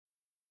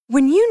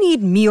When you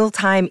need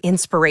mealtime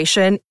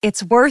inspiration,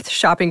 it's worth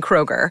shopping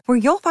Kroger, where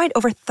you'll find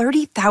over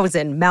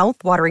 30,000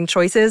 mouth-watering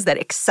choices that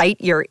excite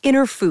your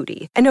inner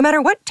foodie. And no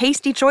matter what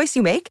tasty choice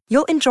you make,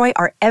 you'll enjoy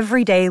our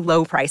everyday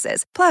low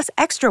prices, plus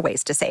extra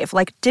ways to save,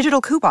 like digital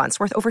coupons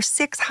worth over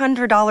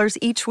 $600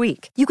 each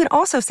week. You can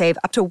also save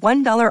up to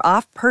 $1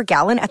 off per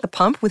gallon at the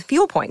pump with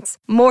fuel points.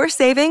 More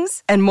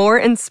savings and more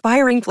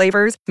inspiring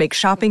flavors make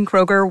shopping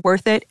Kroger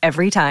worth it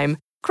every time.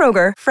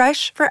 Kroger,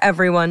 fresh for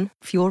everyone.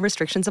 Fuel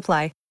restrictions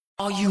apply.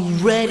 Are you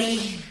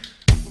ready?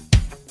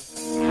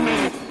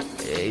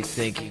 You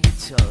think you can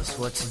tell us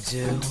what to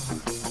do?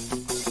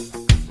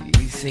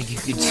 You think you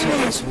can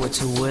tell us what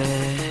to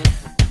wear?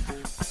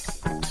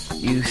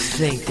 You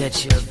think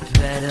that you're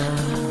better?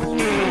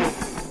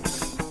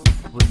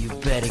 Well, you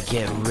better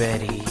get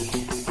ready.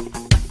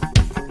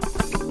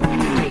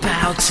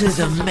 Bow to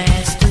the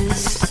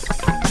masters.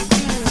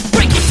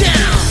 Break it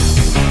down!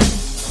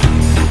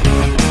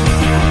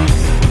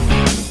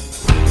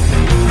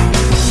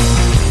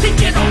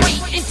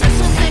 Degenerate into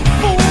something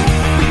fool.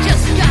 We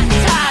just got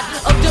tired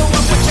of doing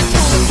what you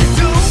told us to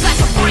do. That's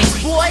a break,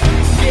 boy.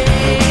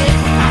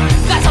 Yeah,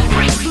 that's a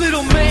break,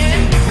 little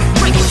man.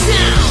 Break it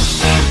down.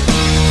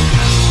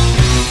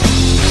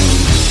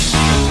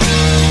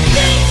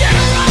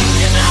 Degeneration.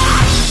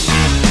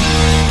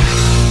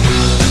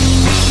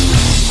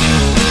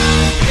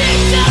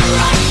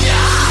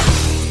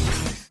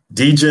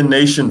 DJ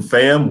Nation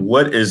fam,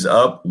 what is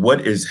up?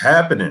 What is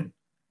happening?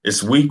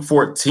 It's week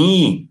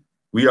 14.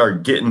 We are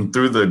getting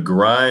through the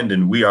grind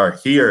and we are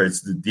here.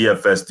 It's the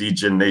DFS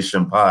DJ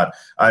Nation pod.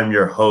 I'm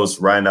your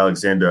host, Ryan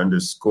Alexander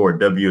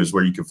 _W is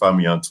where you can find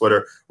me on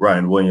Twitter.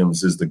 Ryan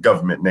Williams is the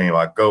government name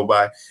I go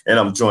by. And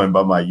I'm joined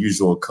by my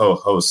usual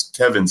co-host,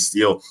 Kevin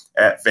Steele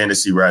at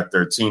Fantasy Rat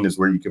 13 is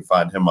where you can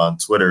find him on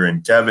Twitter.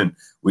 And Kevin,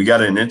 we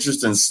got an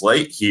interesting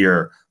slate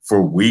here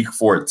for week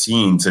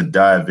 14 to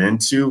dive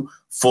into.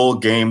 Full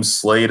game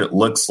slate, it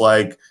looks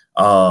like.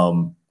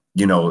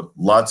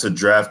 Lots of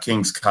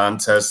DraftKings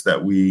contests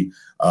that we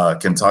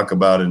can talk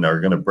about and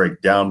are going to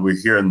break down.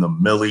 We're here in the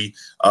Millie,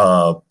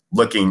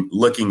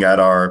 looking at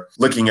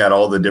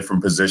all the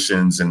different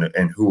positions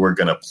and who we're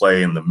going to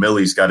play. And the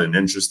Millie's got an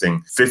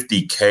interesting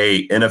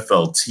 $50K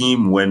NFL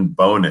team win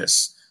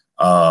bonus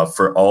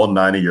for all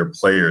 9 of your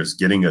players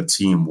getting a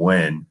team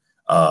win.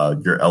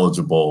 You're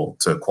eligible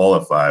to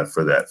qualify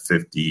for that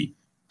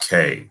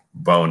 $50K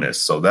bonus.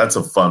 So that's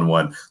a fun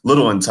one.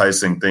 Little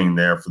enticing thing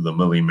there for the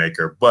Millie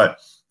maker. But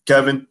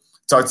Kevin,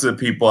 talk to the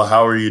people.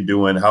 How are you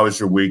doing? How was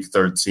your week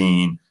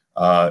 13?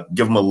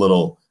 Give them a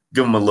little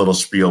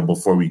spiel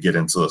before we get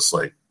into the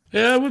slate.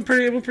 Yeah, we're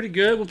pretty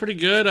good.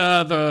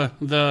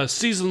 The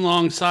season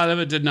long side of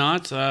it did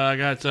not. I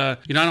got I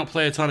don't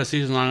play a ton of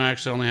season long. I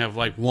actually only have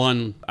like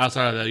one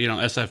outside of the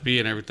SFB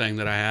and everything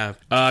that I have.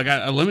 I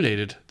got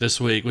eliminated this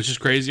week, which is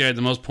crazy. I had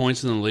the most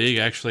points in the league.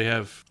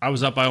 I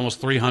was up by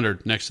almost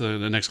 300 next to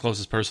the next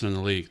closest person in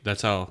the league.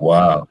 That's how.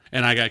 Wow.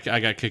 And I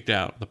got kicked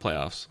out of the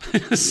playoffs.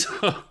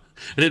 So.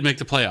 I didn't make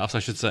the playoffs, I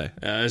should say.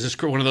 It's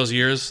just one of those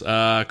years.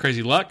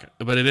 Crazy luck,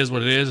 but it is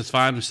what it is. It's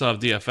fine. We still have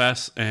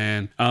DFS.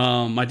 And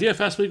my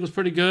DFS week was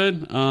pretty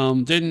good.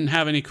 Didn't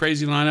have any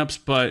crazy lineups,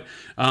 but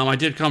I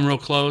did come real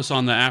close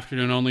on the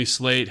afternoon-only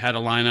slate. Had a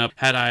lineup.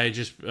 Had I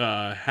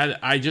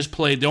just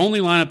played, the only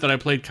lineup that I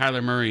played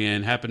Kyler Murray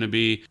in happened to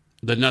be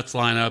the Nuts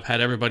lineup, had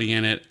everybody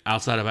in it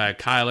outside of I had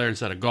Kyler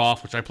instead of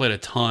Goff, which I played a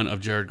ton of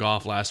Jared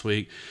Goff last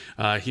week.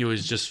 He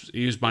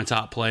was my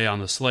top play on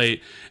the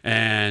slate,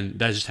 and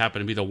that just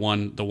happened to be the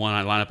one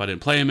lineup I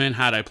didn't play him in.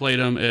 Had I played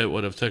him, it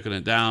would have taken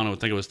it down. I would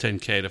think it was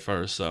 10K to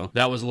first, so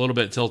that was a little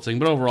bit tilting,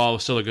 but overall it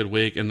was still a good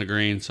week in the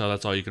green, so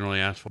that's all you can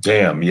really ask for.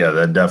 Damn, yeah,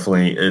 that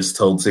definitely is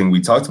tilting.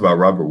 We talked about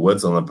Robert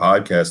Woods on the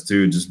podcast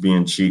too, just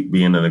being cheap,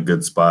 being in a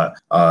good spot.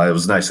 It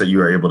was nice that you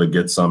were able to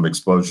get some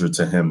exposure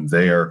to him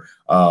there.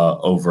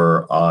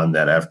 Over on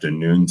that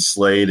afternoon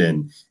slate.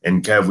 And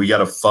Kev, we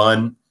got a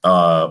fun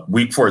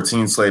week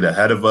 14 slate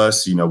ahead of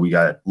us. We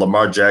got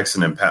Lamar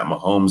Jackson and Pat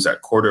Mahomes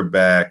at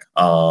quarterback.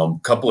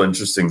 Couple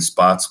interesting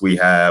spots we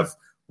have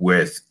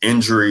with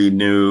injury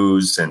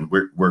news, and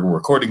we're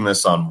recording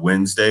this on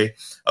Wednesday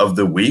of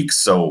the week,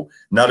 so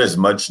not as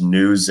much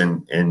news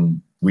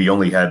and we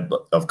only had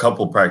a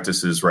couple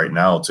practices right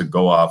now to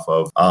go off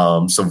of.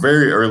 So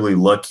very early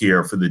look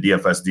here for the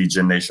DFS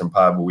DJ Nation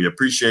pod, but we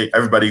appreciate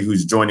everybody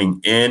who's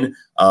joining in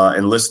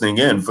and listening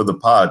in for the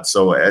pod.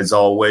 So as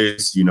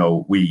always,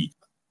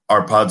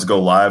 our pods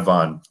go live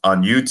on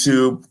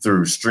YouTube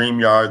through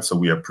StreamYard. So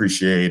we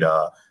appreciate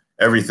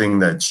everything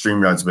that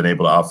StreamYard's been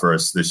able to offer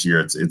us this year.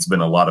 It's been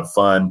a lot of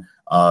fun.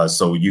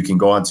 So you can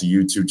go onto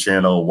YouTube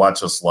channel,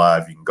 watch us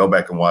live. You can go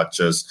back and watch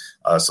us,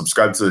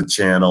 subscribe to the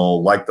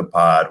channel, like the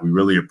pod. We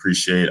really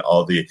appreciate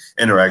all the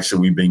interaction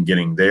we've been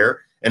getting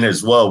there. And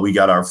as well, we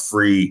got our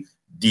free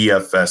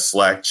DFS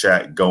Slack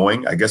chat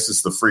going. I guess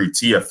it's the free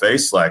TFA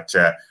Slack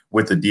chat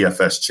with the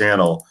DFS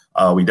channel.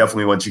 We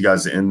definitely want you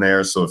guys in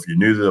there. So if you're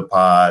new to the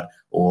pod,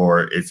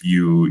 or if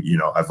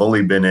I've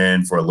only been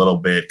in for a little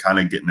bit, kind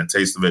of getting a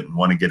taste of it and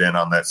want to get in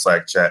on that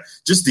Slack chat,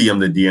 just DM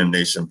the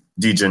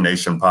DJ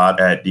Nation pod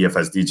at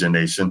DFS DJ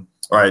Nation.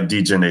 or at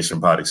DJ Nation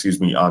Pod,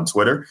 on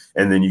Twitter.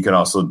 And then you can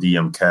also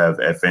DM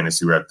Kev at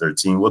Fantasy Rep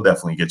 13. We'll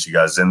definitely get you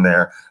guys in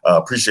there.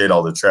 Appreciate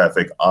all the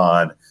traffic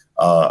on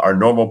our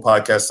normal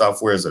podcast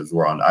softwares, as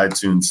we're on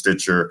iTunes,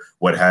 Stitcher,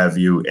 what have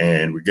you,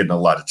 and we're getting a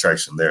lot of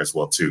traction there as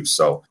well too.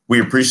 So we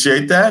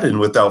appreciate that. And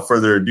without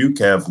further ado,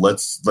 Kev,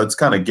 let's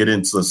kind of get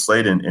into the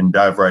slate and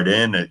dive right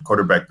in at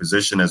quarterback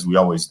position as we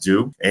always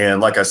do. And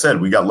like I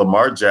said, we got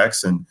Lamar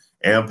Jackson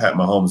and Pat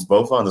Mahomes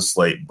both on the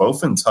slate,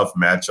 both in tough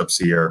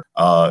matchups here,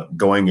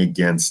 going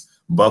against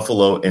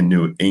Buffalo and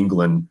New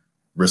England,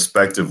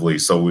 respectively.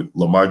 So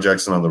Lamar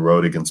Jackson on the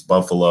road against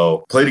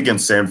Buffalo, played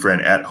against San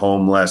Fran at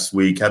home last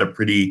week, had a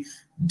pretty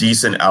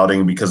decent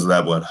outing because of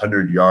that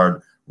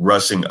 100-yard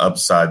rushing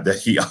upside that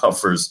he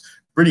offers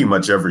pretty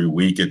much every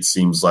week. It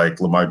seems like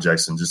Lamar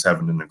Jackson just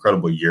having an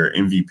incredible year,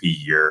 MVP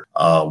year.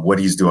 What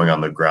he's doing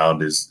on the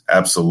ground is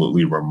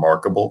absolutely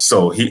remarkable.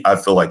 So I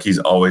feel like he's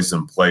always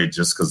in play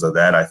just because of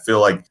that. I feel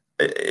like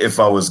if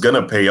I was going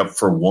to pay up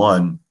for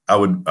one, I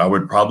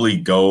would probably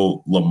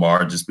go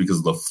Lamar just because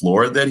of the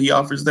floor that he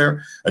offers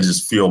there. I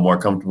just feel more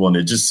comfortable. And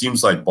it just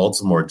seems like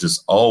Baltimore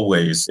just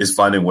always is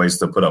finding ways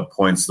to put up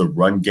points. The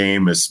run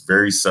game is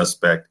very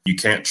suspect. You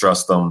can't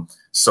trust them.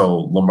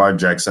 So Lamar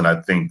Jackson,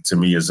 I think, to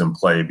me, is in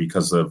play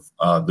because of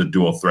the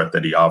dual threat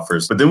that he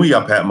offers. But then we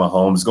got Pat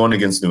Mahomes going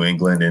against New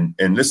England.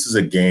 And this is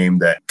a game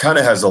that kind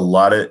of has a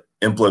lot of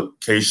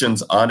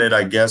implications on it,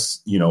 I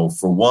guess.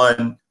 For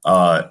one,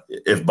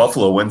 if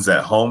Buffalo wins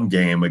that home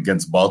game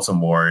against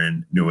Baltimore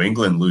and New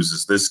England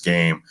loses this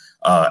game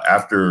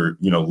after,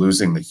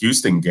 losing the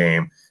Houston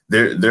game,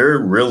 they're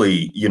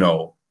really,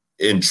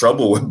 in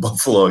trouble with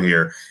Buffalo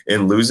here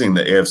in losing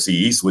the AFC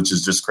East, which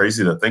is just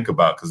crazy to think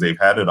about because they've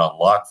had it on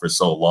lock for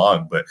so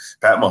long. But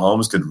Pat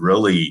Mahomes could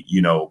really,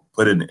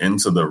 put an end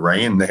to the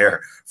reign there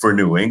for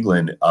New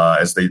England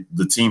as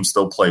the team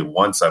still play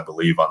once, I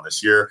believe, on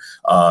this year.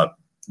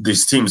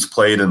 These teams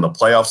played in the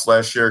playoffs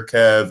last year,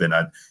 Kev, and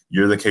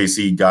you're the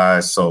KC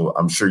guy, so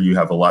I'm sure you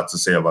have a lot to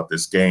say about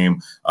this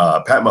game.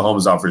 Pat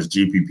Mahomes offers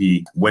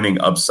GPP winning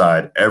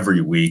upside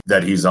every week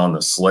that he's on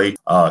the slate.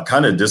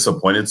 Kind of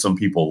disappointed some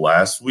people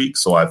last week,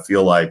 so I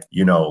feel like,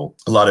 a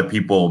lot of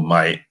people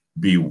might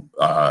be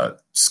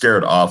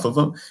scared off of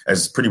him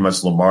as pretty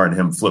much Lamar and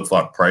him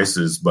flip-flop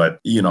prices. But,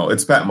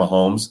 it's Pat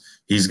Mahomes.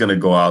 He's going to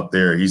go out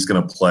there. He's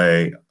going to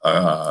play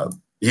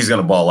he's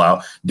going to ball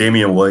out.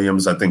 Damian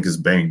Williams, I think, is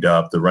banged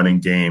up. The running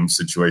game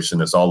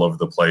situation is all over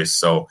the place.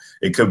 So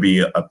it could be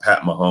a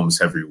Pat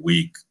Mahomes every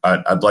week.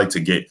 I'd like to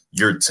get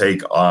your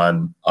take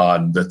on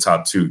the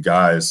top two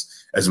guys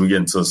as we get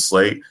into the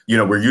slate.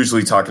 We're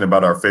usually talking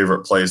about our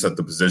favorite plays at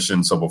the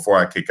position. So before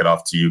I kick it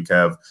off to you,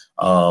 Kev,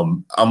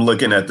 I'm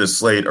looking at this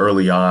slate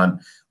early on.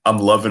 I'm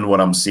loving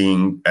what I'm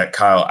seeing at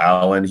Kyle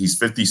Allen. He's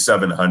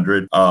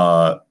 5,700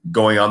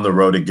 going on the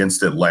road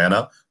against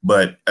Atlanta.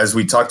 But as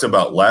we talked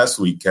about last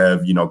week,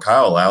 Kev,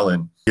 Kyle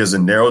Allen, he has a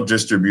narrow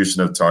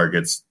distribution of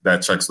targets.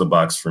 That checks the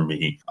box for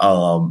me.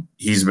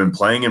 He's been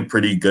playing in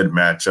pretty good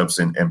matchups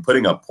and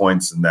putting up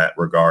points in that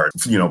regard,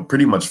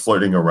 pretty much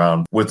flirting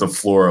around with a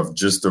floor of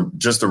just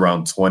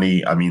around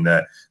 20. I mean,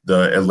 that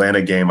the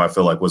Atlanta game, I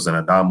feel like, was an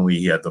anomaly.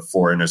 He had the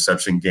 4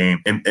 interception game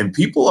and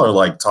people are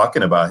like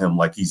talking about him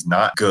like he's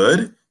not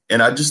good.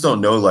 And I just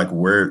don't know like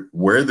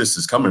where this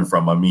is coming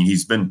from. I mean,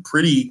 he's been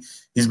pretty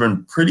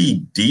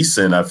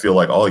decent, I feel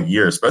like, all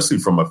year, especially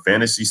from a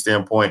fantasy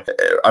standpoint.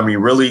 I mean,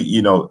 really,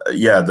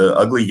 the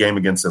ugly game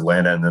against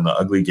Atlanta and then the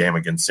ugly game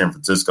against San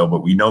Francisco,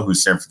 but we know who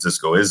San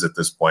Francisco is at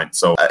this point.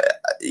 So,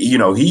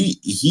 he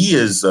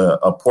is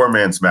a poor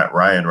man's Matt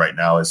Ryan right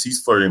now as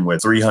he's flirting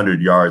with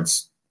 300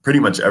 yards pretty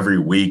much every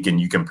week.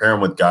 And you compare him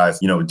with guys,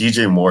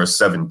 DJ Moore,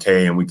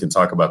 7K, and we can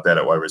talk about that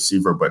at wide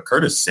receiver, but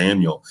Curtis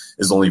Samuel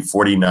is only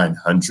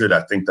 4,900.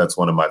 I think that's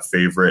one of my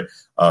favorite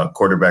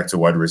quarterback to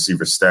wide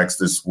receiver stacks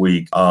this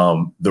week.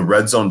 The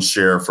red zone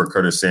share for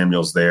Curtis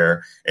Samuel's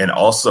there. And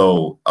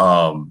also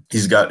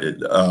he's got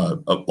a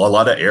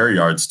lot of air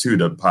yards too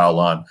to pile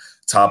on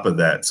top of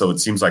that. So it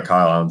seems like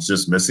Kyle Allen's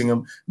just missing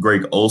him.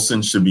 Greg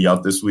Olsen should be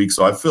out this week.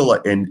 So I feel like,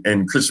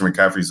 and Christian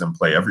McCaffrey's in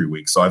play every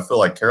week. So I feel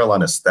like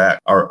Carolina's stack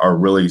are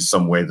really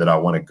some way that I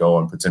want to go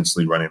and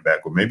potentially running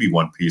back with maybe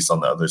one piece on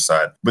the other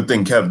side. But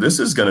then, Kev, this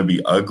is going to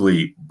be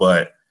ugly,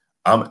 but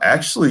I'm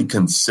actually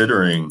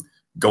considering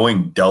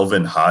going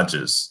Delvin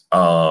Hodges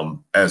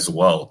as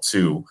well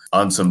too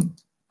on some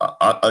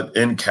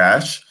in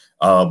cash.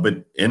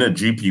 But in a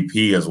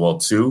GPP as well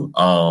too.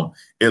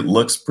 It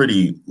looks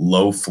pretty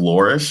low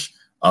flourish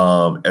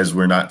as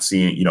we're not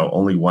seeing,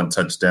 only one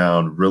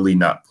touchdown, really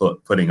not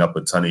putting up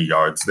a ton of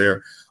yards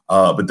there.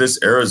 But this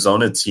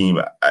Arizona team,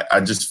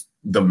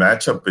 the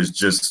matchup is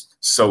just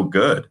so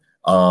good.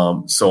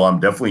 So I'm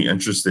definitely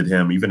interested in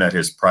him, even at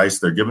his price.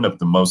 They're giving up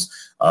the most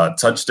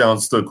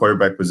touchdowns to the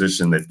quarterback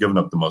position. They've given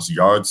up the most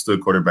yards to the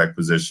quarterback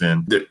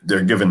position.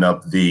 They're giving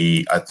up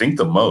the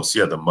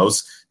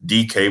most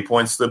DK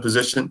points to the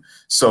position.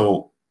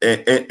 So,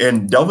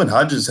 and Delvin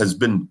Hodges has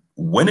been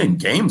winning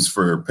games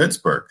for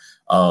Pittsburgh.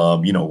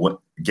 What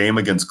game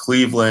against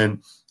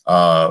Cleveland,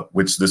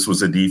 which this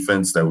was a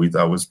defense that we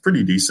thought was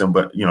pretty decent,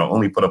 but,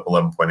 only put up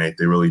 11.8.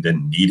 They really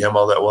didn't need him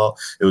all that well.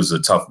 It was a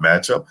tough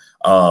matchup.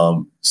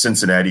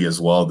 Cincinnati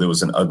as well. There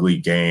was an ugly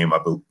game. I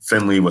believe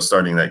Finley was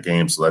starting that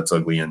game, so that's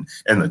ugly. And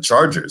the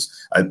Chargers,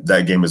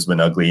 that game has been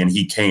ugly, and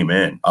he came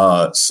in.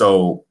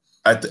 So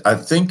I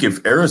think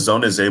if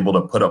Arizona is able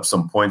to put up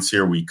some points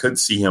here, we could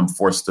see him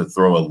forced to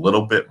throw a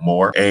little bit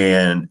more.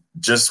 And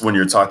just when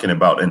you're talking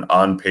about an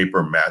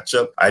on-paper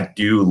matchup, I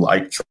do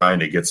like trying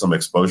to get some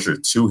exposure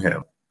to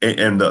him.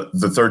 And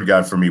the third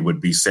guy for me would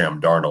be Sam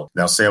Darnold.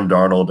 Now, Sam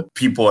Darnold,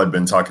 people had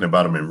been talking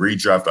about him in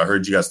redraft. I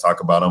heard you guys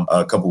talk about him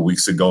a couple of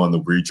weeks ago in the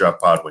redraft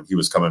pod when he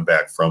was coming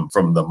back from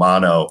the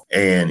mono.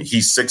 And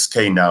he's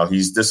 6K now.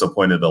 He's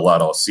disappointed a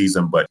lot all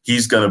season, but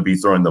he's going to be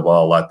throwing the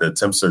ball a lot. The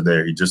attempts are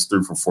there. He just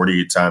threw for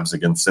 48 times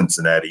against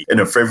Cincinnati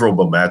in a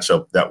favorable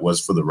matchup that was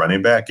for the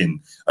running back. And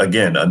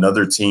again,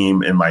 another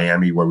team in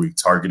Miami where we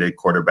targeted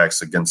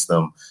quarterbacks against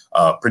them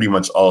pretty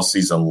much all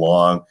season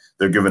long.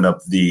 They're giving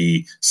up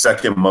the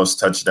second most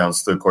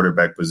touchdowns to the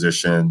quarterback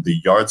position.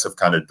 The yards have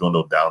kind of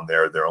dwindled down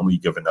there. They're only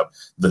giving up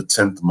the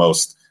 10th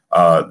most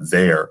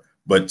there,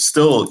 but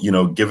still,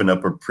 giving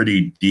up a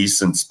pretty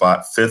decent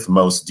spot, 5th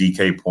most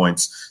DK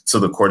points to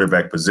the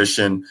quarterback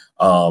position.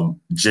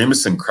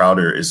 Jamison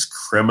Crowder is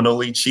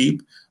criminally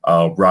cheap.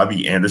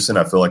 Robbie Anderson,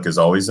 I feel like, is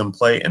always in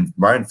play, and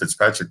Ryan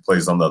Fitzpatrick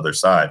plays on the other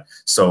side.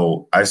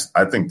 So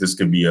I think this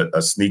could be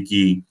a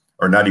sneaky,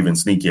 or not even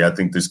sneaky. I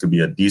think this could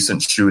be a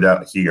decent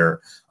shootout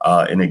here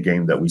in a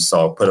game that we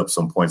saw put up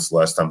some points the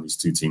last time these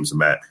two teams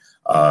met.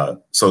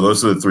 So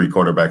those are the 3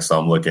 quarterbacks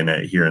I'm looking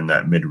at here in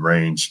that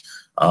mid-range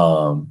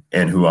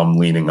and who I'm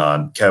leaning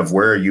on. Kev,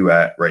 where are you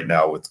at right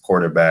now with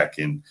quarterback,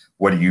 and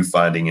what are you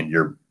finding in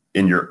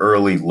your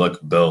early look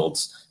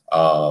builds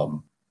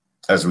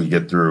as we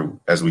get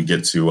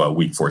to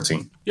week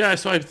 14? Yeah,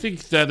 so I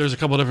think that there's a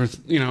couple of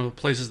different,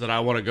 places that I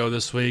want to go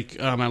this week,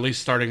 at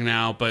least starting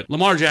now. But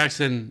Lamar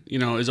Jackson,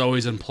 is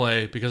always in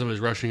play because of his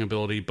rushing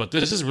ability. But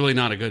this is really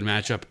not a good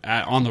matchup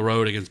on the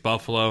road against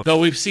Buffalo. Though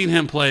we've seen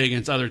him play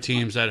against other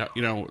teams that,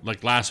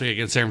 like last week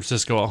against San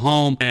Francisco at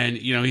home. And,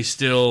 he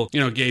still,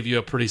 gave you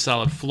a pretty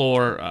solid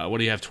floor. What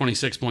do you have?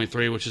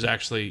 26.3, which is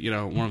actually,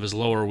 one of his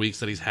lower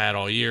weeks that he's had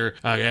all year.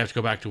 You have to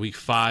go back to week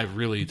 5,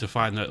 really, to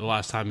find the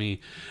last time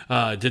he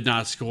did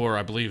not score,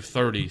 I believe,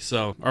 30.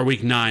 Or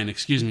week 9,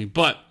 excuse me.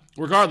 But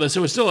regardless, it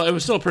was still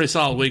a pretty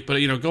solid week. But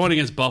going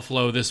against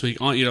Buffalo this week,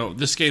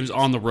 this game's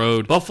on the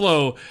road.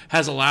 Buffalo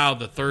has allowed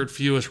the 3rd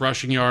fewest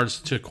rushing yards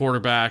to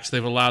quarterbacks.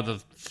 They've allowed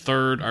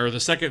the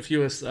second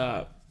fewest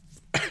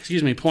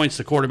points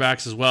to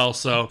quarterbacks as well.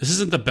 So this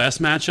isn't the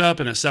best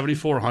matchup, and at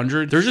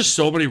 7,400, there's just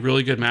so many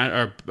really good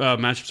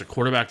matchups at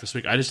quarterback this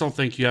week. I just don't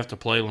think you have to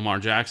play Lamar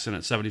Jackson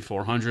at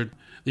 7,400.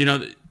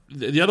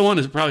 The other one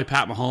is probably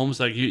Pat Mahomes,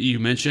 like you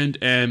mentioned,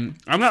 and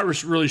I'm not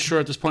really sure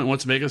at this point what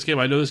to make of this game.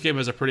 I know this game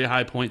has a pretty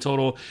high point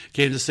total.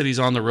 Kansas City's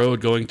on the road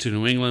going to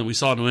New England. We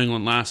saw New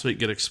England last week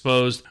get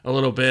exposed a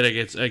little bit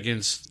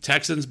against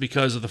Texans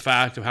because of the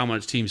fact of how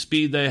much team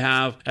speed they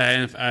have.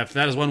 And if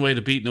that is one way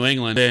to beat New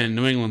England, then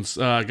New England's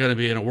going to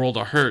be in a world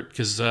of hurt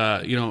because,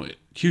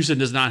 Houston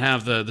does not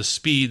have the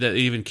speed that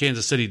even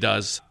Kansas City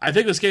does. I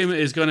think this game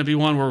is going to be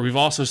one where we've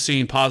also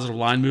seen positive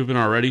line movement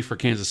already for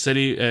Kansas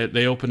City.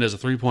 They opened as a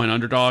 3-point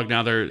underdog.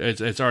 Now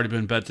it's already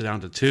been bet down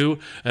to 2,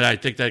 and I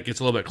think that gets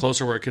a little bit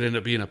closer where it could end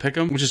up being a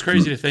pick'em, which is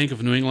crazy to think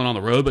of New England on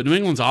the road. But New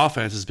England's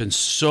offense has been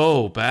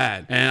so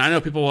bad, and I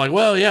know people are like,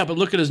 "Well, yeah, but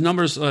look at his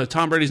numbers,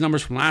 Tom Brady's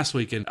numbers from last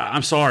week." And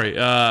I'm sorry,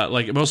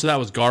 like most of that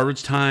was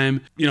garbage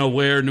time.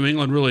 Where New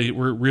England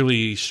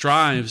really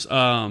strives,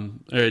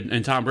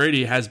 and Tom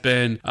Brady has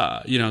been.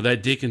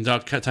 That dink and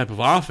duck type of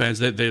offense.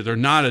 They're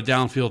not a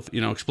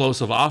downfield,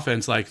 explosive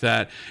offense like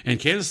that. And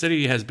Kansas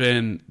City has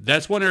been,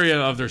 that's one area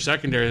of their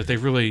secondary that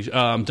they've really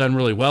done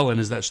really well in,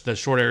 is that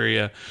short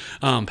area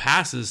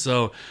passes.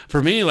 So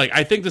for me,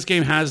 I think this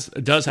game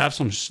does have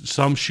some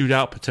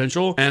shootout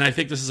potential. And I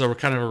think this is a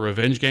kind of a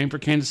revenge game for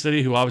Kansas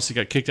City, who obviously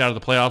got kicked out of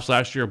the playoffs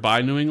last year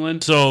by New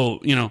England. So,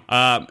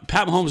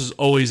 Pat Mahomes is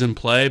always in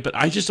play, but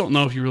I just don't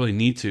know if you really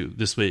need to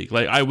this week.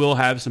 I will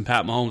have some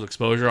Pat Mahomes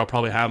exposure. I'll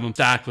probably have him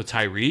stacked with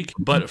Tyreek.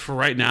 But for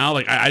right now,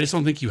 I just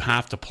don't think you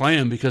have to play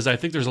him, because I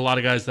think there's a lot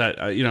of guys that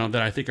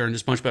that I think are in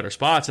just much better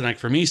spots. And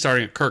for me,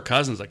 starting at Kirk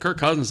Cousins, Kirk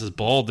Cousins is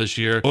balled this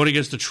year. Going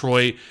against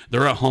Detroit,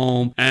 they're at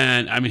home,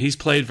 and he's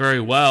played very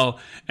well.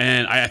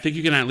 And I think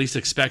you can at least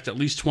expect at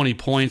least 20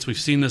 points. We've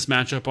seen this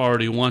matchup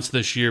already once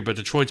this year, but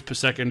Detroit's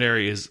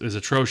secondary is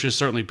atrocious,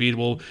 certainly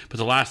beatable. But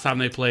the last time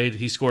they played,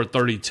 he scored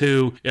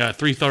 32,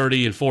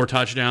 330, and 4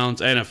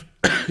 touchdowns. And if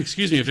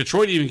if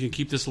Detroit even can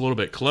keep this a little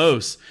bit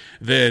close,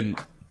 then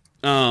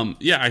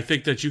I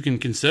think that you can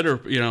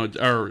consider,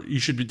 or you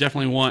should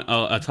definitely want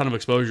a ton of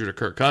exposure to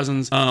Kirk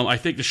Cousins. I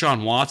think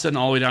Deshaun Watson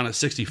all the way down at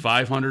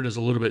 6,500 is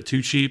a little bit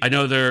too cheap. I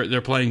know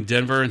they're playing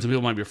Denver, and some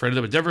people might be afraid of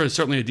them, but Denver is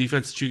certainly a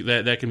defense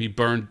that can be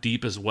burned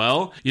deep as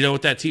well.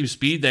 With that team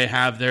speed they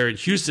have there in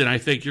Houston, I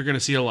think you're going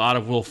to see a lot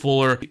of Will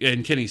Fuller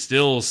and Kenny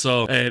Stills.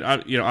 So, and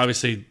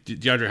obviously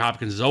DeAndre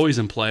Hopkins is always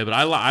in play, but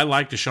I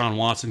like Deshaun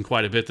Watson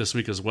quite a bit this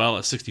week as well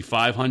at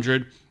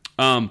 6,500.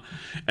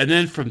 And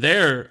then from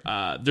there,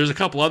 there's a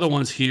couple other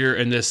ones here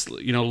in this,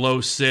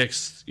 low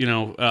 6,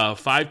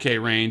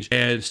 5K range.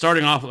 And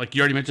starting off, like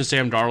you already mentioned,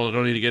 Sam Darnold. I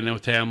don't need to get into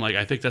with him. Like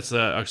I think that's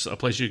a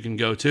place you can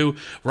go to.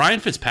 Ryan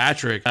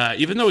Fitzpatrick,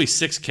 even though he's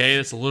 6K,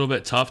 it's a little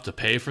bit tough to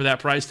pay for that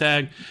price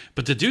tag.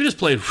 But the dude has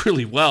played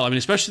really well. I mean,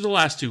 especially the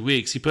last 2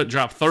 weeks. He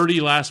dropped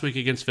 30 last week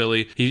against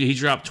Philly. He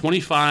dropped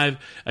 25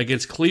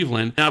 against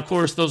Cleveland. Now, of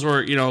course, those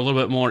were a little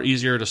bit more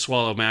easier to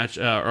swallow match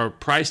or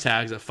price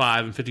tags at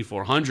 $5,000 and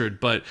 $5,400.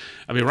 But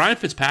I mean, Ryan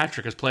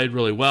Fitzpatrick has played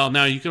really well.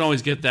 Now you can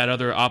always get that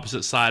other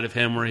opposite side of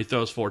him where he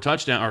throws 4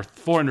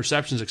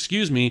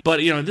 interceptions,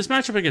 But this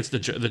matchup against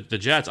the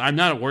Jets, I'm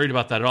not worried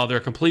about that at all. They're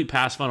a complete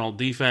pass funnel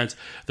defense.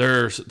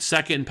 They're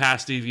second in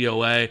pass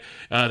DVOA.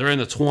 They're in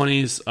the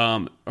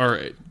 20s,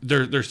 or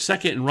they're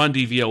second in run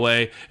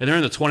DVOA, and they're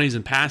in the 20s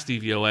in pass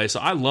DVOA. So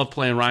I love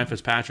playing Ryan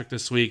Fitzpatrick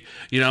this week.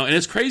 And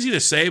it's crazy to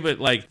say, but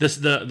like this,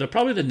 the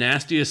probably the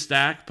nastiest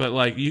stack. But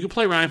like you can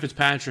play Ryan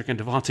Fitzpatrick and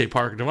Devontae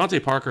Parker.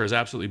 Devontae Parker is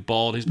absolutely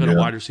bald. He's been a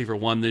wide receiver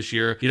 1 this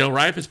year.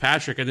 Ryan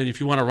Fitzpatrick, and then if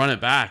you want to run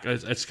it back,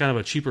 it's kind of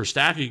a cheaper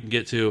stack you can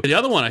get to. The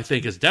other one I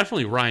think is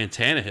definitely Ryan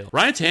Tannehill.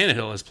 Ryan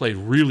Tannehill has played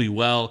really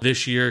well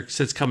this year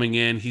since coming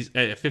in. He's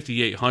at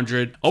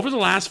 5,800 over the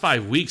last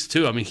 5 weeks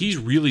too. I mean, he's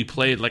really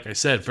played, like I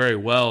said, very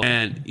well.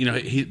 And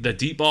the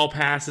deep ball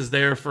pass is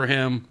there for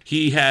him.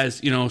 He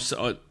has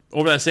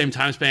over that same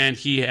time span,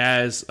 he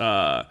has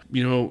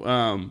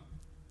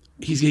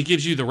he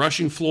gives you the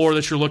rushing floor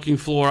that you're looking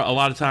for a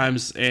lot of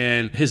times,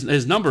 and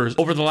his numbers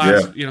over the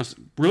last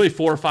really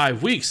 4 or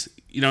 5 weeks.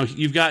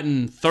 You've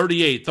gotten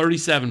 38,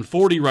 37,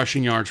 40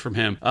 rushing yards from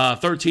him.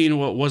 13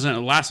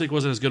 last week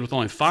wasn't as good with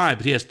only 5,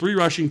 but he has 3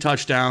 rushing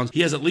touchdowns.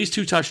 He has at least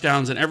 2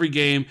 touchdowns in every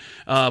game,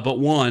 but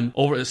 1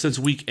 since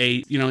week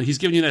 8. He's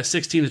giving you that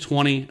 16 to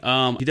 20.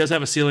 He does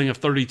have a ceiling of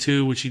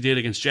 32, which he did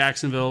against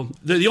Jacksonville.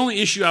 The only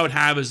issue I would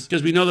have is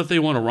because we know that they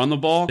want to run the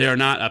ball. They are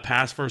not a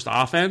pass first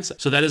offense,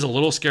 so that is a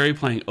little scary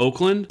playing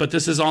Oakland. But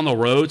this is on the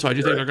road, so I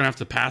do think they're going to have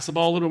to pass the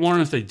ball a little bit more.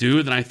 And if they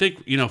do, then I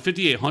think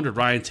 5,800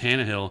 Ryan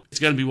Tannehill is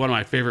going to be one of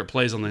my favorite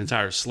plays on the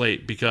entire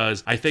slate,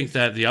 because I think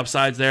that the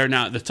upside's there.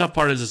 Now, the tough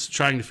part is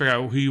trying to figure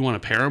out who you want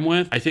to pair him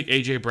with. I think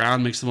AJ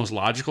Brown makes the most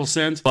logical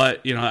sense,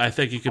 but I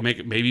think you can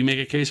maybe make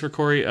a case for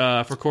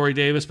Corey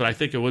Davis, but I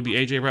think it would be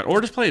AJ Brown, or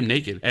just play him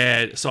naked.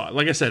 And so,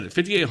 like I said,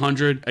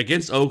 5,800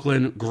 against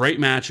Oakland, great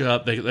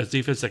matchup. That's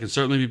defense that can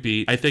certainly be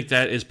beat. I think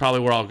that is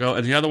probably where I'll go.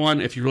 And the other one,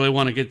 if you really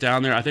want to get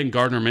down there, I think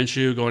Gardner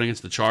Minshew going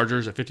against the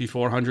Chargers at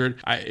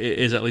 5,400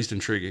 is at least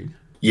intriguing.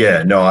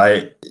 Yeah, no,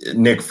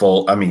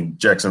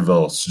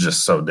 Jacksonville is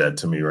just so dead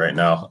to me right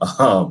now.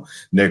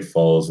 Nick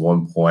Foles,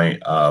 1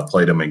 point,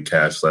 played him in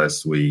cash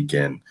last week,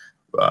 and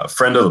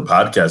friend of the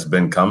podcast,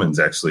 Ben Cummins,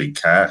 actually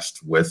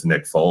cashed with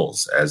Nick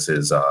Foles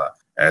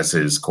as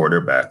his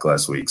quarterback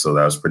last week. So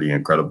that was pretty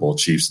incredible.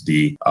 Chiefs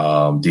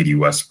D.D.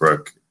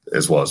 Westbrook,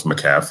 as well as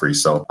McCaffrey.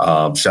 So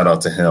shout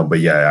out to him.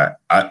 But yeah,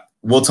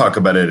 we'll talk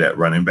about it at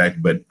running back,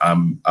 but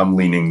I'm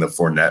leaning the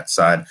Fournette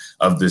side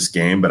of this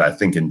game. But I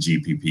think in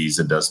GPPs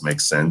it does make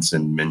sense,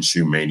 and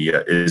Minshew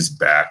Mania is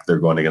back. They're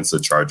going against the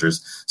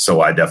Chargers, so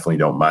I definitely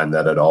don't mind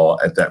that at all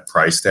at that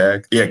price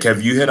tag. Yeah,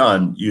 Kev, you hit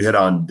on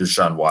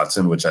Deshaun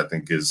Watson, which I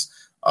think is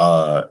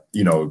a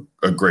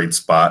great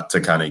spot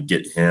to kind of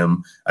get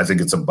him. I think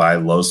it's a buy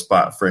low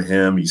spot for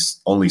him. He's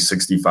only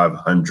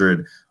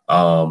 6,500.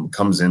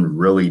 Comes in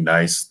really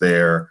nice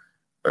there.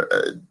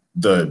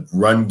 The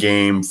run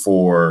game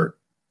for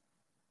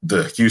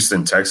the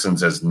Houston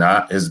Texans has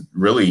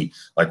really,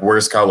 like,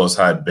 where's Carlos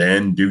Hyde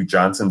been? Duke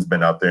Johnson's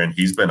been out there and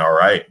he's been all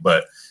right,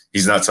 but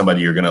he's not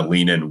somebody you're going to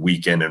lean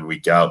in and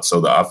week out. So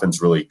the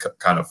offense really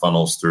kind of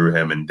funnels through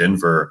him. And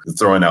Denver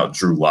throwing out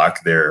Drew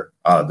Lock there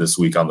this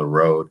week on the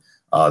road.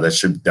 That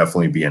should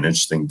definitely be an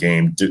interesting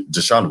game.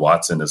 Deshaun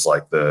Watson is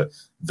like the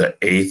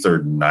 8th or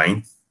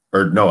 9th.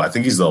 Or no, I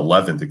think he's the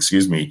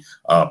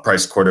 11th,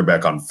 price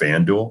quarterback on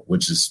FanDuel,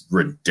 which is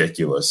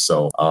ridiculous.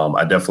 So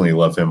I definitely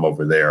love him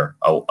over there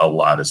a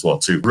lot as well,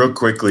 too. Real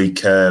quickly,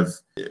 Kev,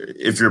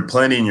 if you're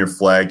planting your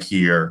flag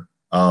here,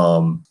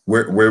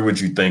 where would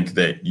you think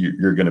that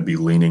you're going to be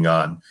leaning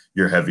on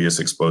your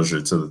heaviest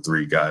exposure to the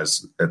 3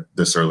 guys at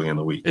this early in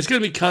the week? It's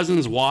going to be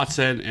Cousins,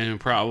 Watson, and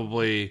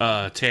probably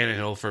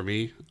Tannehill for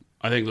me.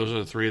 I think those are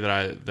the 3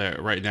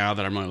 that right now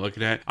that I'm really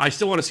looking at. I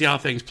still want to see how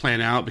things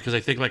plan out, because I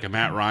think like a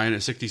Matt Ryan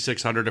at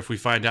 6,600, if we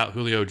find out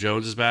Julio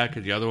Jones is back,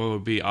 and the other one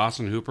would be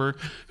Austin Hooper,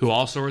 who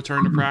also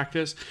returned to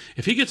practice.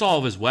 If he gets all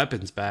of his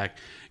weapons back,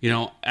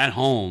 at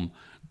home,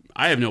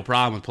 I have no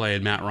problem with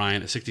playing Matt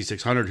Ryan at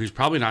 6,600, who's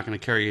probably not going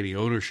to carry any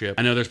ownership.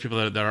 I know there's people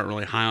that aren't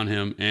really high on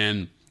him,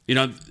 and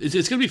it's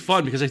going to be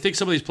fun, because I think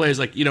some of these plays,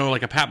 like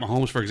a Pat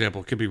Mahomes, for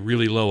example, could be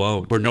really low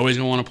owned, where nobody's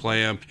going to want to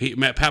play him.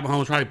 Pat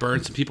Mahomes probably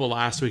burned some people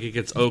last week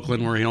against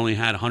Oakland, where he only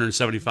had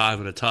 175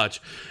 and a touch,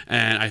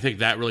 and I think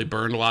that really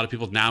burned a lot of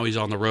people. Now he's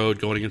on the road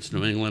going against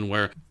New England,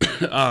 where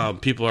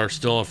people are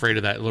still afraid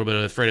of that, a little bit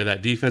afraid of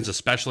that defense,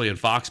 especially in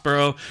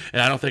Foxborough,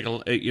 and I don't think a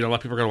lot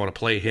of people are going to want to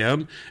play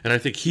him, and I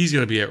think he's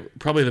going to be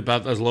probably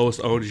about as lowest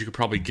owned as you could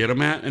probably get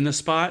him at in this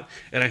spot,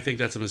 and I think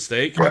that's a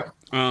mistake. Right.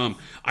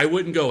 I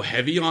wouldn't go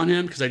heavy on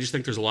him because I just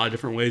think there's a lot of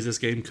different ways this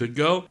game could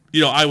go.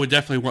 You know, I would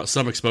definitely want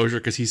some exposure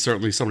because he's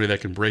certainly somebody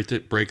that can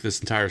break this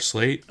entire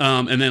slate.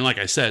 And then, like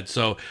I said,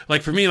 so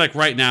like for me, like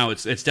right now,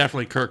 it's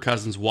definitely Kirk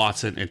Cousins,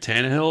 Watson, and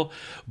Tannehill.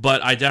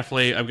 But I've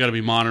got to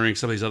be monitoring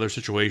some of these other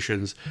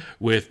situations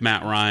with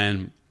Matt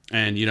Ryan.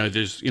 And, you know,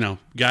 there's, you know,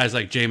 guys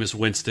like Jameis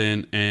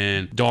Winston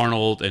and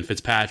Darnold and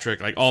Fitzpatrick,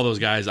 like all those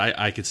guys,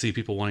 I could see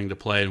people wanting to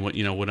play and,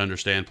 would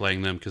understand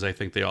playing them because I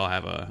think they all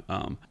have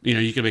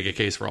you can make a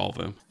case for all of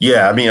them.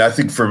 Yeah, I mean, I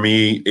think for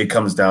me, it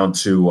comes down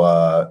to,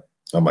 oh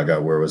my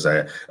God, where was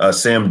I?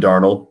 Sam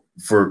Darnold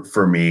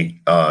for me,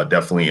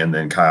 definitely. And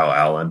then Kyle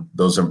Allen.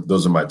 Those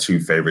are my two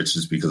favorites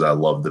just because I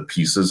love the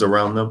pieces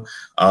around them.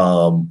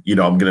 I'm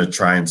going to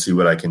try and see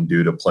what I can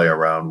do to play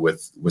around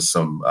with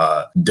some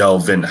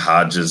Delvin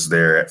Hodges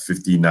there at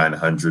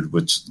 5,900,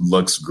 which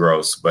looks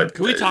gross. But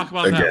can we talk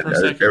about that for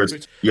a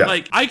second? Yeah.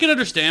 Like, I can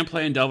understand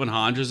playing Delvin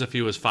Hodges if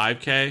he was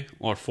 5K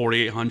or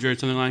 4,800,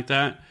 something like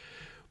that.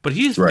 But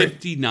he's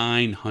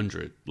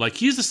 5,900. Like,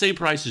 he's the same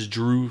price as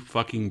Drew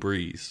fucking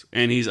Brees.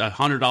 And he's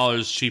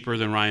 $100 cheaper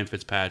than Ryan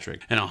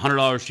Fitzpatrick. And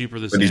 $100 cheaper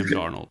than Sam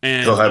Darnold.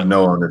 And he'll have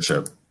no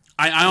ownership.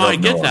 I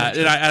get that.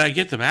 And I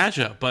get the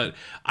matchup. But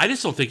I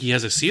just don't think he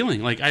has a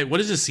ceiling. Like, what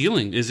is his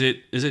ceiling? Is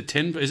it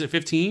 10? Is it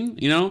 15?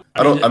 You know?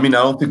 I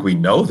don't think we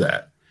know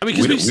that. I mean,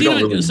 because we've seen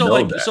it.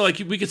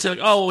 We could say,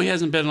 he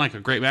hasn't been like a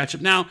great matchup.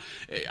 Now,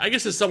 I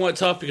guess it's somewhat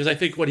tough because I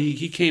think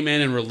he came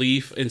in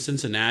relief in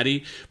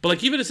Cincinnati, but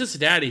like even in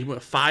Cincinnati, he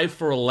went 5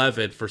 for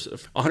 11 for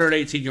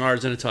 118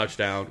 yards and a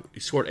touchdown. He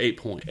scored 8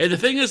 points. And the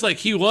thing is, like,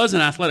 he was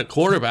an athletic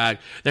quarterback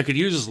that could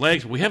use his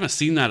legs. But we haven't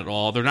seen that at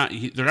all. They're not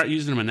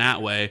using him in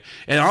that way.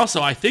 And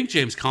also, I think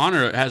James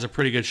Conner has a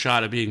pretty good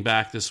shot of being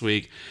back this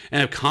week.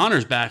 And if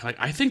Conner's back, like,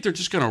 I think they're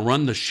just going to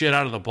run the shit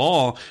out of the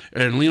ball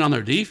and lean on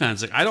their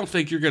defense. Like, I don't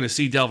think you're going to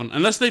see Delvin,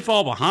 unless they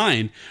fall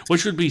behind,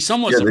 which would be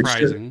somewhat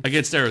surprising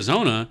against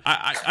Arizona.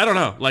 I don't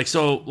know. Like,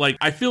 so, like,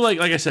 I feel like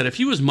I said, if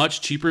he was much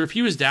cheaper, if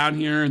he was down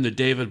here in the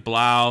David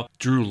Blau,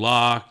 Drew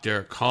Lock,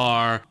 Derek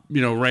Carr,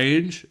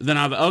 range, then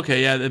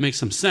that makes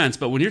some sense.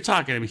 But when you're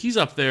talking, I mean, he's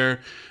up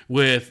there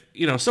with,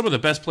 some of the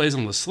best plays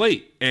on the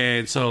slate.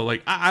 And so,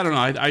 like, I don't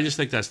know. I just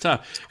think that's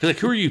tough. Because, like,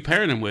 who are you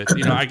pairing him with?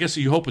 I guess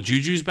you hope with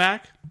Juju's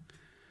back?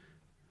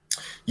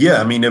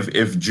 Yeah, I mean,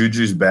 if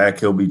Juju's back,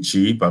 he'll be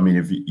cheap. I mean,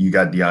 if you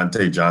got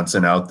Deontay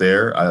Johnson out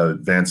there,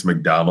 Vance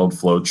McDonald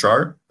flow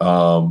chart,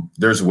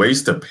 there's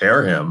ways to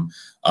pair him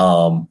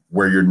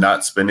where you're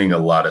not spending a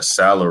lot of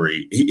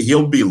salary.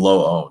 He'll be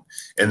low owned.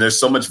 And there's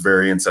so much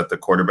variance at the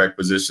quarterback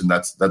position.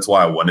 That's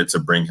why I wanted to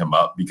bring him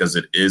up, because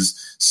it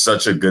is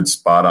such a good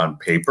spot on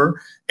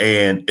paper.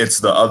 And it's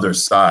the other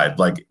side.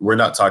 Like, we're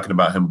not talking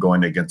about him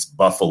going against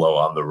Buffalo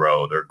on the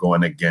road or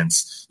going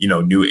against,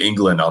 New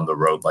England on the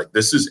road. Like,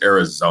 this is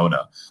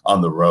Arizona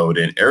on the road.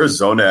 And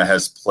Arizona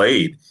has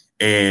played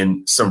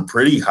in some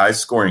pretty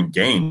high-scoring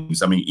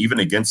games. I mean, even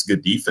against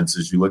good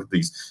defenses, you look at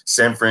these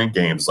San Fran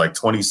games, like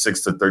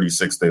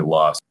 26-36 they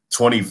lost,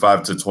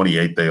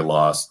 25-28 they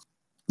lost,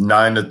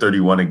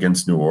 9-31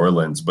 against New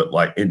Orleans, but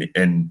like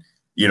in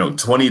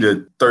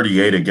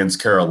 20-38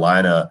 against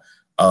Carolina,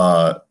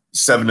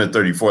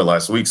 7-34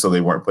 last week, so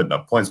they weren't putting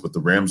up points, but the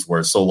Rams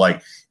were. So,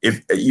 like,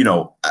 if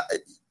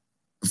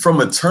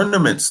from a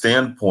tournament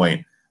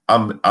standpoint,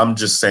 I'm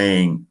just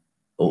saying,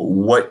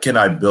 what can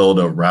I build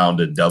around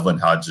a Delvin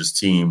Hodges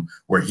team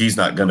where he's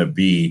not going to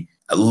be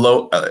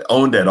low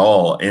owned at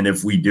all? And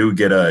if we do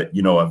get a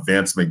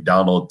Vance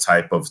McDonald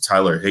type of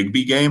Tyler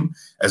Higbee game,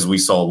 as we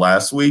saw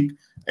last week,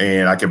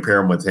 and I can pair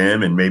him with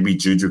him, and maybe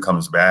Juju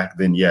comes back,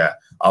 then yeah,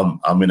 I'm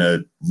going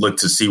to look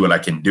to see what I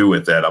can do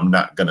with that. I'm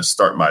not going to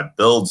start my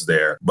builds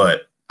there,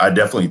 but I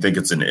definitely think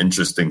it's an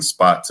interesting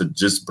spot to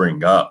just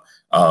bring up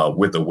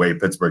with the way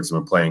Pittsburgh's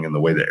been playing and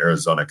the way that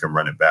Arizona can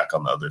run it back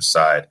on the other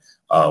side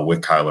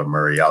with Kyler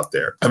Murray out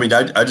there. I mean,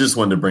 I just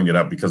wanted to bring it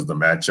up because of the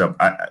matchup.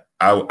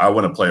 I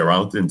want to play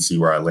around with it and see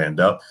where I land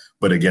up.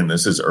 But again,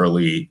 this is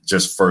early,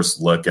 just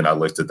first look, and I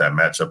looked at that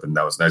matchup, and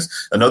that was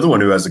nice. Another one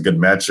who has a good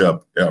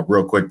matchup,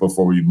 real quick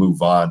before we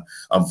move on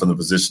from the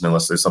position,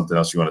 unless there's something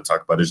else you want to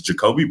talk about, is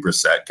Jacoby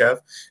Brissett, Kev.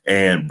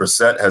 And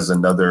Brissett has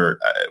another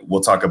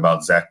we'll talk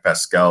about Zach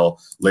Pascal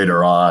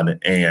later on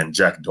and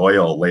Jack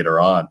Doyle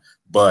later on.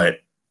 But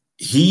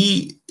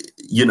he,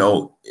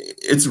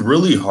 it's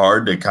really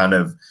hard to kind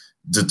of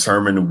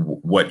determine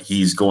what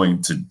he's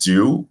going to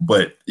do.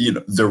 But,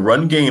 the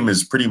run game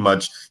is pretty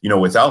much,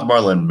 without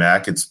Marlon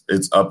Mack, it's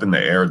up in the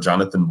air.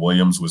 Jonathan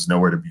Williams was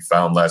nowhere to be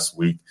found last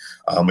week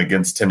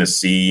against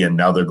Tennessee. And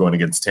now they're going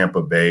against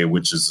Tampa Bay,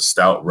 which is a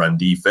stout run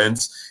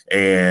defense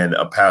and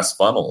a pass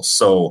funnel.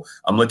 So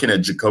I'm looking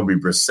at Jacoby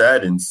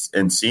Brissett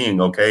and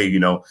seeing, okay,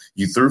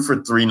 you threw for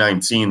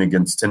 319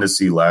 against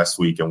Tennessee last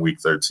week in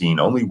week 13,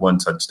 only one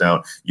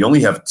touchdown. You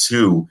only have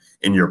 2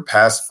 in your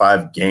past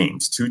 5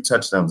 games, 2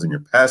 touchdowns in your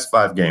past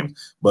 5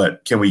 games.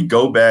 But can we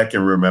go back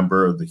and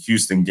remember the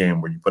Houston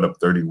game where you put up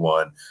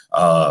 31,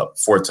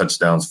 4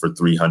 touchdowns for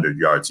 300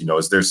 yards? You know,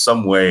 is there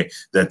some way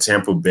that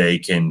Tampa Bay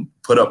can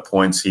put up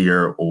points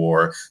here,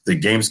 or the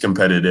game's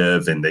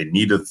competitive and they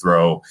need to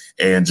throw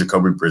and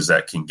Jacoby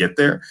Brissett can get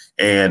there?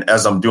 And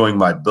as I'm doing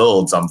my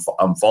builds,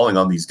 I'm falling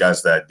on these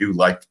guys that I do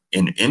like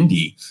in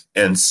Indy.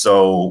 And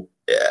so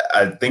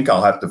I think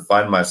I'll have to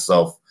find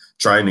myself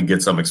trying to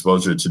get some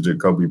exposure to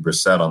Jacoby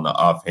Brissett on the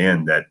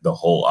offhand, that the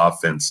whole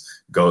offense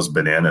goes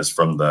bananas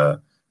from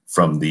the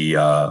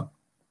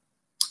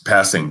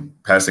passing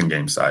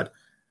game side.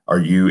 Are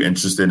you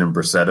interested in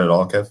Brissett at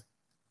all, Kev?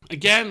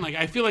 Again, like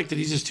I feel like that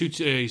he's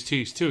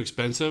too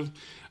expensive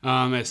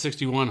at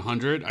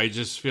 6,100. I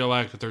just feel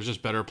like that there's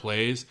just better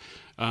plays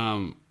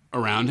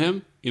around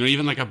him. You know,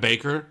 even like a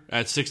Baker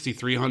at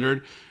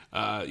 6,300.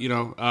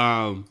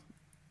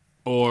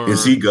 Or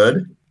is he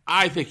good?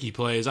 I think he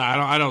plays.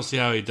 I don't see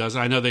how he does.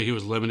 I know that he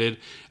was limited.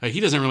 He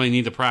doesn't really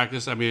need to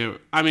practice. I mean,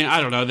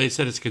 I don't know. They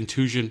said it's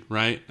contusion,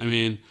 right? I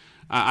mean,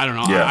 I don't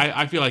know. Yeah.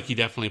 I feel like he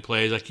definitely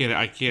plays. I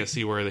can't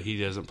see where that he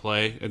doesn't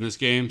play in this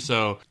game.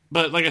 So,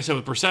 but like I said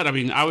with Brissett, I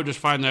mean, I would just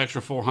find the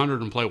extra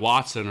 400 and play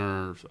Watson,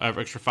 or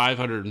extra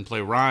 500 and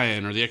play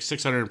Ryan, or the extra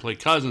 600 and play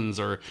Cousins,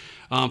 or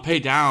pay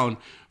down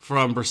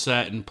from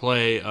Brissett and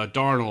play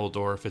Darnold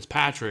or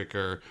Fitzpatrick,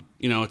 or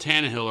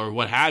Tannehill, or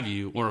what have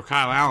you, or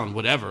Kyle Allen,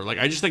 whatever. Like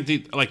I just think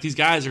these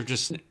guys are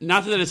just,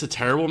 not that it's a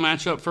terrible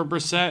matchup for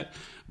Brissett,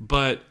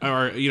 but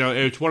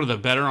it's one of the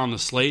better on the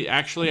slate,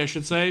 actually, I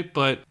should say.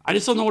 But I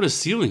just don't know what his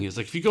ceiling is.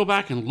 Like if you go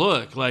back and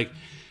look,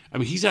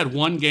 he's had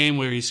one game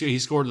where he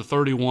scored the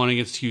 31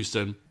 against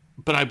Houston,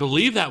 but I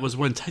believe that was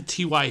when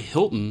T.Y.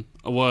 Hilton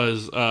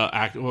was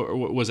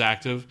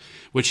active,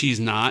 which he's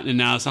not, and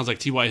now it sounds like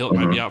T.Y. Hilton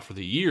might be out for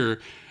the year.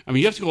 I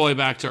mean, you have to go all the way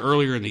back to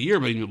earlier in the year,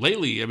 but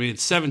lately, I mean,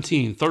 it's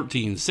 17,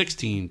 13,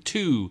 16,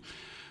 2,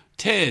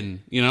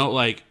 10,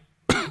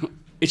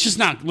 it's just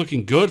not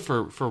looking good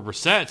for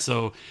Brissett.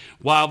 So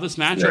while this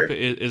matchup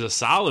is a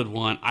solid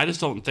one, I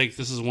just don't think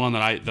this is one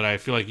that I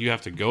feel like you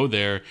have to go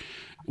there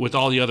with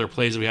all the other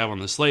plays that we have on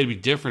the slate. It'd be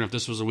different if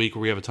this was a week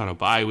where we have a ton of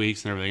bye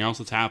weeks and everything else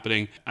that's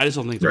happening. I just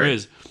don't think there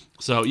is.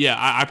 So yeah,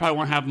 I probably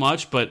won't have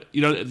much, but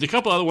the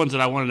couple other ones that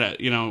I wanted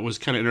to, was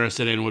kind of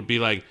interested in would be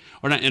like,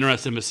 or not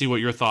interested, but see what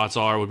your thoughts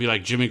are, would be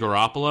like Jimmy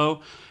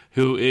Garoppolo,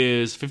 who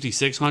is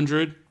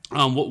 5,600.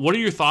 What are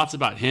your thoughts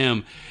about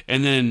him?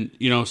 And then,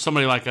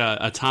 somebody like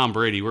a Tom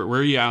Brady, where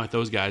are you at with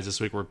those guys this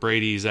week, where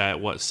Brady's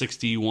at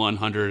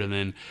 6,100 and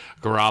then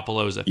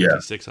Garoppolo's at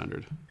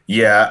 5,600?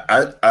 Yeah,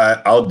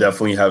 I'll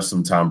definitely have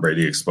some Tom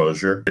Brady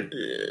exposure,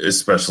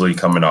 especially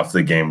coming off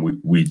the game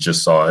we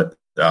just saw it.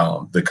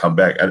 The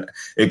comeback,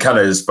 it kind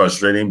of is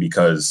frustrating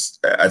because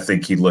I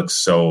think he looks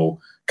so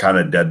kind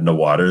of dead in the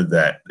water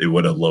that it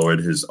would have lowered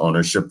his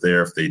ownership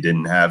there if they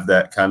didn't have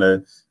that kind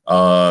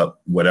of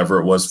whatever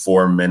it was,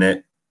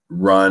 4-minute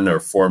run or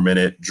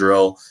 4-minute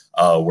drill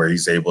where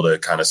he's able to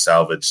kind of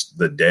salvage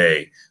the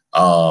day.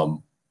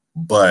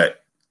 But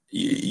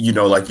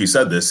like you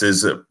said, this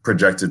is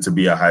projected to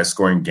be a high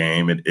scoring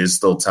game. It is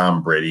still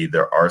Tom Brady.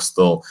 There are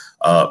still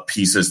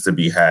pieces to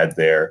be had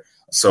there.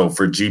 So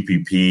for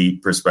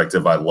GPP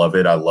perspective, I love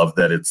it. I love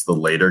that it's the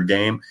later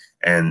game,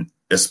 and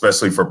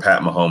especially for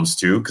Pat Mahomes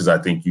too, because I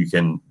think you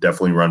can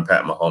definitely run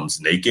Pat Mahomes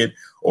naked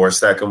or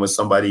stack him with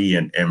somebody.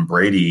 And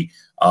Brady,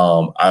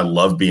 I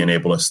love being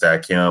able to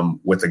stack him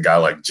with a guy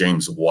like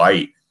James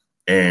White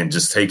and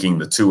just taking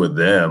the two of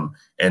them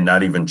and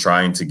not even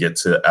trying to get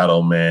to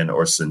Edelman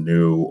or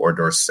Sanu or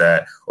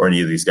Dorsett or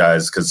any of these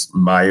guys, because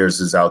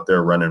Myers is out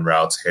there running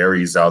routes.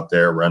 Harry's out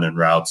there running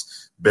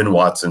routes. Ben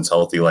Watson's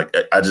healthy. Like,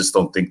 I just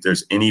don't think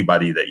there's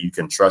anybody that you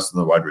can trust in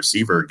the wide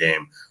receiver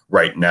game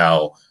right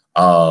now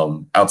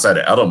outside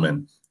of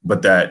Edelman.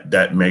 But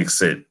that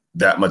makes it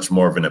that much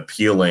more of an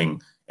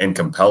appealing and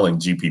compelling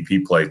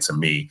GPP play to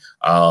me.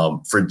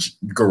 For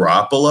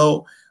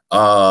Garoppolo,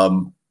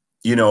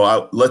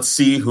 let's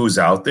see who's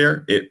out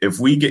there. If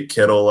we get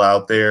Kittle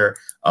out there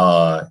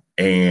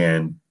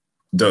and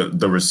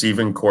the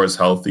receiving core is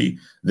healthy,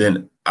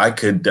 then I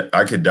could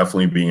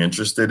definitely be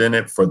interested in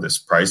it for this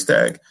price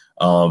tag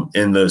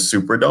in the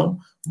Superdome.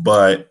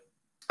 But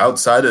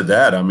outside of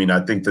that, I mean, I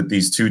think that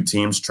these two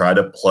teams try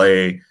to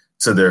play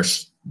to their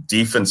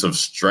defensive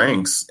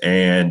strengths,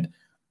 and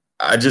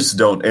I just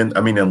don't. And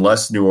I mean,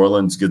 unless New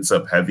Orleans gets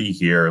up heavy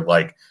here,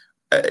 I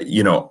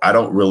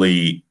don't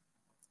really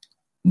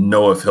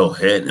know if he'll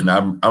hit. And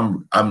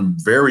I'm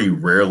very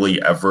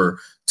rarely ever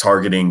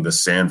targeting the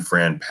San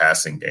Fran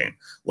passing game.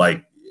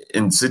 Like,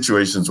 in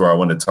situations where I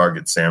want to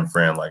target San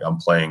Fran, like I'm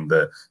playing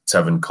the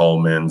Tevin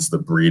Colemans, the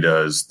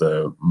Breidas,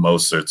 the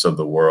Mosterts of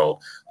the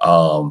world,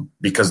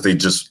 because they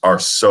just are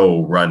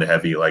so run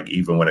heavy. Like,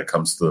 even when it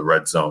comes to the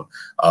red zone,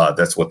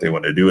 that's what they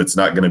want to do. It's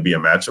not going to be a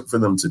matchup for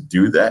them to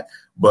do that,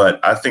 but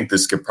I think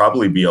this could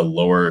probably be a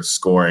lower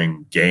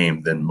scoring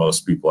game than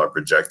most people are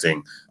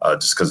projecting,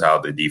 just because how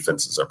the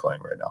defenses are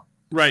playing right now.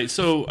 Right.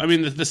 So, I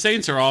mean, the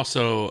Saints are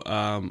also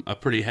a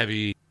pretty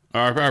heavy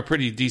are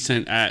pretty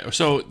decent at.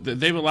 So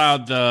they've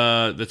allowed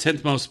the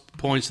 10th most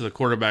points to the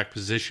quarterback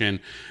position,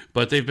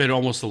 but they've been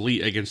almost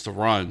elite against the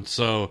run.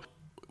 So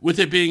with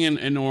it being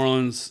in New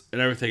Orleans and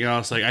everything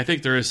else, like I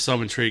think there is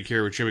some intrigue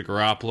here with Jimmy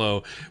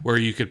Garoppolo, where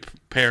you could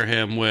pair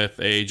him with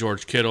a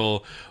George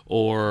Kittle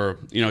or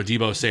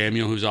Deebo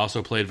Samuel, who's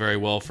also played very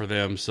well for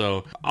them.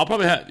 So I'll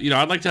probably have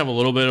I'd like to have a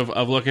little bit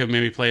of look at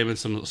maybe play him in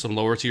some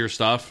lower tier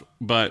stuff,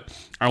 but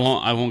I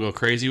won't go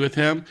crazy with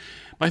him.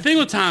 My thing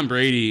with Tom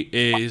Brady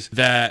is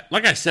that,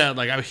 like I said,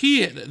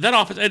 that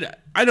offense.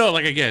 I know,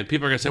 like again,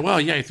 people are gonna say, "Well,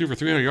 yeah, he threw for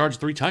 300 yards,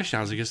 3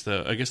 touchdowns against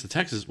the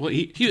Texans." Well,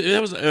 that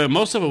was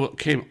most of it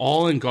came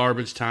all in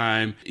garbage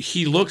time.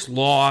 He looks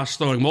lost,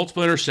 throwing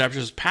multiple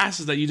interceptions,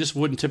 passes that you just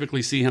wouldn't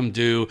typically see him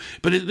do.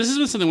 But this has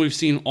been something we've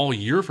seen all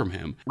year from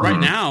him. Right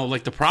now,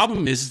 like the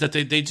problem is that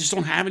they just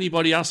don't have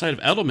anybody outside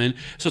of Edelman,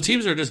 so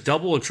teams are just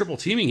double and triple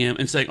teaming him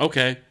and saying,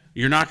 "Okay,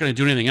 you're not going to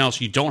do anything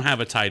else. You don't have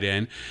a tight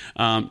end.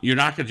 You're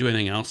not going to do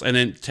anything else." And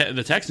then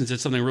the Texans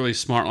did something really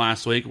smart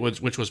last week,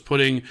 which was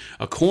putting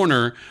a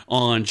corner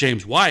on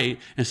James White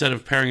instead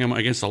of pairing him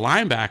against a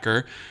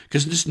linebacker,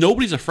 because just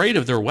nobody's afraid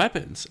of their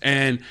weapons.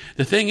 And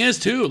the thing is,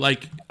 too,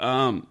 like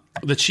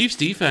the Chiefs'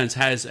 defense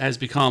has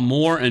become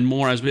more and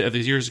more as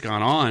these years have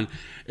gone on,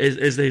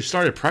 is they've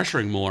started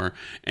pressuring more,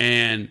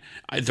 and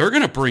they're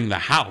going to bring the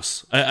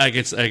house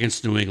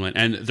against New England,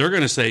 and they're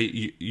going to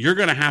say you're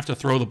going to have to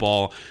throw the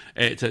ball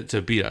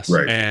to beat us,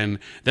 right. And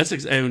that's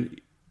and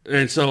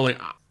so like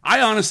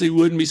I honestly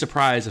wouldn't be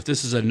surprised if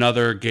this is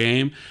another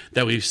game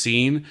that we've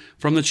seen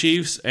from the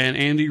Chiefs and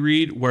Andy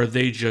Reid where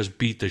they just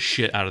beat the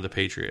shit out of the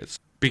Patriots,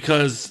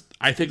 because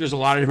I think there's a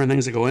lot of different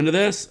things that go into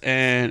this,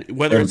 and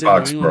whether it's in New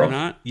England or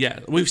not, yeah,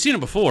 we've seen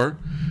it before.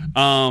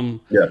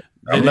 Yeah.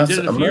 They did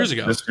it a few years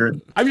ago.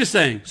 I'm just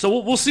saying. So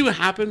we'll see what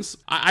happens.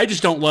 I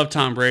just don't love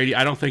Tom Brady.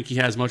 I don't think he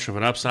has much of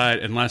an upside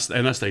unless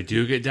they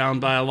do get down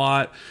by a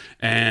lot.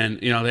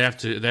 And they have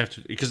to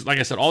because like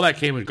I said, all that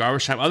came in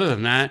garbage time. Other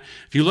than that,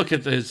 if you look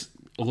at this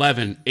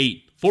 11,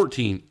 8,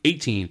 14,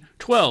 18,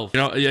 12,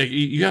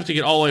 you have to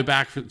get all the way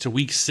back to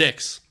week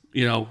 6.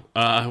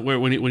 Where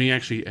when he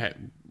actually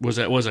was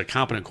a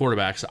competent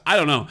quarterback. So I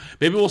don't know.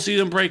 Maybe we'll see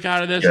them break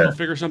out of this and they'll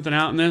figure something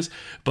out in this,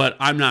 but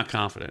I'm not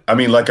confident. I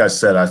mean, like I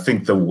said, I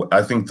think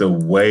the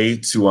way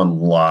to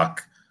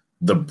unlock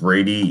the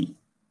Brady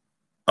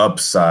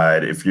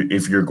upside, if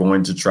you're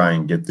going to try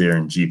and get there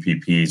in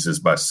GPPs, is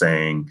by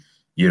saying,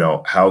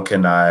 how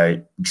can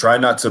I try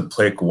not to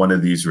pick one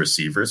of these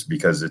receivers,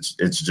 because it's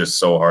just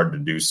so hard to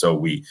do so.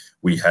 We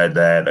had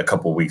that a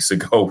couple weeks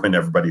ago when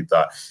everybody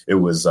thought it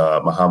was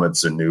Mohamed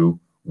Sanu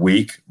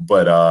week,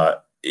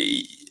 but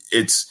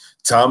it's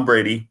Tom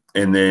Brady.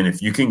 And then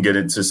if you can get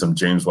into some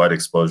James White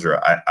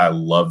exposure, I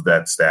love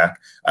that stack.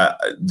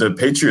 The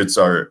Patriots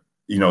are,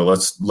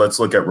 let's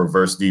look at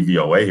reverse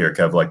DVOA here,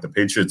 Kev. Like the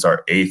Patriots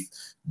are 8th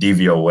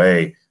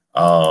DVOA,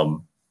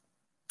 14th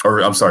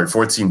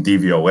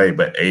DVOA,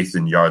 but 8th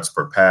in yards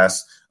per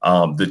pass.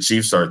 The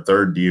Chiefs are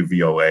 3rd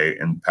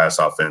DVOA in pass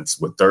offense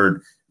with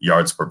 3rd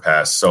yards per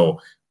pass.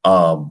 So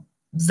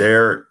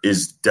there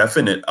is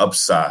definite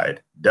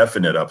upside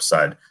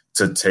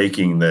to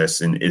taking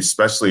this, and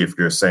especially if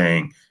you're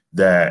saying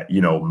that,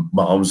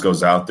 Mahomes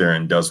goes out there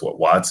and does what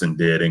Watson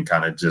did and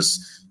kind of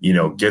just,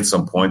 get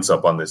some points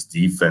up on this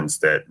defense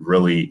that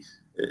really,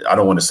 I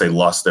don't want to say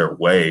lost their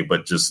way,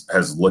 but just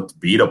has looked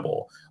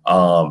beatable.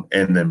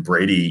 And then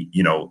Brady,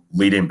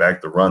 leading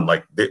back the run.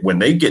 Like when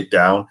they get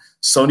down,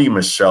 Sony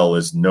Michel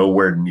is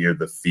nowhere near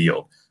the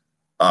field.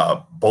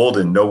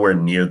 Bolden nowhere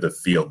near the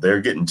field.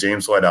 They're getting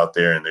James White out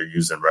there and they're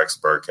using Rex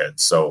Burkhead.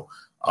 So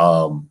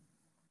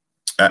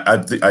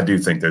I do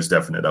think there's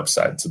definite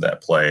upside to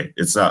that play.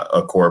 It's not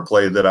a core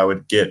play that I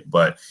would get,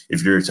 but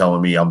if you're telling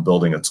me I'm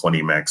building a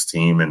 20 max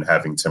team and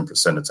having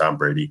 10% of Tom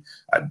Brady,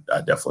 I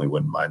definitely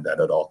wouldn't mind that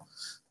at all.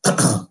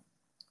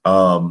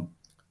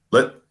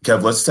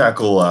 Let's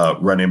tackle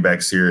running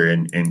backs here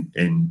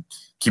and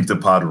keep the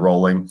pod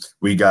rolling.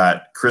 We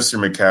got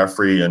Christian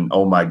McCaffrey, and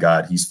oh my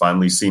God, he's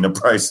finally seen a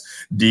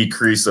price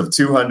decrease of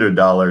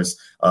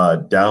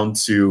 $200 down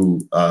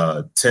to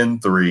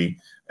 10-3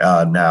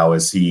 now,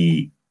 as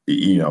he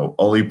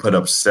only put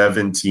up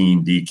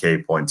 17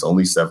 DK points,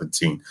 only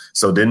 17.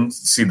 So didn't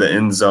see the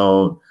end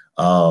zone.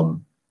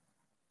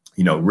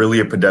 Really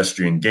a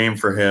pedestrian game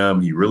for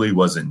him. He really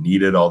wasn't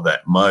needed all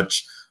that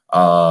much.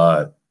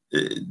 The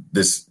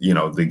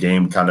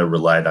game kind of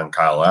relied on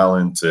Kyle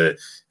Allen to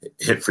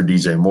hit for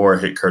DJ Moore,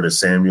 hit Curtis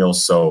Samuel.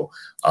 So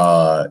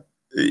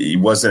he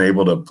wasn't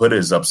able to put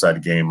his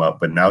upside game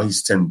up, but now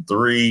he's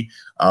 10-3.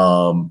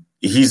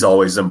 He's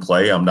always in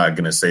play. I'm not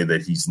going to say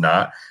that he's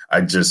not.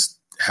 I just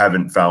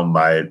haven't found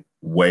my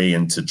way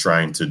into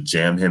trying to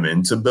jam him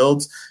into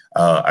builds,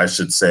 I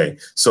should say.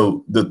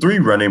 So the 3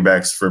 running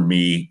backs for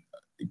me,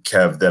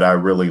 Kev, that I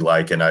really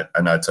like, and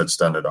I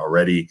touched on it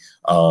already.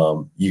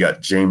 You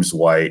got James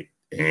White,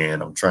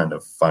 and I'm trying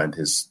to find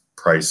his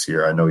price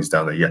here. I know he's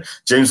down there. Yeah,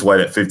 James White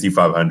at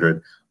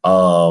 5,500.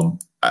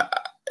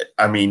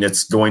 I mean,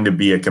 it's going to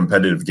be a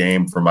competitive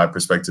game from my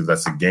perspective.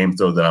 That's a game,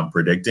 though, that I'm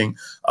predicting.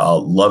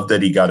 Love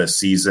that he got a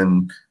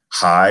season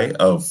high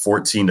of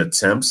 14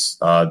 attempts.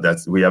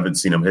 We haven't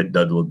seen him hit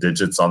double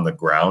digits on the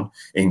ground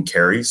in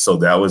carries. So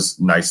that was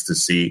nice to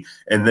see.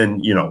 And then,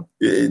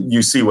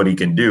 you see what he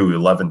can do.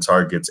 11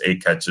 targets,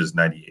 8 catches,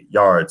 98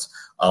 yards,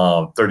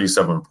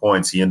 37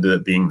 points. He ended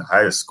up being the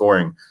highest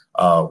scoring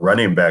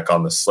running back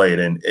on the slate.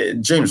 And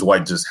James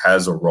White just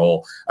has a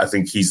role. I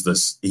think he's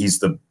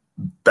the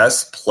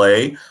best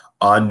play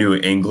on New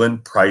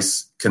England,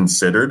 price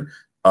considered,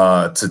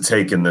 to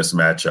take in this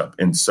matchup.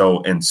 And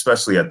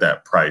especially at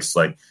that price,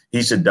 like,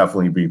 he should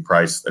definitely be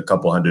priced a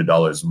couple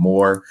 $100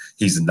 more.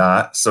 He's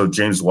not. So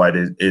James White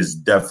is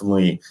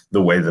definitely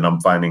the way that I'm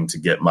finding to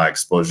get my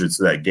exposure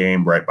to that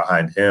game. Right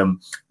behind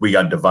him, we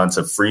got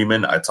Devonta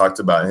Freeman. I talked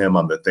about him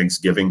on the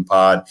Thanksgiving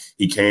pod.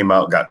 He came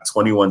out, got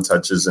 21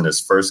 touches in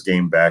his first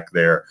game back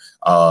there,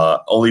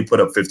 only put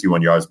up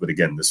 51 yards. But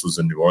again, this was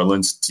a New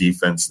Orleans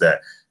defense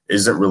that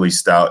isn't really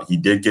stout. He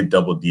did get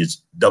double-digit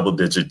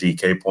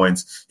DK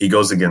points. He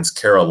goes against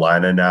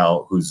Carolina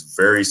now, who's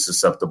very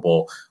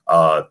susceptible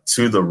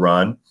to the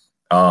run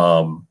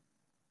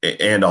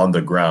and on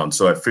the ground.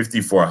 So at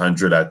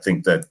 5,400, I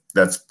think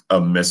that's a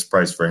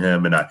misprice for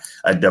him, and I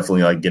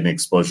definitely like getting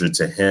exposure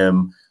to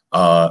him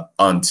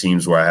on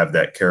teams where I have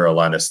that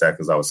Carolina stack,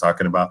 as I was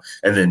talking about.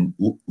 And then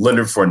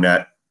Leonard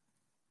Fournette.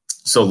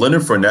 So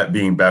Leonard Fournette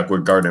being back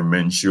with Gardner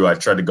Minshew, I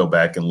tried to go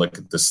back and look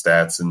at the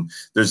stats, and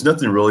there's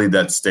nothing really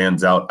that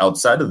stands out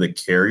outside of the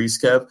carries,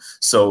 Kev.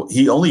 So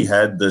he only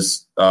had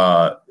this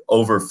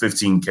over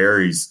 15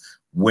 carries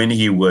when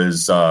he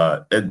was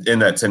in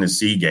that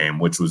Tennessee game,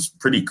 which was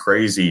pretty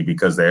crazy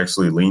because they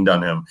actually leaned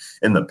on him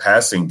in the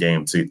passing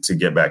game to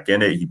get back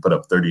in it. He put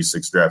up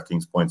 36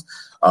 DraftKings points,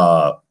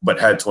 but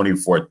had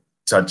 24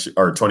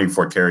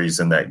 carries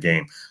in that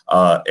game.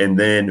 And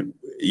then,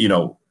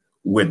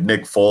 with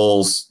Nick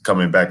Foles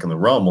coming back in the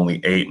realm, only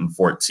 8 and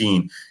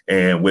 14.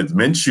 And with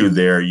Minshew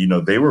there,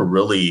 they were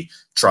really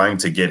trying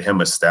to get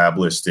him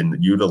established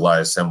and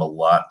utilize him a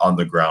lot on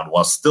the ground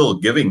while still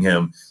giving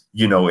him,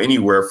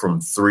 anywhere from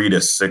 3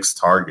 to 6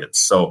 targets.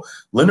 So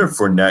Leonard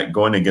Fournette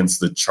going against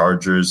the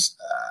Chargers,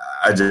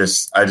 I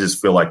just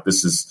feel like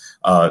this is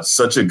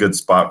such a good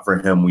spot for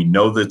him. We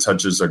know the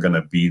touches are going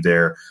to be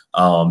there.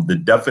 The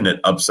definite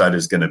upside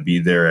is going to be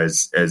there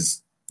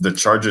as the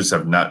Chargers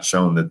have not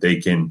shown that they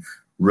can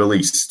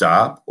really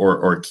stop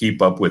or keep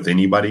up with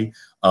anybody.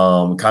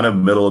 Kind of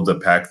middle of the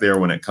pack there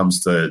when it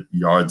comes to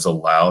yards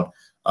allowed.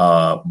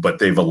 But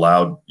they've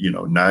allowed,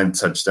 9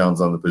 touchdowns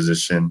on the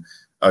position,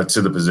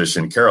 to the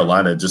position.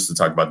 Carolina, just to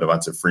talk about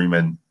Devonta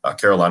Freeman,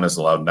 Carolina's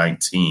allowed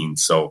 19.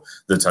 So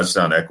the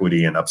touchdown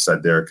equity and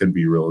upside there could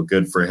be real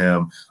good for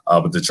him.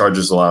 But the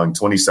Chargers allowing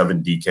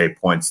 27 DK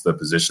points to the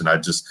position. I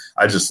just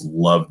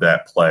love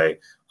that play.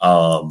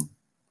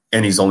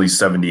 And he's only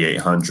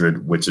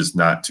 7,800, which is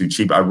not too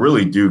cheap. I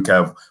really do,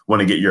 Kev, want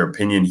to get your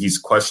opinion. He's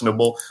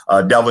questionable.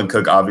 Dalvin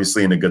Cook,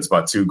 obviously, in a good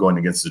spot, too, going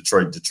against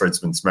Detroit. Detroit's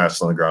been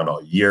smashed on the ground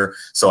all year.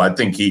 So I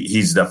think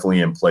he's definitely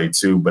in play,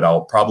 too. But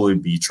I'll probably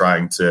be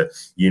trying to,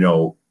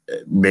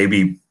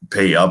 maybe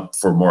pay up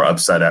for more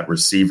upside at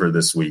receiver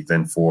this week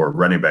than for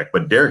running back.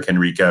 But Derrick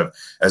Henry, Kev,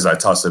 as I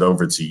toss it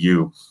over to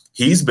you,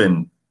 he's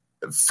been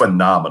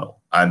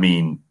phenomenal. I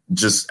mean,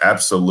 just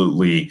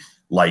absolutely,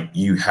 like,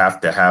 you have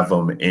to have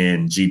him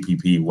in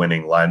GPP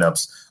winning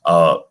lineups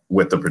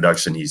with the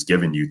production he's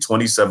given you.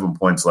 27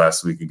 points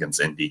last week against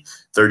Indy,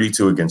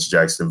 32 against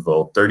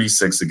Jacksonville,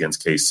 36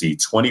 against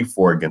KC,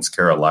 24 against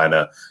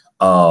Carolina.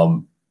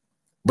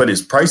 But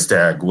his price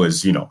tag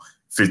was,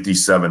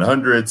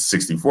 5,700,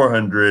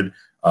 6,400,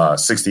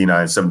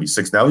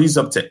 69.76. Now he's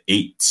up to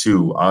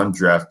 8.2 on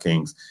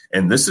DraftKings.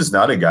 And this is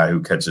not a guy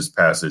who catches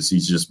passes.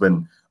 He's just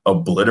been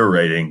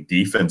obliterating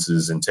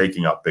defenses and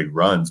taking out big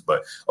runs,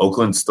 but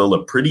Oakland's still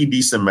a pretty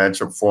decent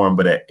matchup for him.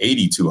 But at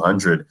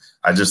 8,200,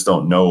 I just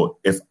don't know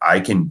if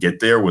I can get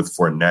there with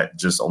Fournette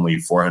just only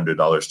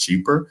 $400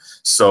 cheaper.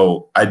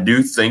 So I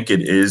do think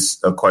it is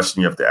a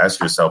question you have to ask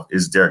yourself: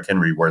 is Derrick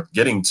Henry worth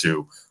getting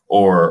to,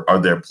 or are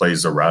there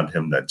plays around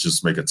him that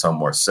just make a ton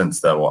more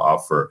sense that will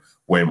offer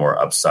way more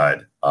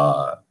upside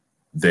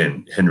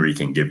than Henry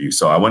can give you?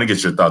 So I want to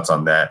get your thoughts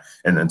on that,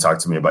 and then talk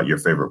to me about your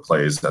favorite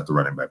plays at the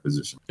running back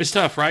position. It's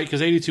tough, right?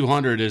 Because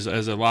 8,200 is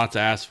a lot to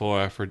ask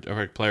for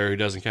a player who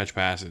doesn't catch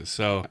passes.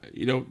 So,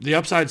 the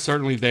upside's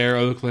certainly there.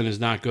 Oakland is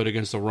not good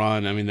against the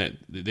run. I mean, that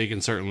they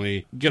can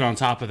certainly get on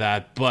top of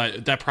that.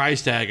 But that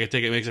price tag, I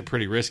think it makes it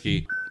pretty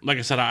risky. Like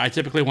I said, I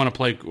typically want to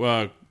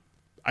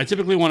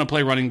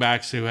play running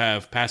backs who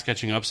have pass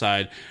catching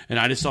upside, and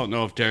I just don't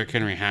know if Derrick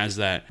Henry has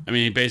that. I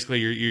mean, basically,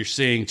 you're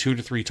seeing 2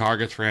 to 3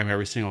 targets for him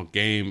every single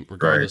game,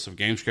 regardless of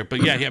game script.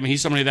 But yeah, I mean,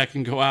 he's somebody that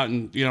can go out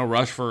and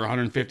rush for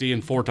 150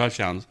 and 4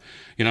 touchdowns.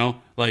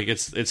 Like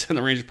it's in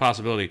the range of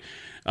possibility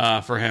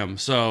for him.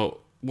 So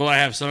will I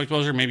have some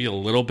exposure? Maybe a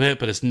little bit,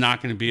 but it's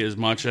not going to be as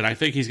much. And I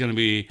think he's going to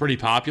be pretty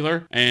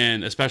popular,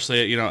 and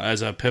especially,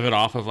 as a pivot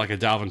off of like a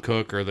Dalvin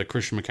Cook or the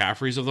Christian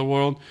McCaffreys of the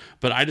world.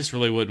 But I just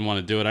really wouldn't want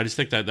to do it. I just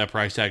think that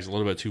price tag is a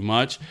little bit too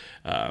much.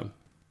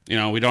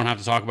 We don't have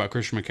to talk about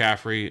Christian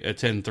McCaffrey at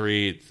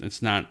 10-3.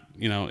 It's not,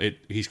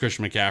 he's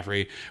Christian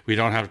McCaffrey. We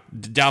don't have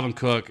Dalvin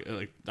Cook.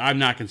 I'm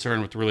not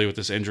concerned with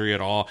this injury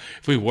at all.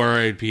 If we were,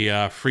 it'd be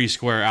a free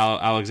square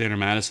Alexander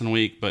Madison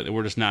week, but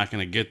we're just not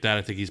going to get that.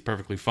 I think he's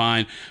perfectly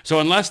fine. So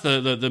unless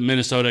the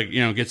Minnesota,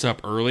 gets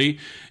up early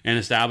and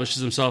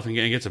establishes himself and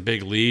gets a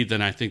big lead,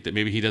 then I think that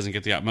maybe he doesn't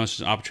get the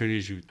most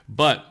opportunities.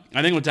 But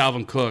I think with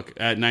Dalvin Cook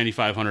at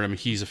 9,500, I mean,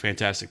 he's a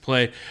fantastic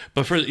play.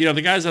 But for,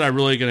 the guys that I'm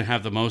really going to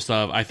have the most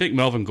of, I think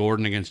Melvin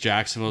Gordon against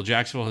Jacksonville.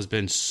 Jacksonville has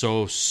been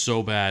so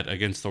bad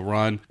against the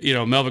run.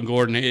 Melvin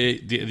Gordon,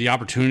 the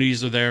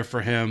opportunities are there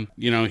for him.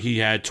 He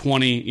had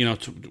 20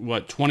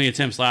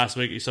 attempts last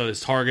week. So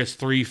his targets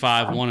 3,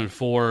 5, 1, and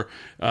 4.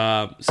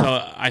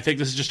 So I think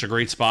this is just a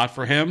great spot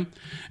for him.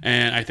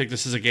 And I think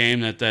this is a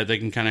game that they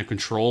can kind of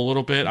control a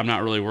little bit. I'm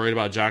not really worried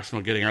about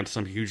Jacksonville getting out to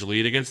some huge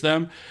lead against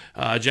them.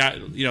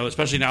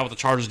 Especially now with the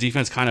Chargers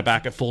defense kind of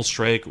back at full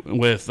strike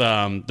with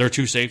their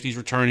 2 safeties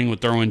returning with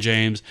Derwin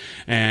James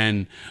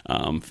and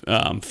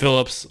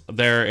Phillips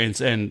there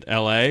in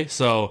LA.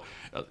 So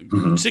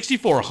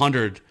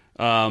 6,400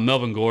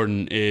 Melvin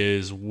Gordon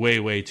is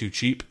way too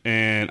cheap,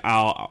 and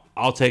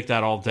I'll take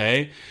that all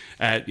day.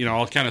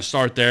 I'll kind of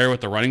start there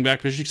with the running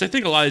back position because I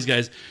think a lot of these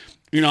guys.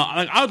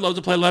 I would love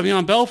to play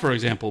Le'Veon Bell, for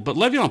example, but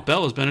Le'Veon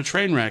Bell has been a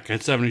train wreck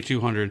at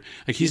 7,200.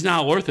 He's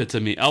not worth it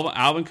to me.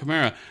 Alvin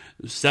Kamara,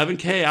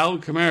 7K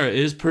Alvin Kamara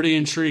is pretty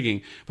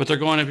intriguing, but they're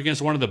going up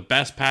against one of the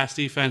best pass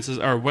defenses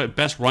or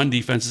best run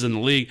defenses in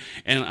the league,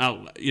 and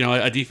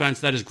a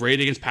defense that is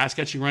great against pass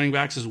catching running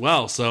backs as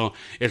well. So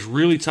it's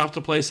really tough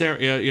to play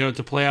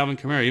to play Alvin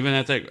Kamara, even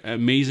at that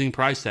amazing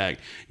price tag.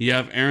 You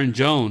have Aaron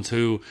Jones,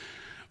 who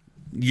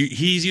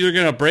he's either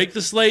going to break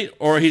the slate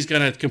or he's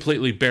going to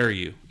completely bury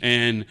you,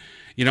 and.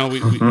 He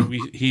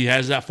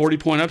has that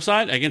 40-point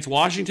upside against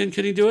Washington.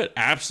 Could he do it?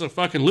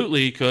 Absolutely,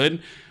 he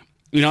could.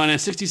 And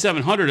at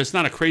 6,700, it's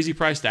not a crazy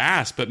price to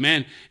ask, but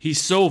man, he's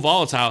so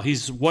volatile.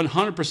 He's 100%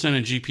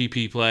 a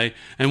GPP play,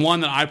 and one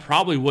that I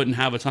probably wouldn't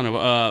have a ton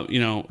of,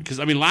 because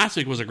last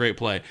week was a great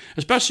play,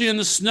 especially in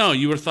the snow.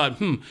 You would have thought,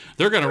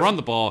 they're going to run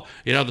the ball.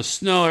 The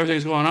snow,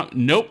 everything's going up.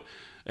 Nope.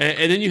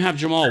 And then you have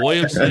Jamal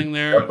Williams sitting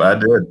there. Yep, I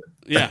did.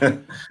 Yeah,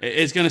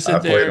 it's going to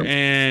sit there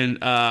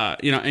and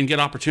and get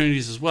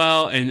opportunities as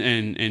well,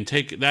 and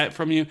take that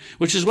from you,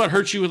 which is what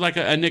hurts you with like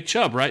a Nick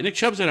Chubb, right? Nick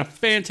Chubb's in a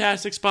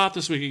fantastic spot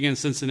this week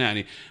against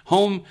Cincinnati,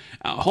 home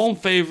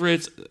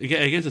favorites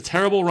against a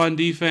terrible run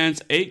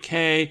defense,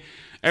 8K,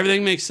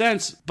 everything makes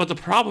sense. But the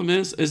problem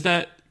is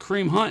that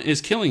Kareem Hunt is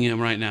killing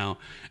him right now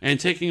and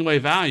taking away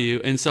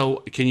value. And so,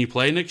 can you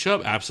play Nick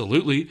Chubb?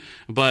 Absolutely,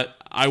 but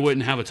I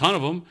wouldn't have a ton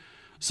of them.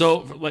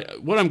 So,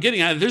 what I'm getting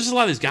at, there's a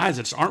lot of these guys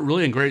that just aren't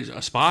really in great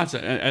spots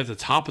at the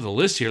top of the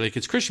list here. Like,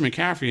 it's Christian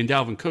McCaffrey and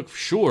Dalvin Cook for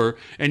sure,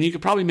 and you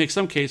could probably make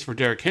some case for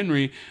Derrick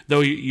Henry,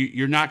 though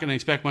you're not going to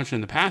expect much in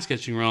the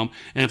pass-catching realm.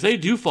 And if they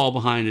do fall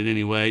behind in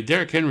any way,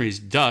 Derrick Henry's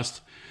dust.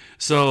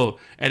 So,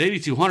 at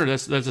 8,200,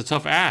 that's a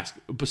tough ask.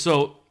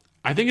 So,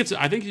 I think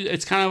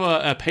it's kind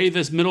of a pay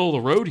this middle of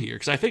the road here,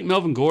 because I think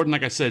Melvin Gordon,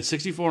 like I said,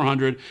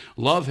 6,400,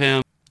 love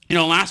him.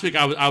 Last week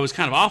I was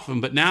kind of off him,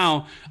 but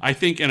now I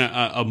think in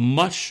a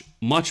much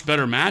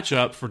better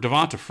matchup for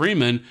Devonta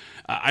Freeman.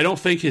 I don't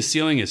think his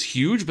ceiling is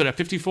huge, but at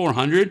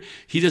 5,400,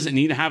 he doesn't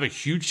need to have a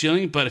huge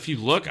ceiling. But if you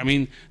look,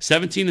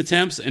 17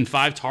 attempts and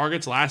 5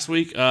 targets last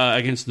week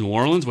against New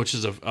Orleans, which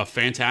is a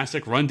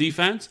fantastic run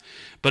defense.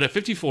 But at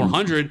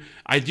 5,400,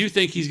 I do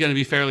think he's going to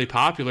be fairly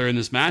popular in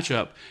this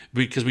matchup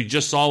because we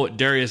just saw what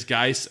Darius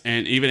Geis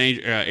and even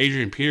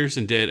Adrian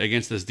Peterson did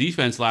against this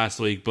defense last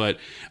week. But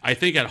I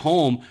think at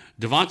home,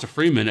 Devonta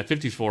Freeman at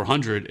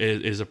 5,400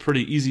 is a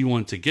pretty easy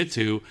one to get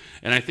to,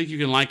 and I think you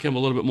can like him a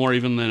little bit more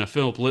even than a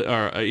Phil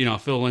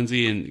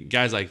Lindsay and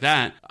guys like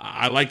that.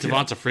 I like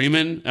Devonta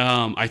Freeman.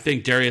 I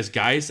think Darius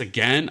Geis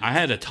again. I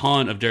had a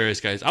ton of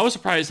Darius Geis. I was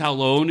surprised how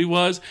low he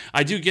was.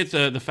 I do get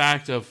the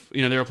fact of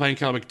they were playing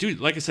Carolina. Dude,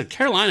 like I said,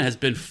 Carolina has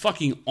been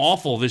fucking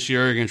awful this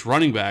year against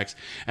running backs,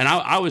 and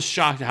I was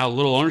shocked at how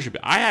little ownership.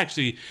 I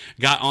actually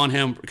got on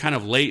him kind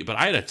of late, but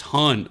I had a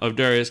ton of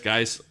Darius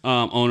Geis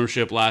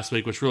ownership last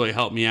week, which really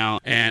helped me out.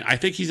 And I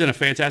think he's in a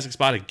fantastic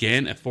spot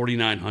again at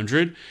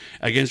 4,900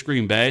 against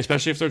Green Bay,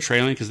 especially if they're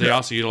trailing, because they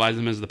also utilize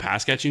him as the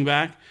pass catching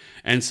back.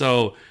 And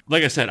so,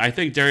 like I said, I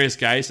think Darius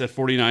Geis at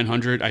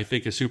 4,900 I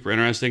think is super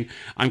interesting.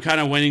 I'm kind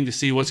of waiting to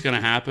see what's going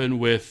to happen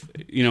with,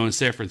 in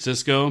San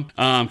Francisco,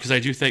 because I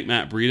do think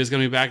Matt Breida is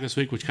going to be back this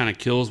week, which kind of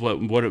kills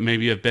what it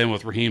maybe have been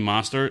with Raheem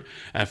Mostert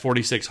at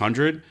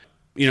 4,600.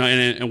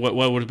 And what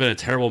would have been a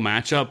terrible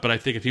matchup, but I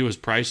think if he was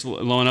priced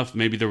low enough,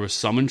 maybe there was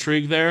some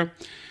intrigue there.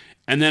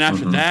 And then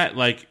after that,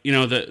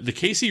 the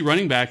KC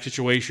running back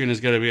situation is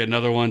going to be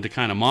another one to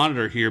kind of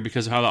monitor here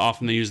because of how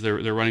often they use their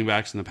running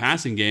backs in the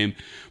passing game.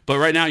 But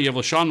right now you have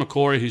LaShawn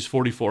McCoy, who's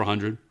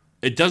 4,400.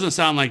 It doesn't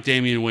sound like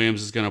Damian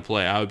Williams is going to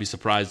play. I would be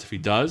surprised if he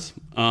does.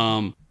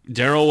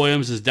 Darrell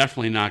Williams is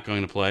definitely not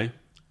going to play.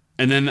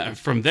 And then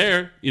from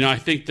there, I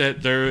think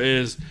that there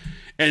is...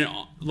 And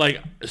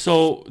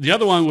so the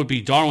other one would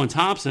be Darwin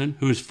Thompson,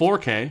 who's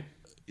 4K.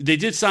 They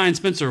did sign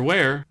Spencer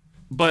Ware.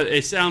 But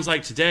it sounds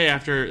like today,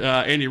 after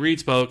Andy Reid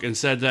spoke and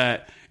said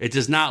that it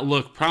does not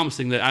look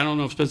promising, that I don't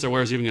know if Spencer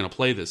Ware is even going to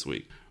play this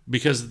week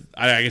because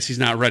I guess he's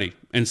not ready.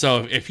 And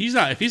so if he's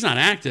not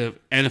active,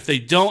 and if they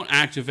don't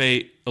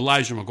activate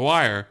Elijah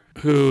McGuire,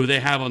 who they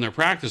have on their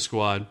practice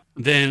squad,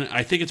 then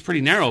I think it's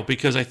pretty narrow,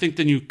 because I think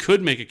then you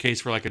could make a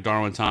case for like a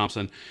Darwin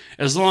Thompson,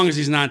 as long as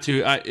he's not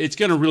too. It's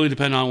going to really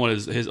depend on what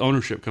his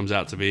ownership comes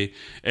out to be,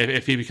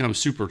 if he becomes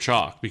super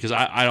chalk, because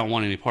I don't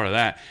want any part of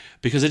that,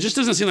 because it just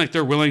doesn't seem like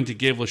they're willing to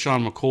give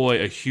LaShawn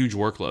McCoy a huge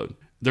workload.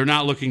 They're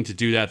not looking to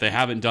do that. They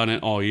haven't done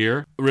it all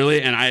year,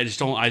 really, and I just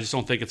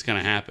don't think it's going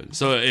to happen.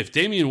 So if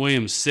Damian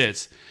Williams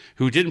sits,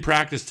 who didn't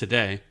practice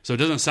today, so it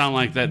doesn't sound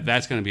like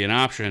that's going to be an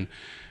option.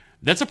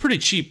 That's a pretty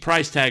cheap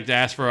price tag to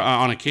ask for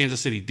on a Kansas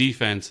City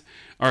defense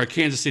or a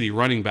Kansas City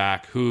running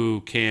back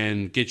who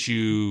can get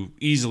you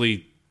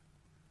easily,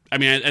 I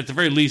mean, at the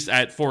very least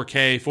at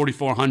 4K,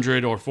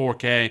 4,400 or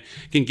 4K,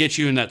 can get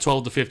you in that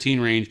 12 to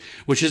 15 range,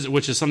 which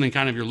is something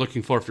kind of you're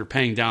looking for if you're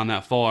paying down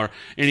that far.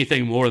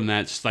 Anything more than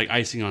that, just like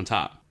icing on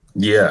top.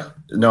 Yeah,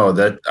 no,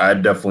 that I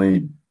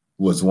definitely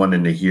was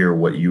wanting to hear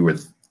what you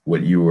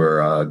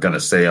were going to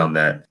say on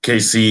that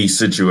KC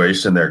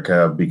situation there,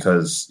 Kev,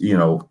 because, you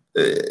know,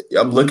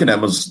 I'm looking at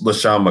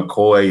LaShawn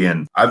McCoy,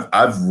 and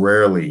I've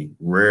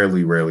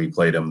rarely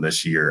played him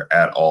this year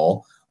at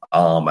all.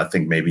 I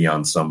think maybe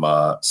on some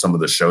of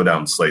the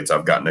showdown slates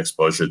I've gotten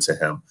exposure to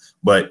him,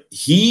 but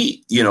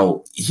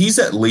he's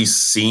at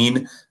least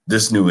seen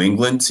this New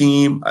England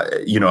team.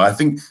 I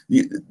think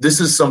this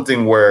is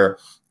something where,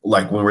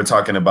 like, when we're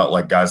talking about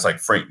like guys like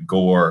Frank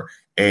Gore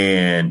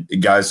and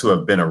guys who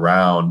have been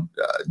around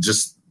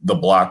just the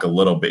block a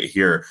little bit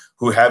here,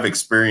 who have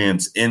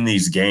experience in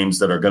these games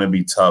that are going to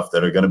be tough,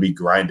 that are going to be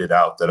grinded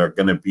out, that are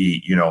going to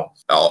be,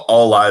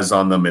 all eyes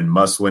on them in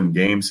must-win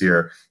games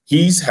here.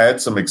 He's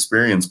had some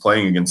experience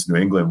playing against New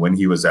England when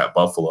he was at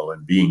Buffalo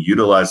and being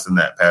utilized in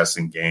that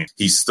passing game.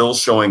 He's still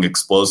showing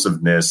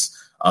explosiveness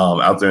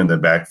out there in the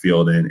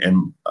backfield,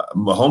 and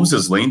Mahomes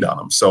has leaned on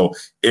him. So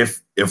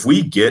if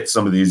we get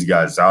some of these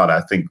guys out,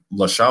 I think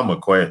LaShawn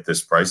McCoy at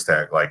this price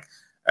tag, like,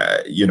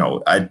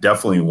 I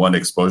definitely want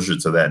exposure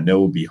to that, and it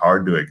will be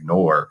hard to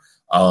ignore.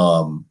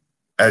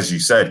 As you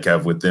said,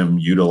 Kev, with them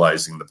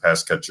utilizing the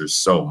pass catchers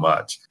so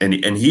much, and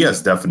he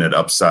has definite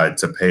upside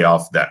to pay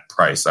off that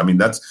price. I mean,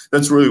 that's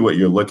really what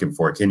you're looking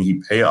for. Can he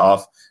pay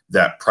off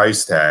that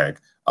price tag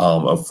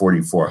of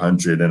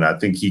 4,400? And I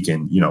think he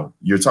can.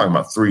 You're talking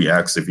about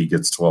 3x if he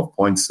gets 12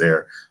 points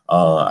there.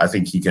 I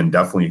think he can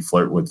definitely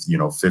flirt with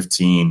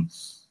 15,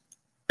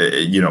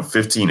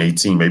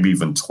 18, maybe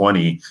even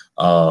 20.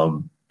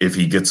 If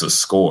he gets a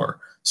score.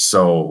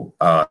 So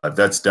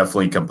that's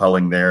definitely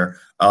compelling there.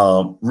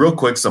 Real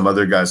quick, some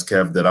other guys,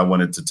 Kev, that I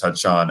wanted to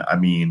touch on. I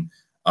mean,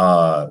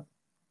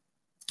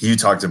 you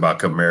talked about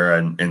Kamara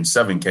and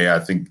 7K.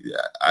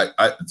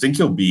 I think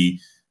he'll be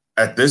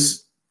at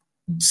this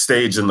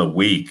stage in the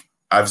week.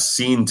 I've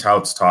seen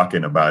touts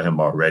talking about him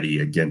already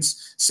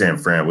against San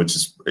Fran, which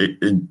is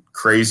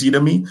crazy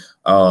to me.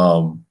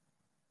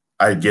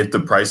 I get the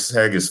price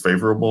tag is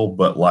favorable,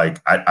 but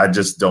like, I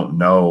just don't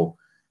know.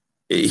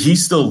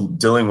 He's still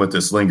dealing with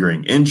this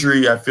lingering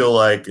injury. I feel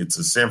like it's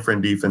a San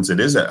Fran defense. It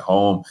is at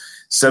home.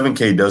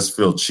 7K does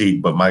feel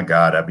cheap, but my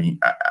God, I mean,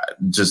 I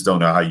just don't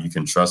know how you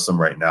can trust him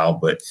right now.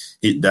 But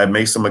that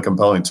makes him a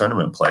compelling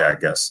tournament play, I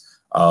guess.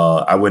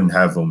 I wouldn't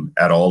have him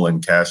at all in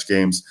cash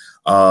games.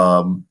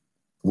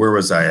 Where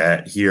was I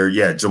at here?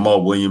 Yeah,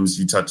 Jamal Williams,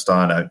 you touched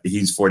on.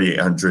 He's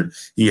 4,800.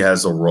 He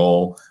has a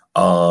role.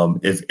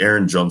 If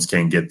Aaron Jones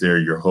can't get there,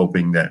 you're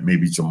hoping that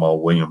maybe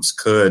Jamal Williams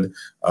could.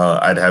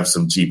 I'd have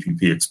some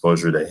GPP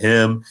exposure to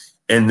him.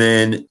 And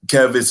then,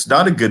 Kev, it's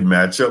not a good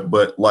matchup,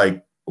 but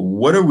like,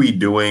 what are we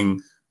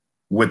doing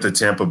with the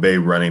Tampa Bay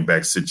running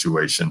back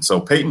situation?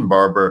 So Peyton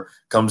Barber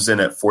comes in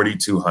at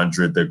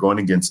 4,200. They're going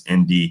against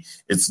Indy.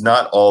 It's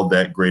not all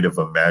that great of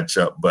a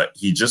matchup, but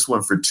he just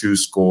went for 2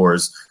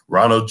 scores.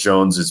 Ronald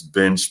Jones is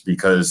benched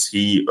because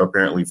he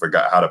apparently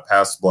forgot how to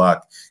pass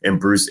block, and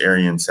Bruce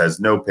Arians has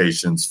no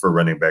patience for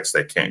running backs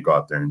that can't go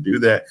out there and do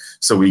that.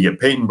 So we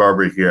get Peyton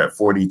Barber here at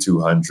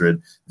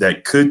 4,200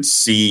 that could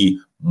see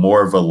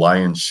more of a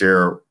lion's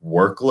share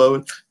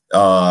workload.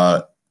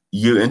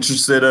 You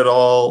interested at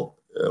all?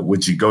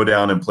 Would you go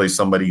down and play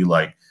somebody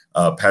like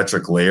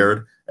Patrick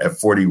Laird at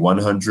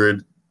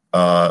 4,100,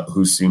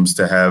 who seems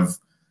to have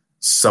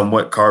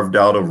somewhat carved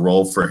out a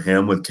role for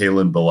him with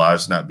Kalen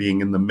Ballage not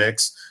being in the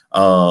mix?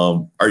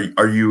 Are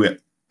you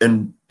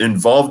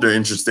involved or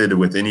interested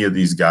with any of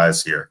these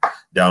guys here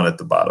down at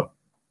the bottom?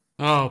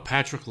 Oh,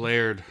 Patrick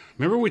Laird.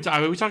 Remember we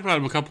talked about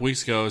him a couple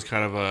weeks ago as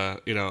kind of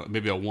a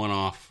maybe a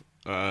one-off,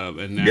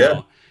 and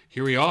now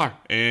here we are.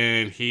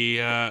 And he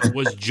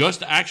was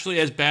just actually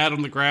as bad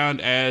on the ground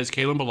as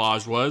Kalen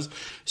Ballage was.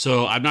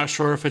 So I'm not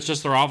sure if it's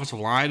just their offensive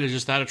line is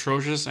just that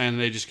atrocious and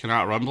they just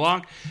cannot run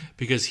block,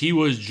 because he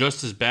was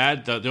just as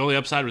bad. The only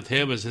upside with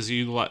him is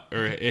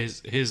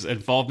his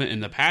involvement in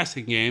the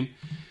passing game,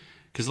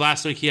 because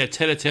last week he had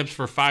 10 attempts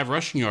for 5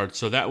 rushing yards.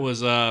 So that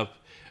was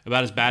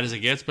about as bad as it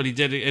gets, but he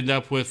did end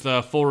up with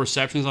 4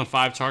 receptions on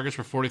 5 targets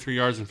for 43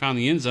 yards and found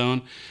the end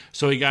zone.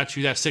 So he got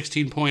you that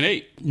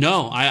 16.8.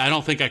 No, I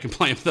don't think I can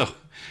play him though.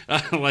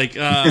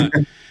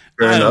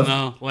 I don't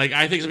know. Like,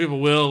 I think some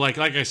people will. Like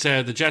I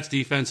said, the Jets'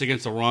 defense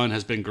against the run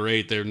has been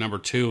great. They're number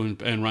 2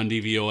 in run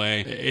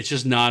DVOA. It's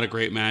just not a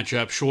great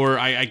matchup. Sure,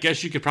 I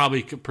guess you could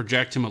probably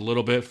project him a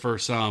little bit for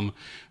some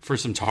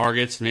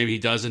targets. Maybe he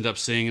does end up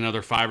seeing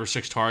another 5 or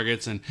 6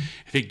 targets, and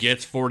if he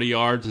gets 40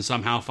 yards and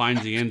somehow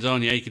finds the end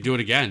zone, yeah, you could do it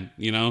again.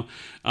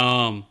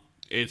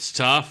 It's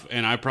tough,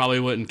 and I probably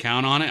wouldn't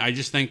count on it. I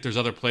just think there's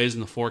other plays in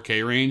the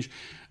 4K range.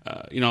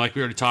 Like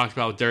we already talked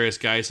about with Darius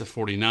Geis at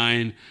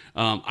 49.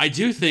 I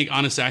do think,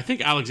 honestly, I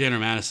think Alexander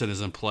Mattison is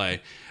in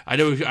play. I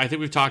think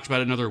we've talked about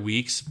it in other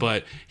weeks,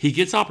 but he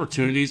gets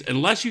opportunities.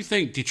 Unless you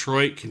think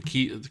Detroit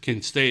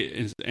can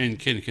stay and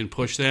can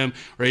push them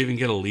or even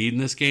get a lead in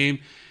this game,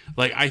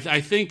 like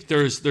I think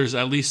there's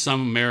at least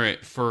some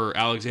merit for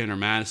Alexander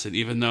Mattison,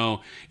 even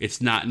though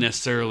it's not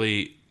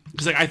necessarily.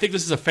 Because I think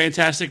this is a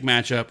fantastic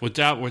matchup with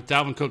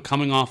Dalvin Cook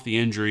coming off the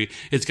injury.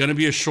 It's going to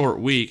be a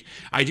short week.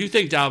 I do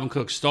think Dalvin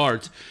Cook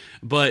starts,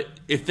 but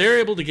if they're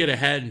able to get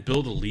ahead and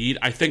build a lead,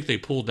 I think they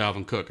pull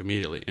Dalvin Cook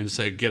immediately and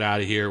say, get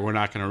out of here. We're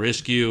not going to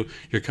risk you.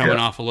 You're coming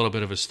off a little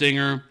bit of a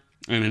stinger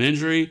and an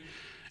injury.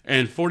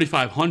 And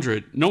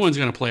 4,500, no one's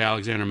going to play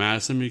Alexander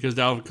Mattison because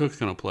Dalvin Cook's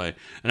going to play.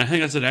 And I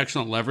think that's an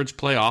excellent leverage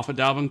play off of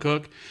Dalvin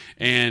Cook.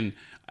 And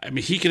I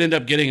mean, he could end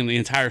up getting in the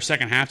entire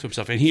second half to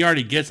himself. And he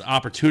already gets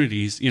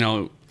opportunities,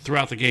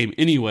 throughout the game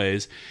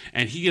anyways,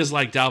 and he is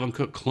like Dalvin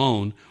Cook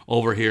clone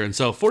over here. And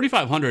so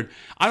 4,500,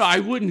 I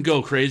wouldn't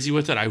go crazy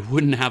with it. I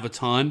wouldn't have a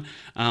ton.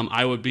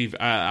 I would be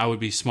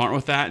smart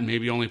with that and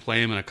maybe only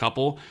play him in a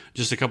couple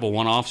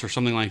one-offs or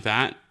something like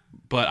that.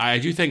 But I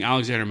do think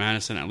Alexander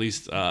Mattison at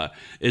least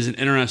is an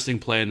interesting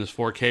play in this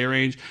 4K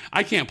range.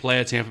 I can't play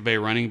a Tampa Bay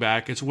running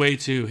back. It's way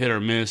too hit or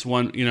miss.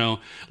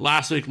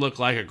 Last week looked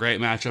like a great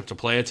matchup to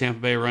play a Tampa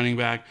Bay running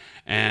back,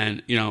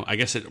 and I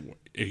guess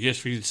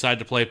if you decide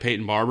to play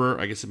Peyton Barber,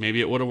 I guess it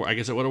would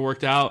have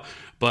worked out.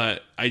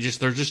 But they're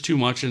just too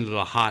much into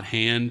the hot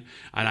hand,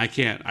 and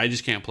I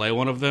just can't play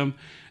one of them.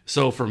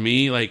 So for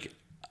me, like,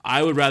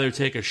 I would rather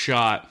take a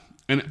shot.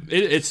 And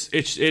it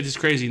is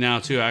crazy now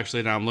too.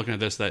 Actually, now I'm looking at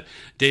this that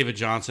David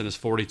Johnson is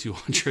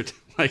 4,200.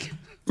 Like,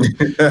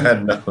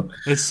 no.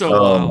 It's so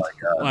wild.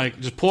 Like,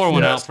 just pour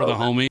one out for the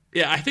homie.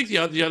 Yeah, I think the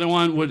other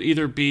one would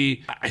either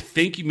be. I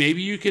think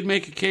maybe you could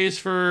make a case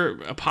for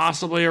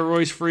possibly a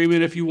Royce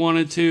Freeman if you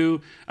wanted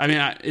to. I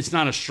mean, it's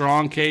not a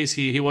strong case.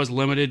 He was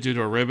limited due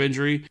to a rib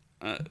injury.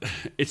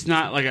 It's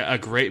not like a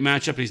great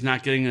matchup. He's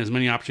not getting as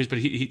many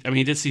opportunities, but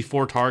he did see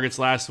 4 targets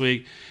last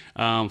week,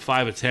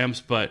 5 attempts,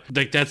 but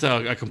like that's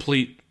a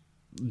complete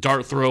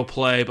dart throw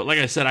play. But like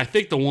I said, I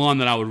think the one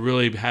that I would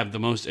really have the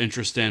most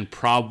interest in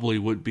probably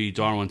would be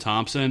Darwin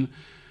Thompson,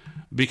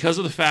 because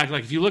of the fact,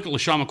 like, if you look at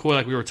LaShawn McCoy,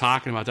 like we were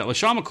talking about, that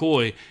LaShawn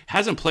McCoy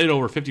hasn't played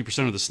over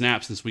 50% of the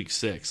snaps since week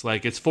 6.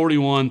 Like, it's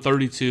 41,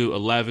 32,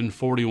 11,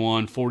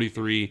 41,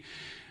 43.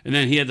 And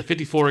then he had the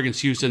 54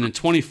 against Houston, and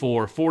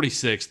 24,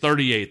 46,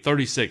 38,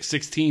 36,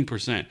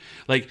 16%.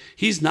 Like,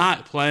 he's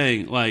not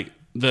playing, like,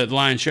 the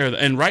lion's share.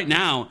 And right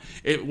now,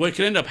 what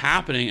could end up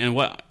happening and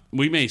what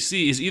we may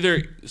see is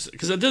either,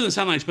 because it doesn't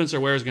sound like Spencer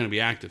Ware is going to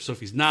be active. So if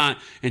he's not,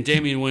 and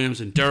Damian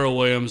Williams and Darrell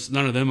Williams,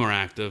 none of them are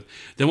active,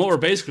 then what we're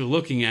basically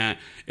looking at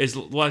is,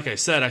 like I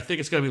said, I think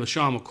it's going to be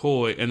LaShawn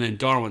McCoy and then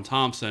Darwin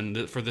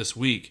Thompson for this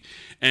week.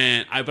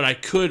 But I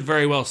could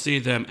very well see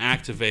them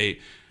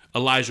activate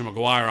Elijah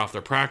McGuire off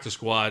their practice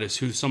squad is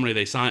somebody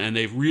they signed, and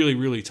they've really,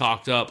 really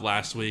talked up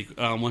last week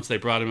once they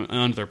brought him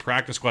onto their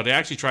practice squad. They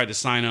actually tried to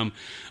sign him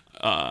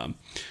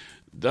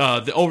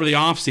over the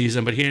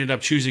offseason, but he ended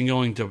up choosing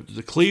going to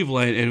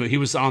Cleveland, and he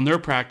was on their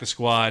practice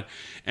squad,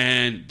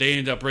 and they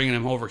ended up bringing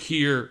him over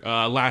here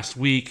last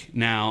week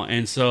now.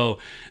 And so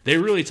they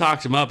really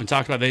talked him up and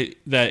talked about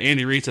that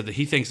Andy Reid said that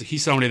he thinks that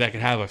he's somebody that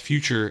could have a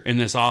future in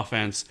this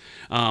offense,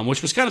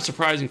 which was kind of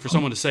surprising for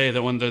someone to say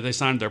that when they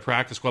signed their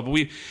practice squad. But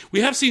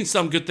we have seen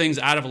some good things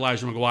out of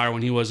Elijah McGuire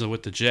when he was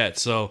with the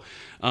Jets. So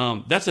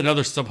that's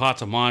another spot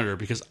to monitor,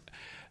 because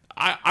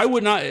I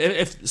would not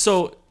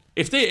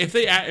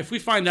if we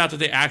find out that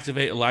they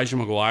activate Elijah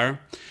McGuire,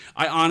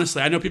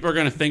 I know people are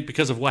going to think,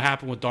 because of what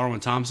happened with Darwin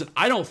Thompson,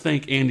 I don't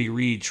think Andy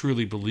Reid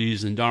truly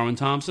believes in Darwin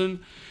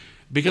Thompson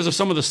because of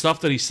some of the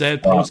stuff that he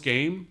said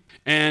post-game.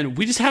 And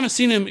we just haven't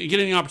seen him get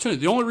any opportunity.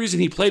 The only reason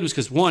he played was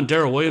because, 1,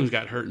 Darrell Williams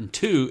got hurt, and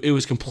 2, it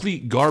was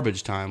complete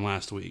garbage time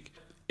last week.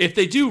 If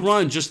they do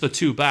run just the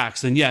 2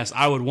 backs, then yes,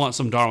 I would want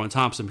some Darwin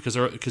Thompson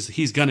because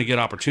he's going to get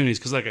opportunities,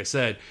 because, like I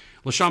said,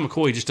 LaShawn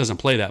McCoy just doesn't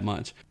play that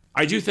much.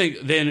 I do think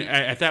then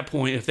at that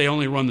point, if they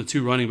only run the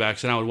 2 running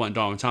backs, then I would want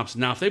Darwin Thompson.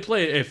 Now, if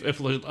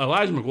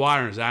Elijah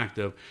McGuire is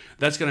active,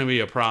 that's going to be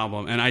a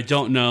problem. And I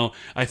don't know.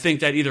 I think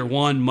that either,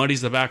 1,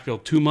 muddies the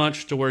backfield too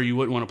much to where you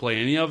wouldn't want to play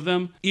any of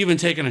them. Even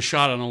taking a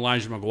shot on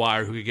Elijah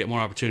McGuire, who could get more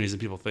opportunities than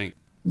people think.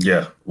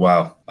 Yeah,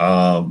 wow.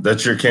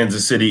 That's your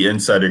Kansas City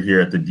insider here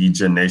at the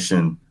DGen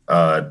Nation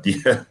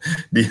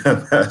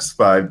DFS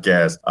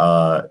podcast.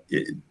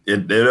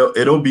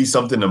 It'll be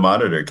something to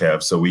monitor,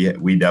 Kev. So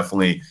we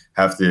definitely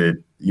have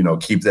to,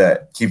 keep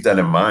that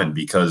in mind,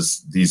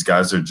 because these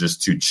guys are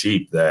just too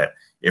cheap that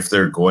if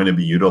they're going to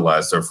be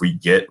utilized, or if we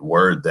get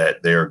word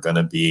that they're going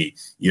to be,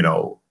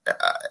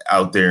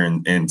 out there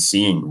and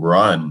seeing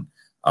run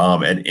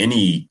at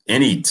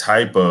any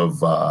type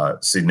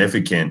of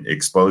significant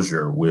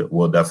exposure,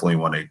 we'll definitely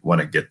want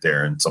to get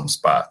there in some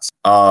spots.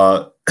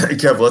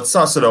 Kev, let's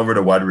toss it over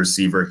to wide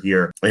receiver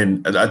here.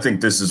 And I think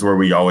this is where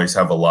we always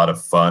have a lot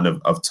of fun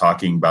of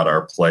talking about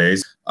our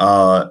plays.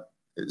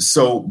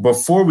 So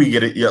before we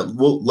get it,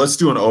 let's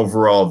do an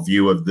overall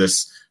view of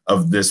this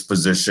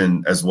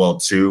position as well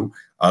too.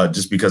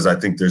 Just because I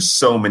think there's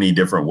so many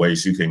different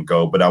ways you can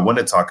go, but I want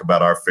to talk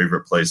about our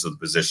favorite plays of the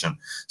position.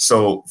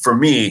 So for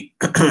me,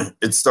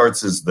 it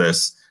starts as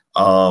this.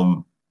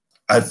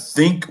 I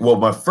think,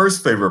 my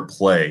first favorite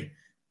play,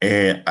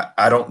 and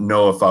I don't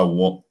know if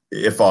I'll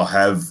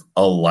have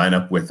a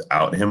lineup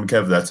without him,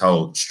 Kev. That's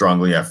how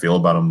strongly I feel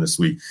about him this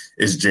week,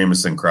 is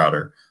Jamison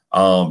Crowder.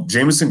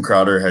 Jamison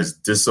Crowder has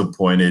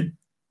disappointed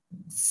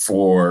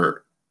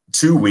for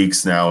 2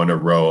 weeks now in a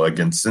row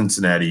against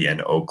Cincinnati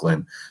and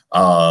Oakland.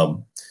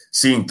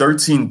 Seeing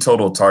 13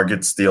 total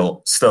targets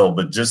still,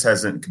 but just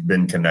hasn't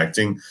been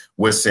connecting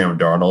with Sam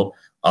Darnold.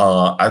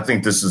 I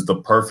think this is the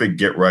perfect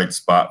get right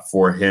spot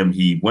for him.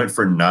 He went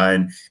for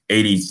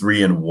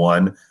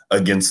 983-1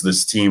 against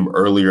this team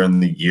earlier in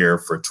the year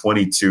for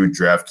 22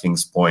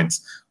 DraftKings points.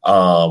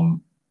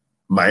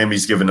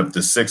 Miami's given up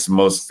the 6th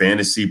most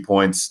fantasy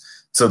points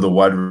to the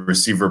wide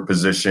receiver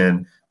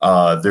position.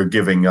 They're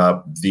giving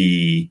up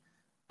the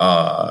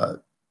 8th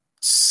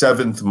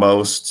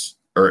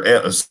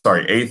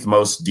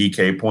most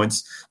DK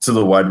points to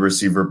the wide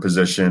receiver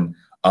position.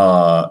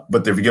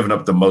 But they've given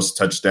up the most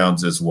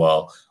touchdowns as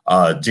well.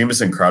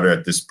 Jamison Crowder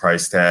at this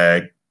price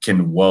tag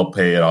can well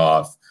pay it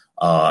off.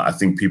 I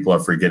think people are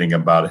forgetting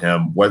about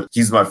him.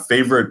 He's my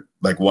favorite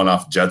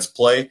one-off Jets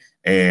play.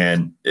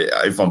 And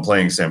if I'm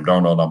playing Sam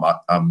Darnold,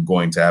 I'm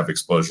going to have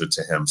exposure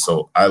to him.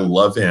 So I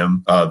love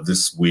him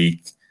this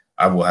week.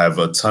 I will have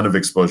a ton of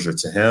exposure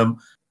to him.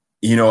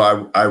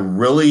 I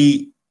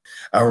really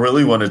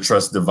want to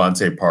trust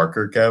Devontae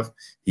Parker, Kev.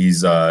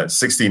 He's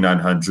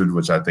 6,900,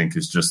 which I think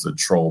is just a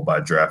troll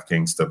by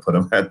DraftKings to put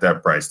him at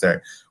that price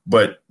tag.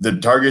 But the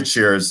target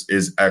shares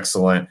is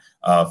excellent.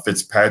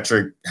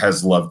 Fitzpatrick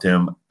has loved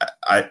him.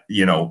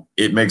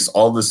 It makes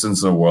all the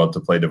sense in the world to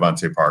play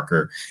Devontae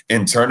Parker.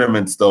 In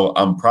tournaments, though,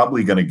 I'm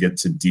probably going to get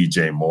to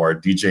DJ Moore.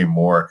 DJ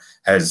Moore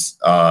has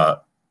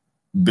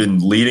been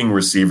leading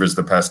receivers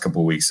the past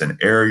couple of weeks in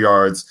air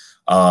yards.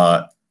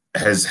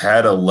 Has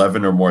had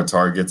 11 or more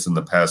targets in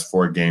the past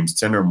 4 games,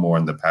 10 or more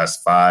in the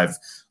past 5,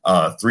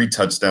 3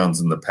 touchdowns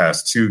in the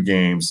past 2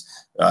 games.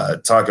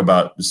 Talk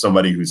about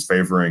somebody who's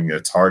favoring a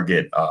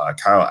target.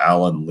 Kyle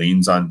Allen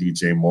leans on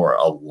DJ Moore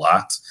a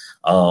lot.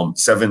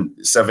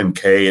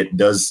 7K,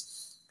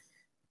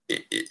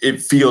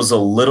 it feels a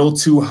little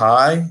too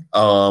high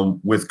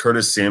with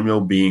Curtis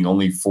Samuel being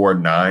only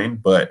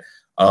 4.9, but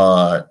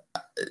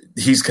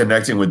he's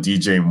connecting with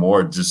DJ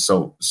Moore just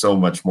so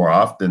much more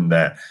often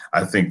that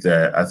I think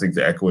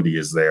the equity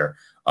is there.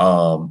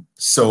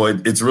 So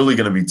it's really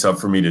going to be tough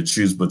for me to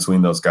choose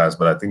between those guys,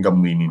 but I think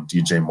I'm leaning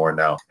DJ Moore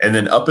now. And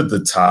then up at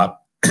the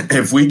top,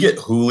 if we get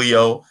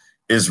Julio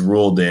is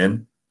ruled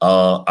in,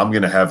 I'm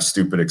going to have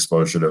stupid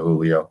exposure to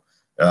Julio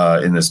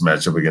in this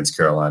matchup against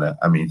Carolina.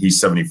 I mean, he's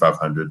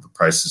 7,500. The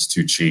price is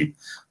too cheap.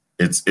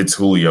 It's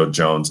Julio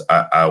Jones.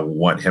 I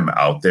want him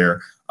out there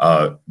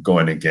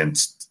going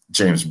against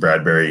James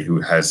Bradbury,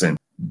 who hasn't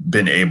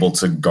been able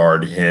to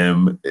guard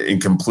him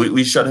and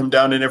completely shut him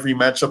down in every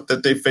matchup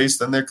that they faced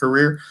in their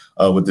career,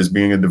 with this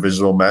being a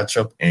divisional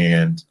matchup.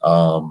 And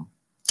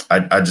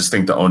I just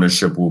think the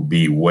ownership will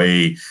be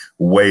way,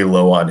 way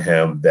low on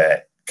him.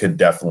 That could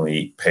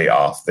definitely pay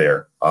off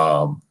there.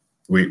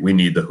 We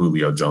need the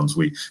Julio Jones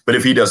week. But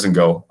if he doesn't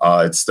go,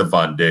 it's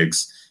Stephon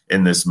Diggs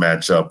in this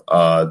matchup.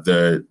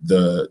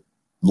 The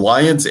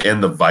Lions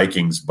and the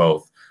Vikings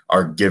both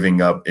are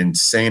giving up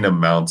insane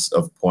amounts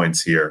of points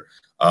here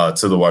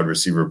to the wide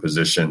receiver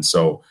position.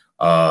 So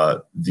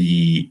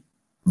the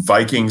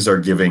Vikings are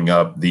giving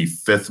up the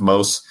 5th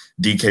most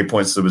DK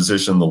points to the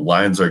position. The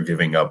Lions are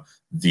giving up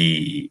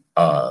the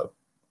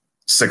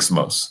 6th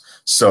most.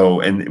 So,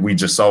 and we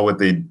just saw what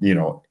they,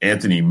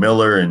 Anthony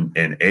Miller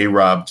and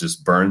A-Rob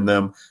just burned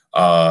them.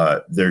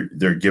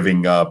 They're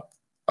giving up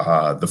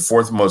the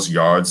 4th most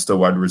yards to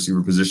wide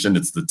receiver position.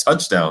 It's the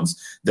touchdowns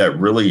that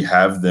really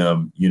have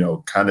them,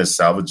 kind of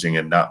salvaging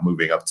and not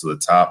moving up to the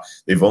top.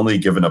 They've only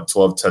given up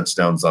 12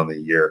 touchdowns on the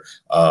year.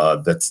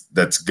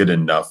 That's good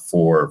enough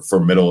for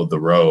middle of the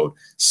road.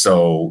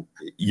 So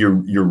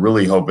you're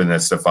really hoping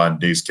that Stephon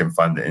Diggs can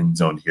find the end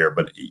zone here.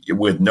 But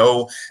with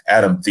no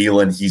Adam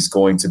Thielen, he's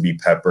going to be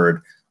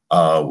peppered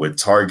with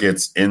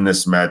targets in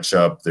this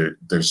matchup.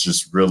 There's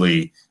just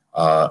really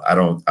I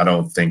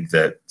don't think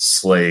that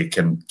Slay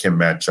can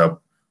match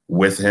up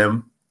with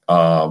him.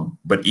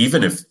 But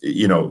even if,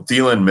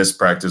 Thielen missed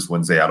practice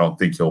Wednesday, I don't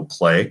think he'll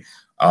play.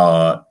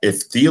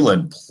 If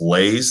Thielen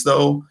plays,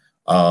 though,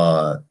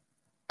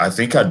 I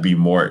think I'd be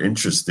more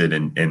interested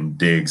in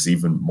Diggs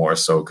even more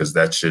so, because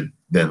that should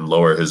then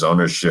lower his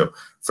ownership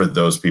for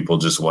those people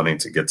just wanting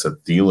to get to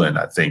Thielen,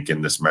 I think,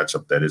 in this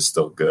matchup that is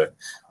still good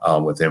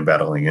with him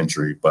battling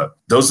injury. But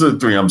those are the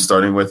three I'm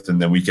starting with, and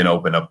then we can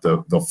open up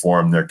the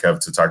forum there, Kev,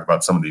 to talk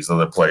about some of these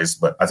other plays.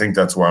 But I think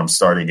that's where I'm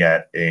starting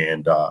at,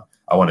 and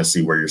I want to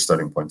see where your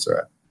starting points are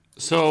at.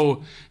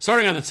 So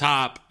starting at the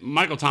top,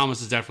 Michael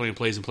Thomas is definitely in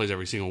plays and plays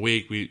every single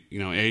week.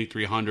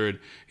 8,300.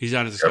 He's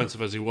not as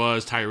expensive as he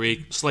was.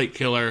 Tyreek, slate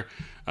killer.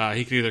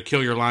 He can either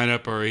kill your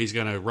lineup or he's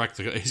gonna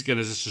he's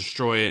gonna just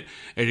destroy it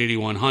at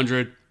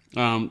 8,100.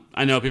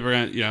 I know people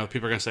are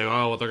gonna say,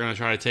 oh, well, they're gonna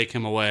try to take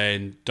him away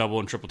and double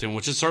and triple team,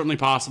 which is certainly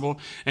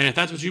possible. And if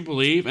that's what you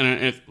believe,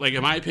 and if, like,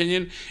 in my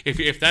opinion,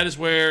 if that is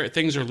where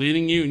things are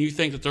leading you, and you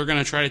think that they're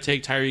gonna try to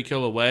take Tyreek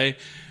Hill away,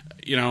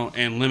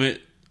 and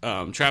limit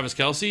Travis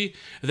Kelce,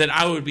 then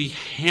I would be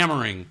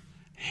hammering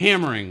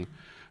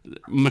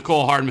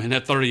Mecole Hardman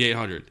at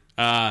 3,800.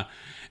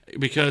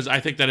 Because I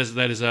think that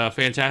is a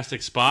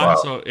fantastic spot. Wow.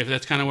 So if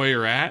that's kind of where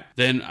you're at,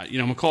 then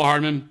Mecole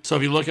Hardman. So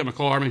if you look at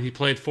Mecole Hardman, he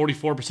played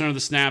 44% of the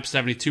snaps,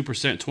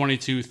 72%,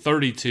 22,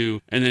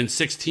 32, and then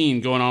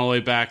 16 going all the way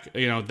back.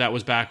 That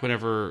was back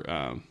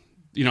whenever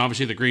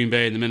obviously the Green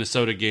Bay and the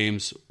Minnesota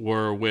games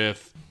were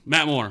with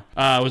Matt Moore.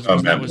 Was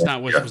not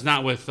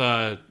with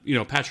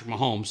Patrick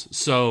Mahomes.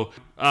 So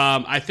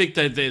I think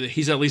that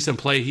he's at least in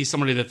play. He's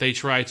somebody that they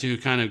try to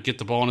kind of get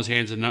the ball in his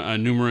hands in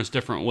numerous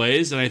different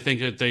ways, and I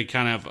think that they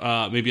kind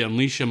of maybe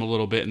unleash him a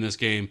little bit in this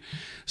game.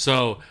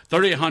 So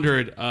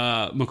 3,800,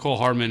 Mecole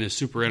Hardman is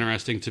super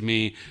interesting to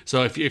me.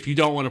 So if you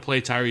don't want to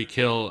play Tyreek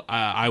Hill,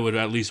 I would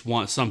at least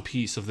want some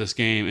piece of this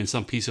game and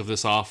some piece of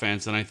this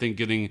offense. And I think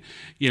getting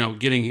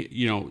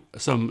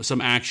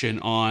some action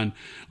on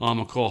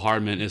Mecole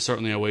Hardman is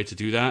certainly a way to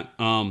do that.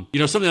 Some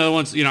of the other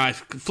ones, I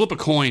flip a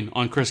coin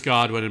on Chris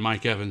Godwin and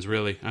Mike Evans.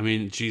 Really, I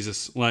mean,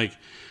 Jesus,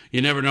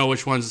 you never know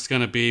which one's it's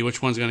going to be,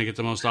 which one's going to get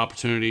the most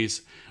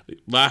opportunities.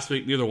 Last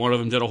week, neither one of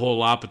them did a whole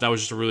lot, but that was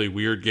just a really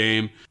weird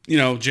game.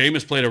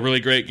 Jameis played a really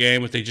great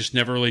game, but they just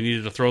never really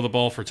needed to throw the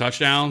ball for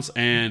touchdowns,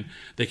 and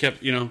they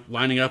kept,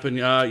 lining up and,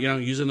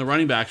 using the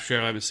running backs, which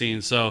I haven't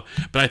seen. So,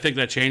 but I think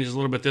that changes a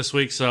little bit this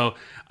week. So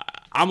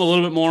I'm a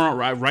little bit more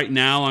right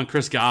now on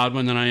Chris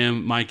Godwin than I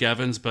am Mike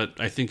Evans, but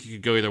I think you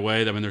could go either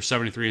way. I mean, they're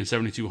 73 and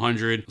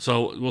 7,200,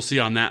 so we'll see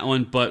on that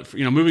one. But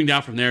moving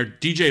down from there,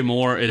 DJ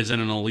Moore is in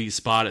an elite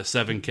spot at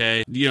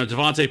 7K.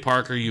 Devontae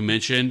Parker, you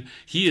mentioned,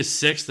 he is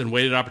 6th in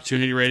weighted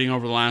opportunity rating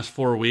over the last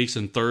 4 weeks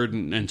and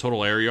 3rd in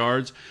total air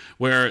yards.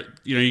 Where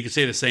you could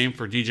say the same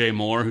for DJ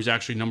Moore, who's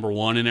actually number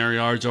 1 in air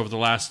yards over the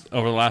last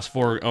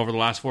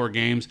 4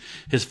 games.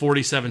 His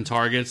 47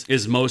 targets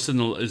is most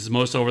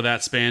over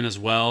that span as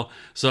well.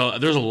 So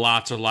there's a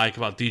lot to like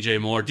about DJ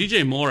Moore.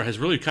 DJ Moore has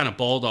really kind of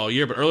balled all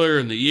year, but earlier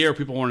in the year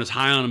people weren't as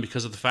high on him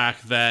because of the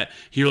fact that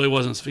he really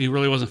wasn't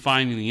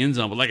finding the end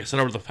zone. But like I said,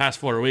 over the past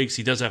 4 weeks,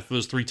 he does have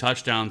those 3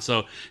 touchdowns,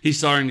 so he's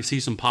starting to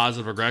see some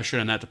positive regression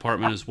in that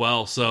department as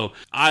well. So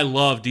I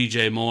love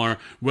DJ Moore.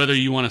 Whether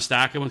you want to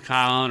stack him with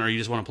Kyle Allen or you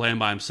just want to play him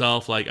by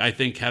himself, I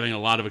think having a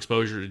lot of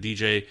exposure to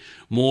DJ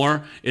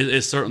Moore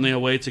is certainly a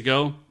way to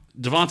go.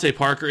 Devontae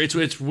Parker,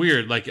 it's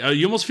weird.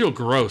 You almost feel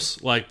gross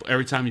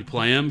every time you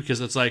play him, because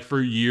it's for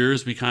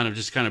years we kind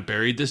of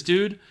buried this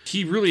dude.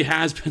 He really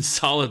has been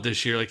solid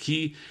this year.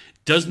 He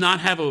does not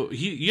have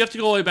you have to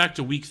go all the way back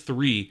to week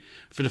 3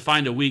 to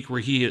find a week where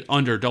he hit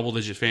under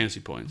double-digit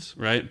fantasy points,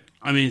 right?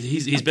 I mean,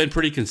 he's been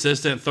pretty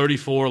consistent.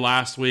 34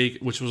 last week,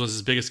 which was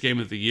his biggest game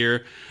of the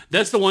year.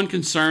 That's the one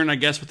concern, I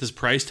guess, with his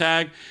price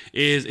tag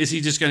is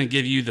he just going to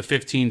give you the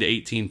 15 to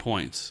 18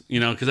 points?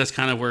 Because that's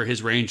kind of where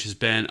his range has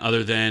been,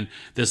 other than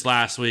this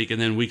last week,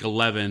 and then week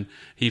 11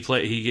 he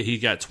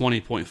got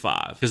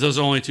 20.5, because those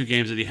are only 2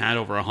 games that he had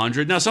over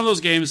 100. Now, some of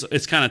those games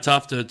it's kind of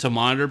tough to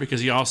monitor,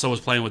 because he also was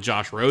playing with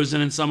Josh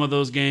Rosen in some of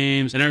those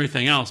games and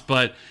everything else.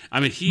 But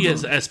I mean, he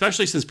is,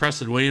 especially since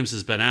Preston Williams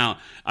has been out.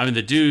 I mean,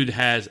 the dude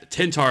has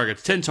 10 targets,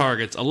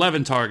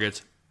 11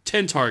 targets,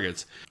 10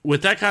 targets.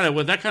 With that kind of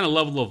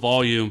level of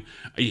volume,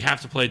 you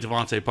have to play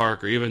Devontae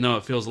Parker, even though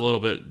it feels a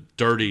little bit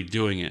dirty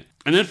doing it.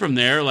 And then from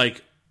there,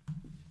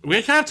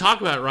 we kind of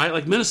talk about it,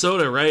 right?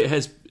 Minnesota,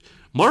 right,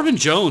 Marvin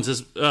Jones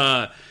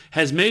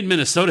has made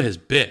Minnesota his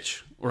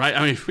bitch, right?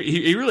 I mean,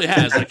 he really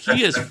has.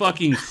 He has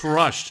fucking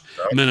crushed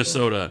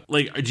Minnesota.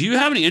 Do you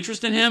have any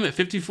interest in him at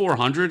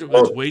 5,400?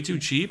 It's way too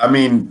cheap. I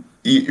mean,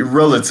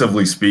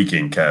 relatively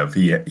speaking, Kev,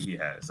 he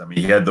has. I mean,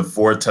 he had the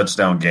 4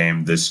 touchdown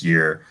game this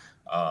year.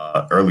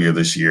 Earlier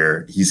this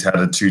year, he's had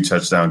a 2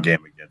 touchdown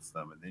game against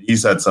them, and then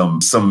he's had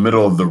some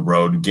middle of the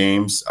road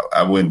games.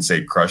 I wouldn't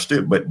say crushed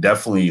it, but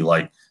definitely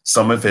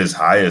some of his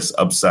highest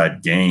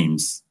upside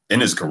games in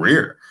his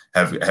career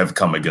have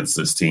come against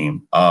this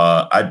team.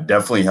 I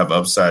definitely have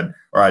upside,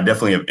 or I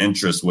definitely have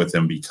interest with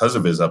him because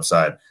of his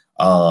upside.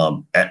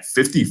 At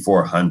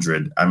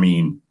 5,400, I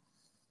mean,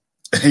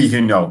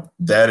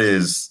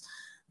 that's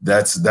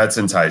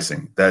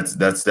enticing. That's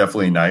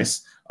definitely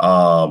nice.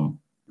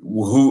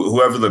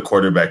 whoever the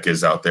quarterback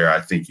is out there, I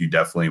think you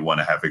definitely want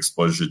to have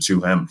exposure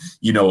to him.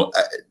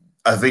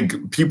 I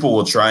think people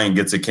will try and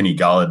get to Kenny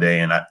Golladay,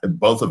 and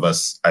both of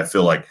us, I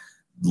feel like,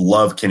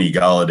 love Kenny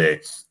Golladay,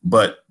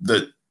 but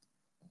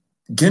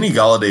Kenny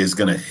Golladay is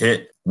going to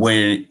hit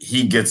when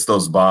he gets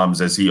those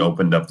bombs as he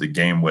opened up the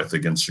game with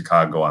against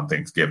Chicago on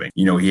Thanksgiving.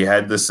 He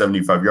had the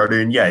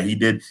 75-yarder, and he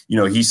did,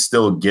 he's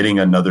still getting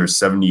another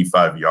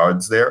 75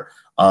 yards there.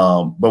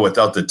 But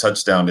without the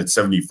touchdown, it's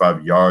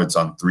 75 yards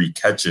on 3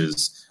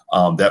 catches.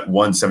 That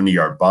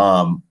 170-yard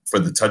bomb for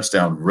the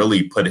touchdown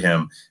really put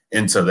him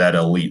into that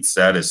elite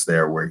status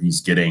there where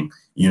he's getting,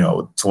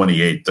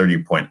 28,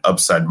 30-point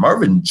upside.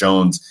 Marvin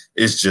Jones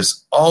is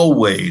just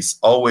always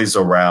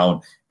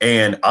around.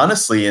 And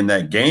honestly, in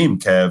that game,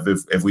 Kev,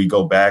 if we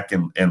go back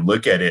and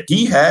look at it,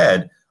 he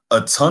had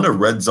a ton of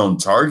red zone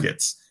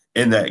targets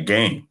in that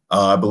game.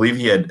 I believe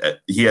he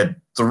had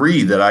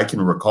 3 that I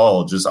can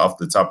recall just off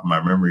the top of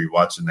my memory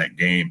watching that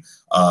game.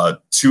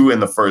 2 in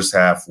the first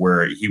half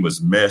where he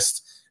was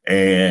missed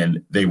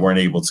and they weren't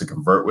able to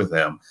convert with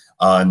him.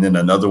 And then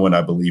another one,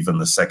 I believe, in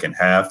the second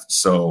half.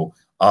 So,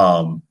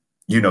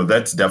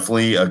 that's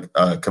definitely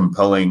a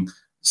compelling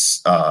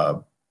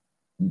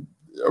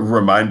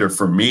reminder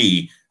for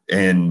me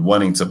in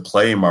wanting to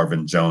play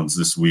Marvin Jones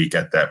this week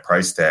at that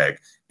price tag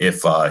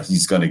if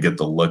he's going to get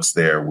the looks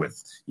there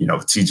with,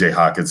 TJ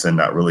Hawkinson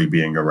not really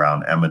being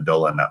around,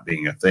 Amendola not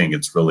being a thing.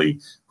 It's really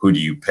who do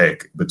you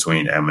pick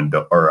between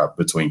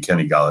between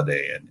Kenny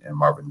Golladay and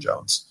Marvin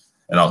Jones.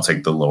 And I'll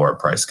take the lower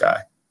price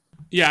guy.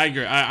 Yeah, I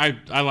agree.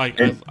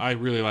 I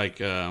really like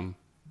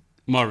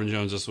Marvin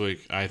Jones this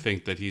week. I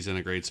think that he's in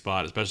a great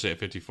spot, especially at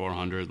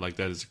 5,400. Like,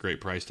 that is a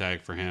great price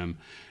tag for him,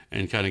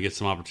 and kind of get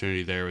some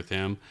opportunity there with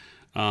him.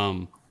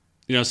 Some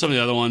of the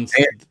other ones.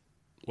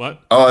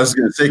 What? Oh, I was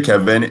going to say,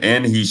 Kevin,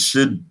 and he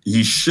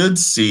should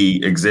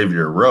see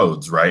Xavier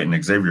Rhodes, right?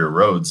 And Xavier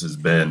Rhodes has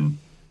been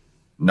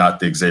not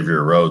the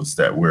Xavier Rhodes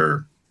that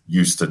we're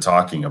used to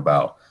talking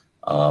about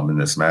in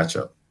this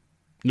matchup.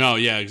 No,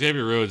 yeah,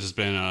 Xavier Rhodes has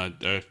been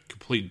a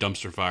complete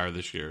dumpster fire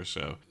this year.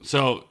 So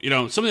some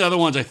of the other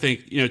ones, I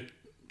think,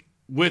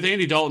 with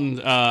Andy Dalton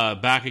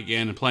back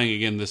again and playing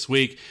again this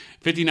week,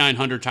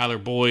 5,900 Tyler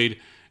Boyd,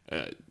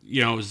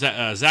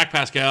 Zach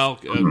Pascal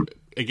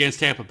against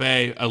Tampa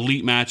Bay,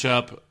 elite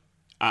matchup.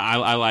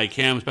 I like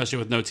him, especially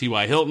with no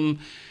T.Y. Hilton.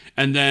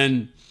 And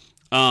then,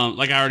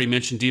 like I already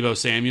mentioned, Deebo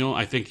Samuel.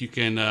 I think you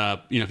can,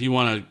 if you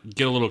want to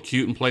get a little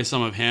cute and play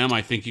some of him,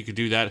 I think you could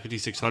do that at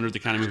 5,600 to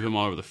kind of move him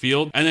all over the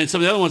field. And then some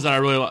of the other ones that I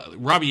really like,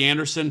 Robbie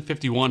Anderson,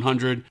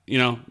 5,100,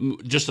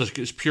 just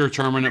a pure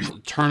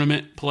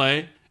tournament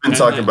play. Been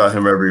talking about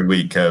him every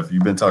week, Kev.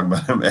 You've been talking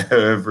about him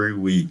every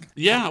week.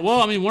 Yeah,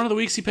 well, one of the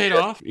weeks he paid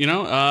off,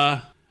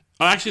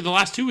 actually, the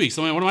last 2 weeks.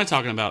 What am I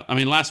talking about?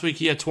 Last week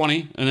he had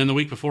 20, and then the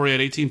week before he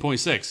had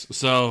 18.6.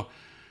 So,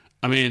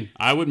 I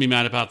wouldn't be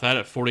mad about that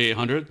at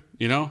 4,800.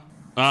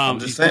 I'm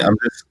just saying.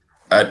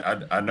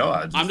 I know.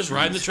 I'm just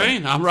riding the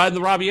train. I'm riding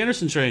the Robbie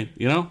Anderson train.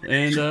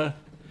 And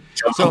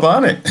jump up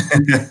on it.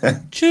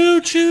 Choo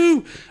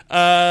choo.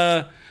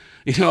 Oh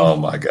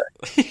my God.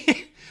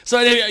 So,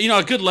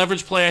 a good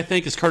leverage play, I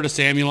think, is Curtis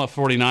Samuel at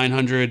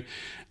 4,900.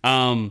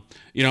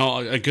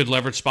 A good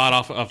leverage spot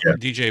off of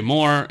DJ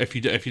Moore if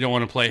you don't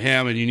want to play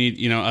him and you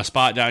need a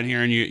spot down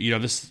here and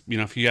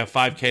if you have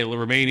 $5K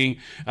remaining,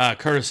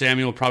 Curtis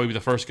Samuel will probably be the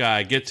first guy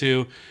I get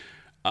to,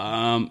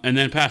 and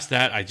then past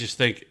that I just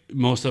think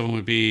most of them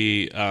would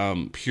be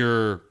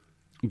pure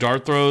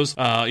dart throws.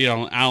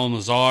 Alan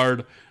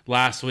Lazard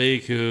last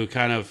week, who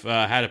kind of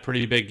had a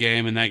pretty big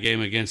game in that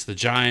game against the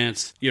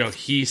Giants.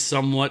 He's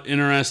somewhat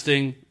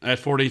interesting at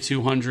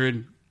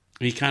 4,200.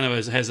 He kind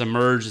of has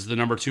emerged as the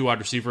number 2 wide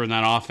receiver in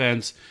that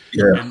offense.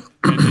 Yeah.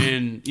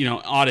 And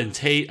Auden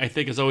Tate, I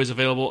think, is always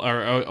available,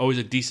 or always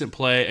a decent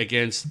play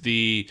against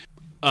the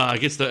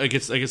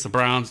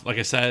Browns. Like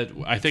I said,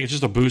 I think it's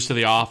just a boost to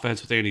the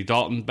offense with Andy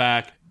Dalton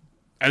back.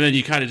 And then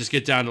you kind of just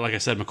get down to, like I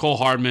said, McCole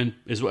Hardman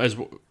is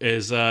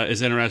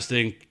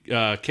interesting.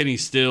 Kenny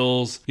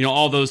Stills,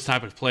 all those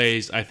type of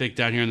plays. I think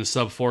down here in the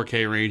sub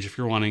 4K range, if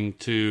you're wanting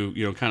to,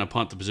 kind of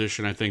punt the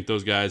position, I think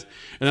those guys.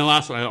 And then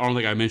last one, I don't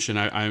think I mentioned,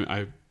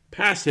 I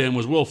passed him,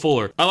 was Will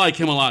Fuller. I like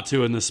him a lot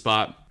too in this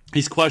spot.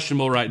 He's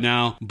questionable right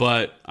now,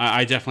 but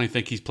I definitely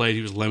think he's played.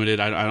 He was limited.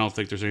 I don't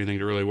think there's anything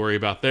to really worry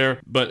about there.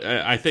 But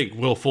I think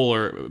Will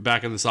Fuller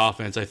back in this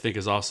offense, I think,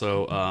 is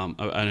also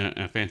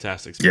a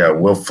fantastic spot. Yeah,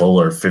 Will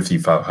Fuller,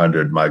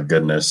 5,500. My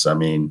goodness.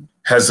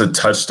 Has a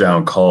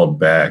touchdown called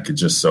back.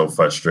 It's just so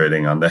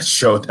frustrating on that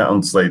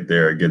showdown slate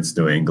there against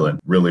New England.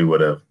 Really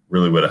would have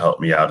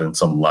helped me out in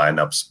some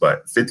lineups,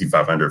 but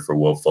 5,500 for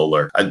Will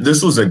Fuller.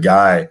 This was a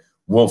guy,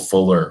 Will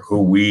Fuller,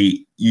 who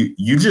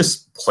you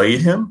just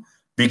played him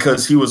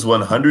because he was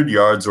 100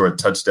 yards or a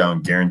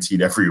touchdown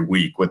guaranteed every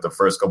week with the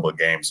first couple of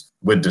games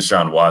with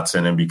Deshaun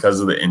Watson. And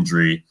because of the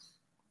injury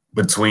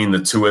between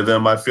the two of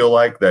them, I feel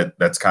like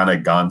that's kind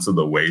of gone to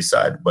the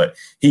wayside. But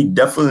he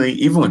definitely,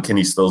 even with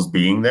Kenny Stills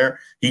being there,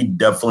 he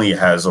definitely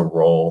has a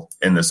role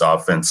in this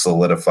offense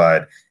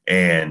solidified.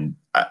 And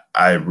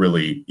I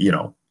really,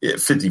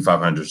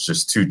 5,500 is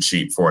just too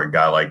cheap for a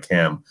guy like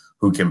him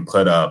who can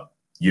put up,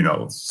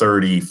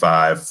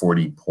 35,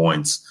 40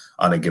 points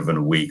on a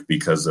given week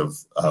because of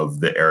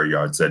the air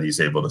yards that he's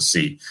able to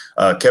see.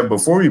 Kev,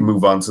 before we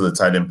move on to the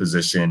tight end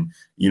position,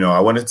 I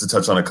wanted to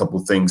touch on a couple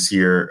things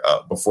here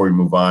before we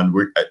move on.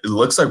 It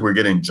looks like we're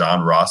getting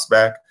John Ross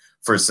back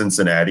for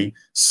Cincinnati.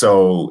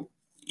 So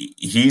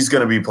he's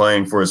going to be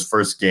playing for his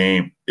first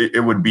game.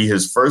 It would be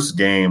his first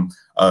game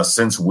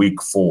since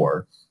week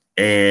 4.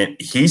 And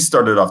he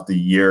started off the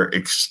year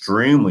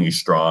extremely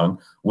strong,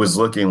 was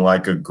looking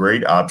like a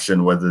great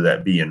option, whether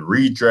that be in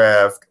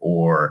redraft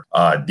or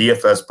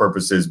DFS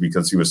purposes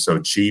because he was so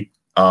cheap.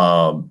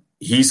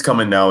 He's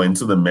coming now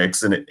into the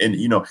mix. And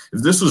if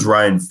this was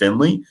Ryan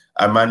Finley,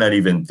 I might not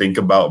even think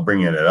about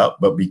bringing it up.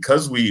 But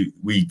because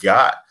we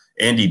got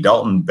Andy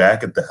Dalton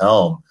back at the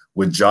helm,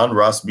 with John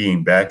Ross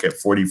being back at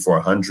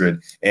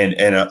 4,400. And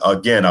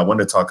again, I want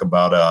to talk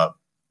about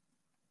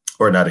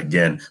or not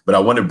again, but I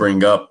want to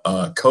bring up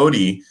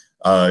Cody,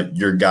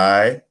 your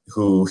guy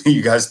who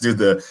you guys do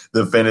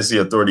the Fantasy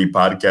Authority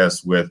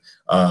podcast with.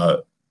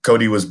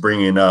 Cody was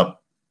bringing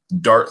up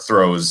dart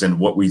throws and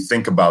what we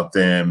think about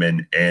them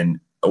and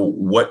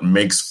what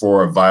makes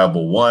for a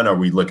viable one. Are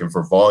we looking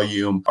for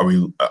volume? Are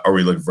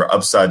we looking for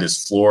upside?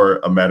 Is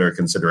floor a matter of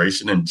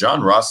consideration? And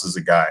John Ross is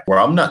a guy where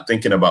I'm not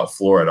thinking about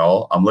floor at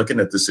all. I'm looking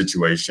at the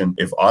situation.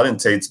 If Auden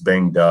Tate's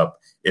banged up,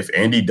 if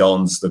Andy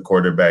Dalton's the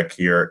quarterback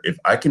here, if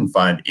I can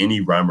find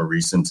any rhyme or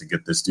reason to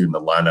get this dude in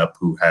the lineup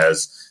who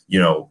has,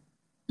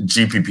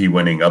 GPP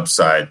winning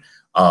upside,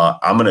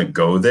 I'm going to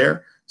go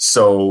there.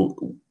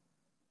 So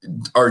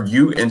are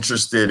you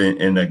interested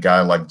in a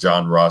guy like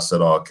John Ross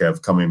at all,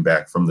 Kev, coming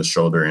back from the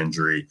shoulder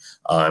injury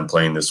and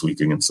playing this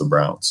week against the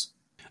Browns?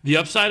 The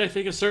upside, I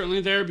think, is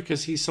certainly there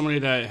because he's somebody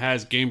that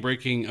has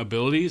game-breaking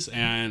abilities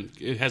and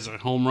it has a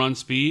home run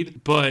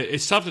speed. But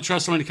it's tough to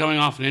trust somebody coming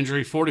off an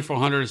injury.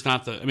 4,400 is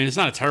not it's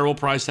not a terrible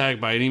price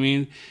tag by any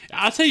means.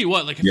 I'll tell you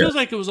what, feels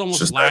like it was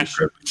almost last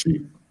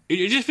year.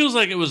 It just feels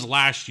like it was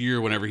last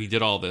year whenever he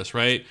did all this,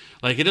 right?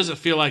 Like, it doesn't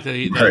feel like that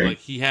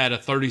he had a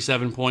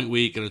 37-point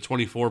week and a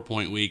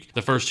 24-point week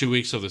the first 2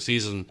 weeks of the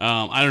season.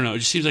 I don't know. It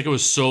just seems like it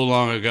was so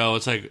long ago.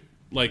 It's like,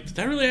 did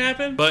that really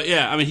happen? But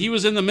yeah, he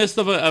was in the midst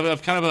of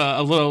kind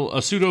of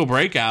a pseudo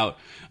breakout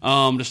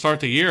to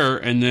start the year,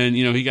 and then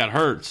he got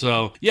hurt.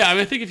 So yeah,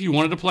 I think if you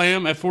wanted to play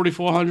him at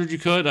 4,400, you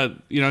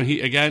could.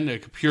 He again a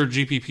pure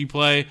GPP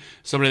play,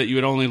 somebody that you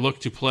would only look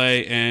to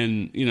play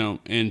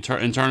in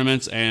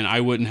tournaments, and I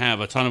wouldn't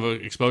have a ton of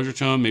exposure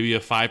to him. Maybe a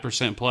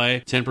 5%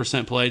 play,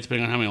 10% play,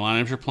 depending on how many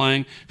lineups you're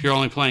playing. If you're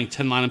only playing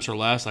 10 lineups or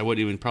less, I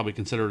wouldn't even probably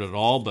consider it at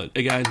all. But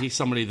again, he's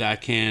somebody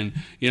that can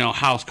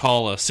house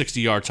call a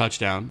 60-yard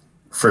touchdown.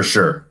 For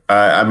sure.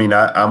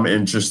 I'm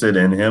interested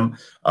in him.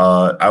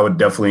 I would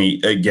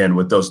definitely, again,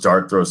 with those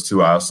dart throws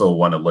too, I also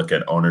want to look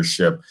at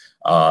ownership.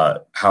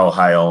 How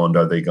high owned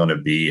are they going to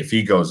be? If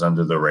he goes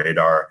under the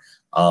radar,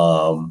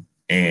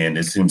 and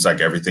it seems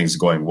like everything's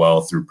going well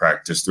through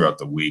practice throughout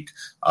the week,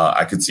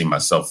 I could see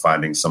myself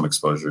finding some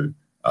exposure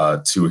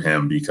to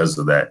him because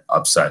of that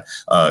upside.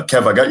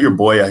 Kev, I got your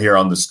boy out here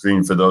on the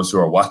screen for those who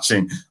are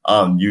watching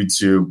on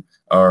YouTube.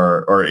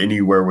 Or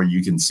anywhere where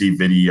you can see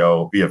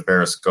video via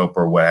Periscope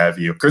or what have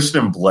you.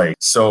 Christian Blake.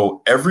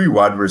 So every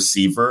wide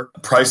receiver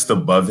priced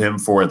above him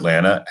for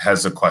Atlanta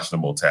has a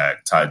questionable tag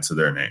tied to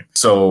their name.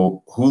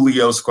 So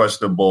Julio's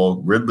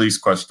questionable, Ridley's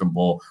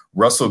questionable,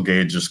 Russell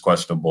Gage is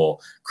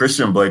questionable.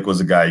 Christian Blake was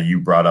a guy you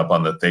brought up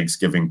on the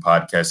Thanksgiving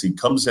podcast. He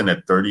comes in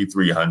at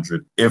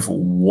 3,300. If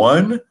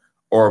one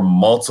or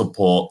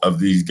multiple of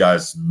these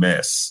guys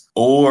miss,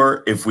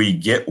 or if we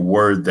get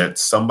word that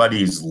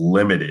somebody's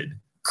limited,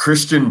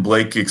 Christian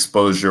Blake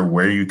exposure,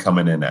 where are you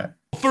coming in at?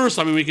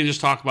 First, we can just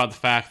talk about the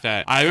fact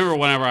that I remember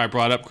whenever I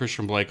brought up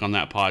Christian Blake on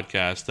that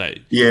podcast that...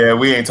 Yeah,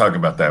 we ain't talking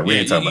about that. We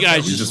ain't talking about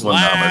that. We just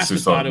laughed and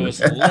thought it was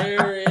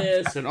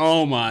hilarious. And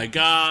oh my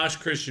gosh,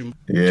 Christian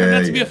turned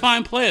out to be a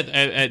fine play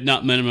at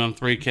not minimum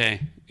 3K.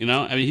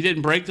 He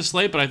didn't break the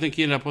slate, but I think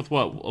he ended up with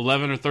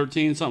 11 or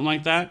 13, something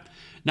like that.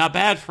 Not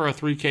bad for a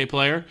 3K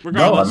player.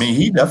 Regardless. No,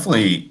 he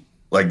definitely...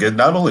 it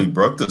not only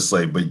broke the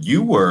slate, but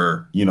you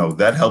were,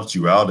 that helped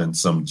you out in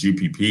some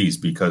GPPs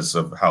because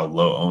of how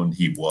low owned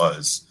he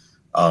was.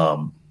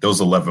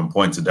 Those 11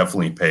 points, it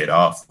definitely paid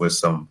off with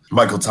some.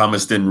 Michael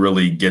Thomas didn't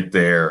really get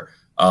there.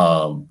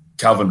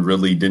 Calvin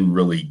Ridley didn't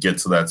really get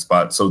to that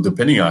spot. So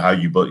depending on how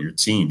you built your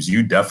teams,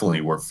 you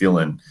definitely were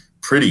feeling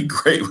pretty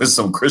great with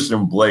some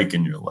Christian Blake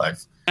in your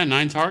life.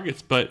 9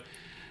 targets, but,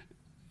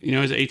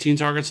 he's 18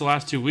 targets the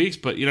last 2 weeks.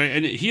 But,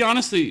 and he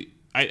honestly...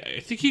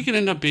 I think he could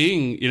end up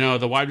being,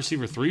 the wide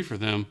receiver 3 for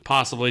them,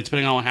 possibly,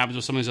 depending on what happens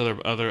with some of these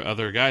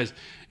other guys.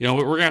 We're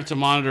going to have to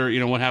monitor,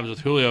 what happens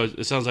with Julio.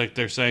 It sounds like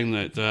they're saying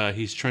that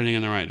he's trending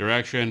in the right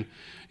direction.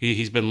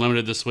 He's been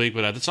limited this week,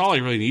 but that's all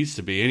he really needs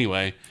to be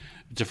anyway,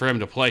 for him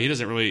to play. He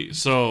doesn't really.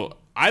 So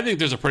I think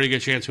there's a pretty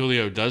good chance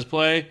Julio does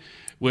play,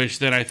 which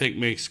then I think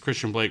makes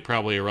Christian Blake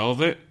probably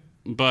irrelevant.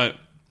 But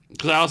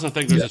because I also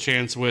think there's a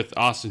chance with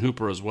Austin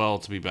Hooper as well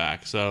to be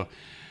back. So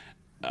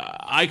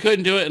I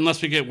couldn't do it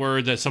unless we get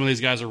word that some of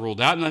these guys are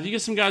ruled out. And if you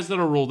get some guys that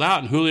are ruled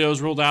out, and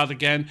Julio's ruled out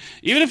again,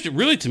 even if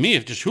really to me,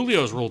 if just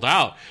Julio's ruled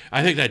out,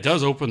 I think that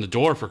does open the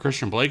door for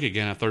Christian Blake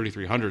again at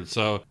 3,300.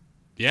 So,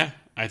 yeah,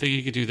 I think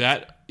you could do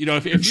that. You know,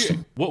 if you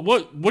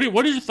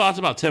what are your thoughts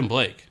about Tim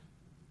Patrick?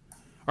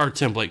 God,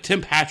 Tim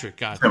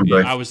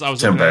Blake. I was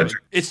Tim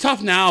Patrick. It's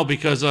tough now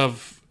because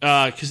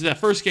that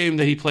first game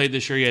that he played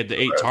this year, he had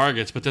the 8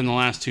 targets, but then the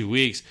last 2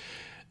 weeks,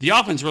 the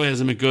offense really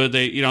hasn't been good.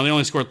 They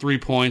only scored 3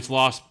 points,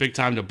 lost big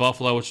time to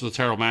Buffalo, which was a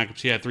terrible matchup.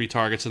 He had 3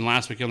 targets, and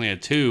last week he only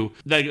had 2.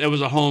 It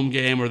was a home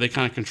game where they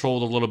kind of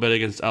controlled a little bit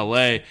against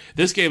LA.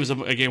 This game is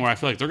a game where I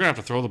feel like they're going to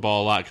have to throw the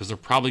ball a lot because they're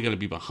probably going to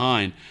be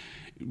behind.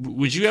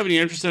 Would you have any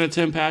interest in a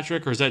Tim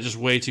Patrick, or is that just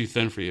way too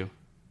thin for you?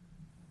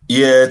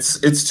 Yeah,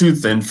 it's too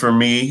thin for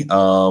me.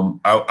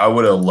 I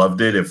would have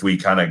loved it if we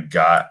kind of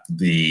got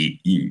the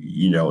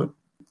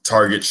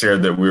target share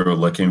that we were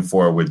looking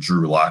for with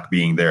Drew Lock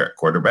being there at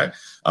quarterback,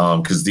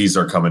 because these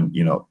are coming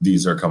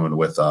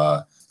with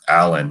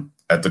Allen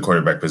at the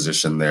quarterback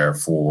position there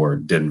for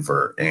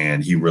Denver,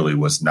 and he really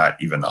was not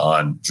even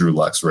on Drew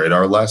Lock's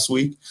radar last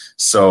week.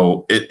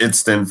 So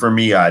it's thin for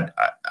me.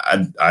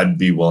 I'd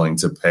be willing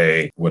to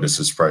pay, what is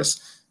his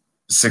price?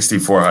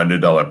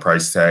 $6,400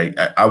 price tag.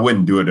 I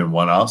wouldn't do it in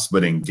one-offs,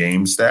 but in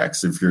game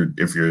stacks, if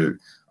you're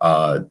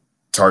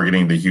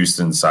targeting the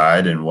Houston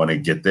side and want to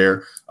get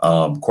there,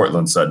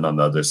 Cortland Sutton on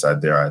the other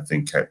side there, I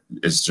think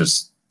it's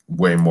just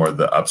way more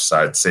the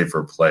upside,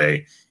 safer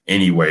play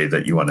any way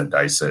that you want to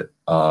dice it,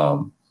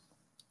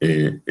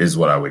 is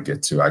what I would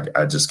get to.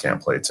 I just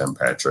can't play Tim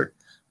Patrick.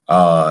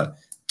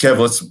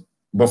 Kev,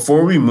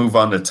 before we move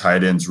on to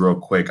tight ends real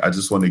quick, I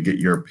just want to get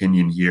your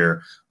opinion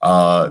here.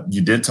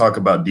 You did talk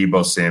about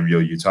Deebo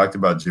Samuel. You talked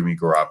about Jimmy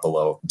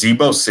Garoppolo.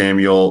 Deebo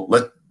Samuel,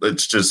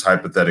 let's just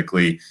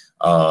hypothetically,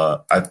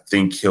 I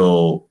think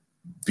he'll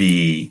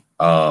be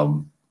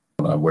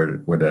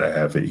where did I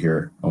have it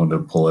here? I want to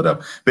pull it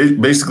up.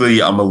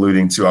 Basically, I'm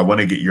alluding to, I want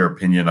to get your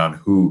opinion on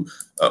who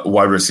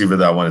wide receiver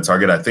that I want to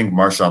target. I think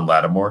Marshawn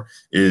Lattimore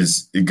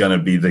is going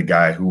to be the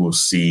guy who will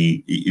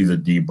see either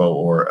Deebo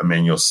or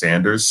Emmanuel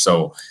Sanders.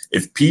 So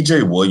if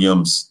PJ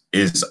Williams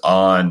is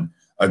on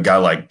a guy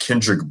like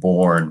Kendrick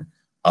Bourne,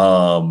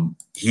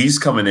 he's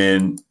coming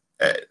in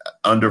at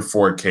under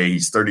 4K.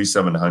 He's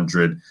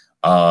 3,700.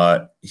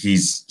 He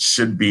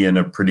should be in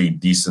a pretty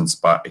decent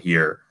spot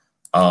here.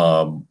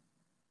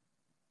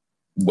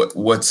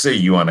 What say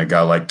you on a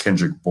guy like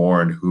Kendrick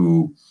Bourne,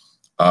 who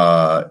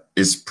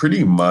is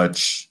pretty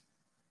much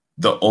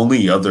the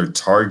only other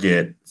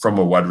target from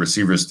a wide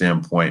receiver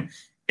standpoint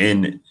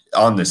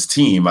on this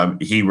team?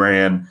 He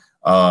ran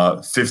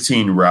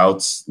 15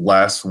 routes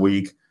last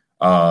week,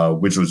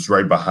 which was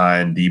right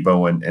behind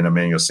Deebo and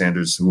Emmanuel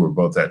Sanders, who were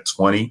both at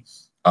 20,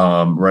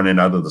 running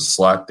out of the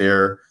slot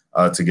there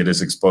to get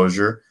his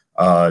exposure.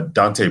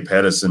 Dante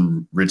Pettis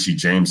and Richie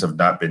James have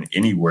not been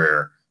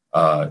anywhere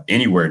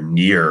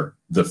near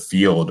the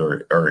field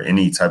or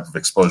any type of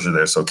exposure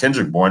there. So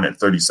Kendrick Bourne at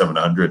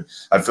 3,700,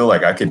 I feel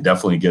like I could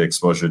definitely get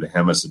exposure to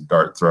him as a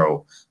dart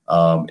throw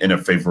in a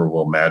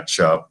favorable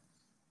matchup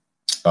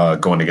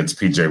going against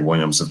PJ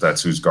Williams, if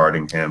that's who's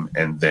guarding him,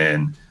 and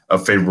then a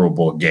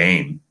favorable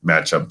game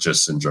matchup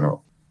just in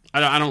general.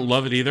 I don't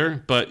love it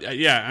either, but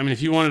yeah, I mean,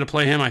 if you wanted to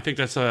play him, I think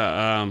that's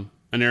an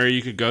area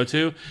you could go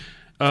to.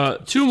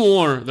 2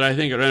 more that I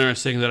think are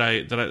interesting that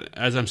I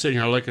as I'm sitting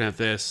here looking at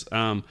this.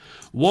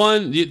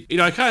 One,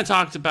 I kind of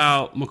talked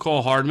about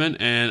McCole Hardman,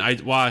 and I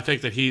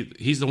think that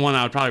he's the one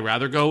I would probably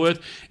rather go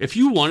with. If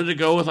you wanted to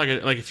go with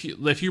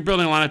if you're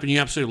building a lineup and you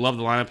absolutely love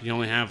the lineup and you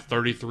only have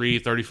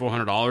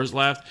 $3,400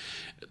 left,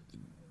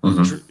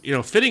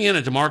 fitting in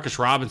a Demarcus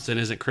Robinson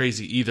isn't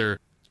crazy either.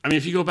 I mean,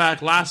 if you go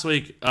back last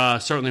week,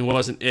 certainly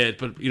wasn't it,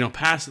 but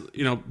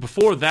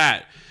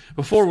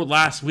before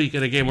last week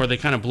in a game where they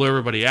kind of blew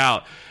everybody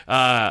out.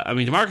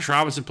 Demarcus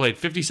Robinson played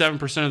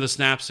 57% of the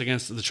snaps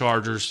against the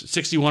Chargers,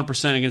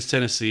 61% against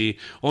Tennessee,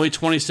 only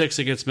 26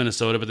 against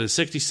Minnesota, but then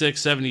 66,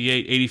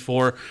 78,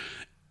 84.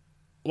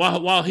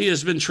 While he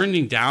has been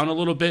trending down a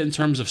little bit in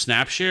terms of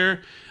snap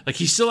share, like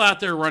he's still out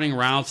there running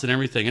routes and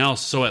everything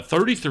else. So at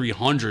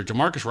 3,300,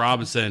 Demarcus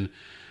Robinson,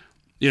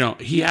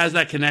 he has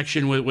that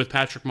connection with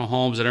Patrick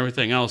Mahomes and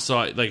everything else.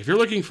 So, if you're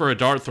looking for a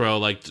dart throw,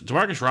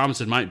 Demarcus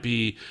Robinson might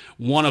be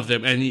one of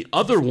them. And the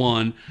other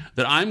one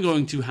that I'm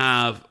going to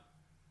have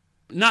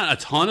not a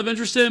ton of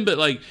interest in, but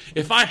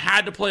if I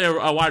had to play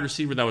a wide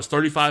receiver that was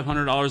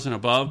 $3,500 and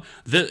above,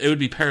 it would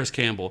be Paris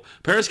Campbell.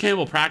 Paris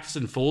Campbell practiced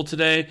in full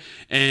today,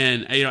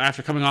 and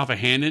after coming off a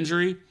hand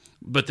injury.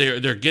 But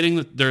they're getting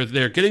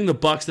the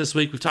Bucks this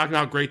week. We've talked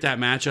about how great that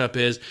matchup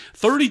is.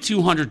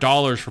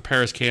 $3,200 for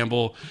Paris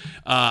Campbell.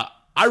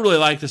 I really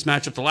like this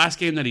matchup. The last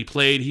game that he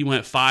played, he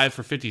went 5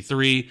 for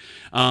 53.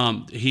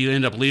 He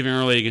ended up leaving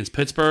early against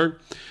Pittsburgh.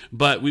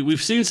 But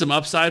we've seen some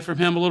upside from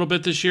him a little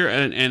bit this year,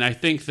 and I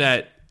think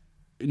that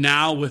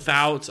now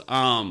without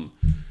no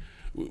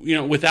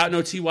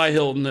T.Y.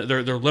 Hilton,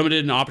 they're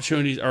limited in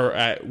opportunities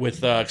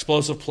with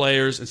explosive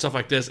players and stuff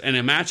like this, and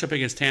a matchup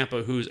against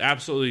Tampa, who's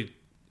absolutely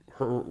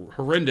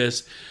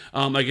horrendous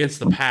against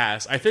the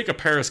pass. I think a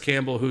Paris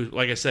Campbell, who,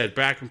 like I said,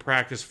 back in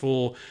practice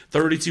full,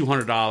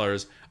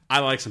 $3,200. I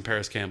like some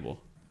Paris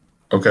Campbell.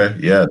 Okay,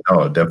 yeah,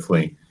 no,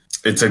 definitely.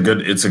 It's a good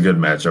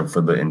matchup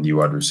for the Indy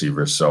wide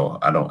receivers. So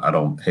I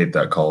don't hate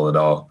that call at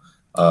all.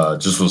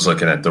 Just was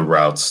looking at the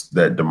routes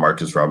that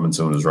Demarcus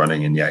Robinson was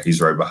running, and yeah,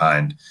 he's right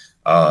behind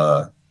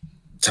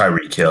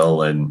Tyreek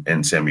Hill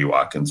and Sammy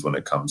Watkins when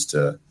it comes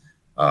to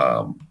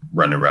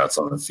running routes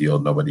on the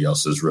field. Nobody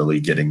else is really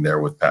getting there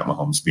with Pat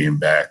Mahomes being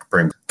back,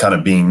 kind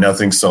of being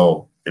nothing.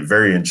 So a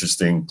very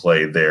interesting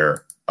play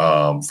there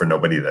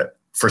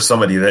for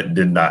somebody that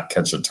did not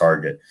catch a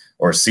target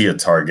or see a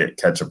target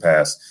catch a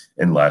pass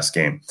in last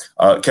game.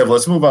 Kev,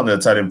 let's move on to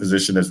the tight end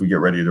position as we get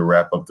ready to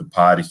wrap up the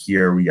pod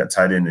here. We got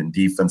tight end and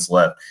defense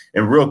left.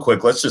 And real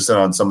quick, let's just hit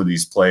on some of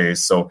these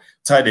plays. So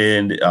tight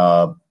end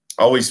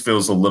always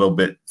feels a little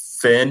bit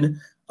thin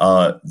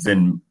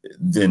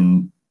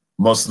than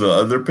most of the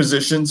other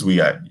positions. We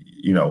got,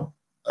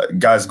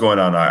 guys going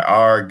on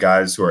IR,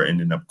 guys who are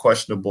ending up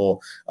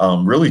questionable.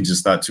 Really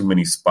just not too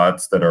many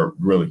spots that are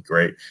really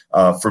great.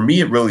 For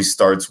me, it really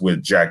starts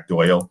with Jack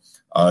Doyle.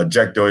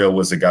 Jack Doyle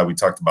was a guy we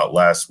talked about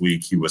last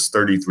week. He was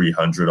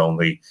 3,300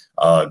 only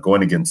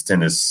going against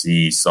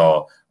Tennessee.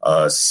 Saw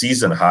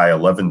season high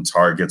 11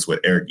 targets with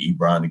Eric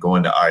Ebron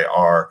going to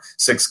IR,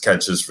 6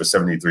 catches for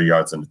 73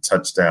 yards and a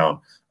touchdown.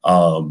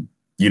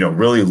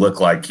 Really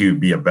looked like he would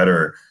be a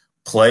better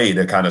play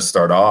to kind of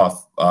start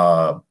off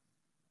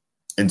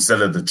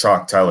instead of the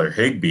chalk Tyler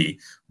Higbee.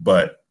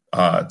 But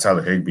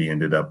Tyler Higbee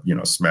ended up,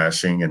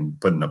 smashing and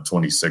putting up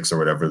 26 or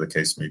whatever the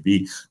case may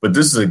be. But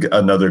this is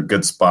another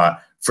good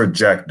spot for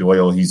Jack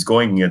Doyle. He's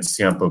going against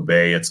Tampa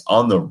Bay. It's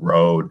on the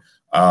road.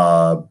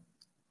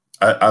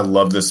 I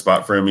love this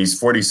spot for him. He's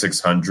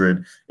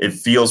 4,600. It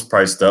feels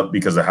priced up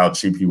because of how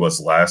cheap he was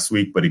last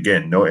week. But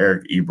again, no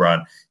Eric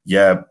Ebron.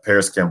 Yeah,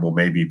 Paris Campbell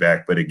may be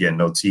back, but again,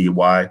 no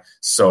TY.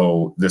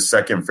 So the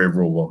second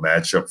favorable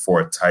matchup for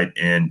a tight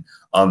end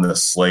on the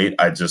slate.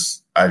 I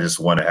just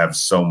want to have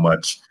so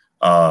much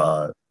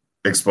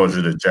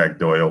exposure to Jack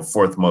Doyle.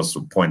 4th most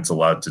points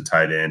allowed to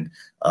tight end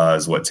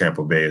is what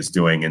Tampa Bay is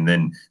doing. And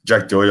then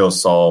Jack Doyle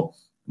saw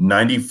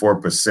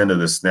 94% of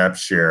the snap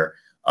share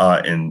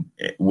and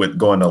with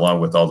going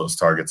along with all those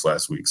targets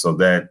last week. So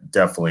that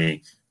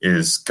definitely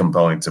is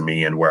compelling to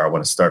me and where I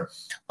want to start.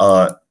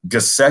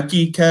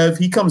 Gesicki, Kev,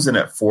 he comes in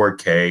at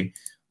 4K.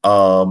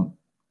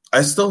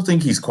 I still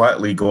think he's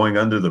quietly going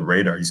under the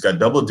radar. He's got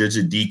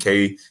double-digit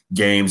DK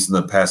games in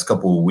the past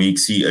couple of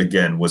weeks. He,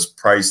 again, was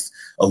priced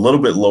a little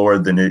bit lower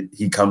than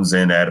he comes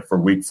in at for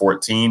week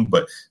 14,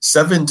 but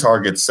 7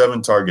 targets, 6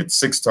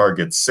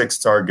 targets, 6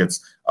 targets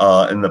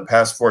in the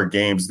past 4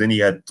 games. Then he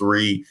had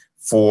 3,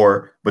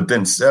 4, but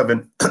then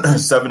 7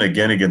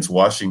 again against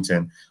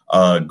Washington.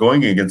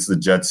 Going against the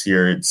Jets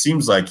here, it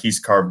seems like he's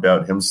carved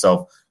out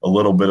himself a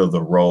little bit of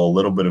the role, a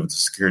little bit of the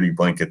security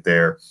blanket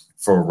there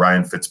for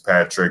Ryan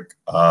Fitzpatrick.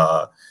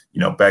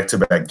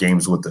 Back-to-back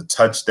games with the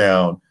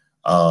touchdown.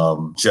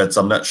 Jets,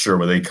 I'm not sure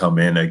where they come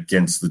in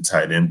against the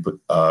tight end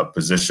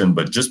position,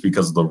 but just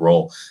because of the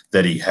role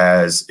that he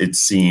has, it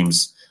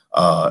seems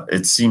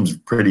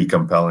pretty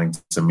compelling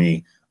to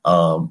me.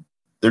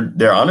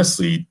 They're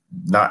honestly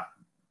not.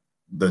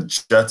 The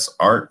Jets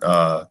aren't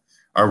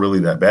really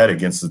that bad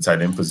against the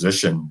tight end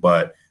position,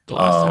 but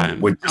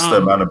with just the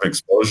amount of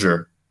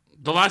exposure.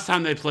 The last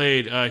time they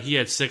played, he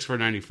had 6 for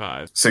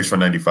 95. 6 for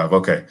 95.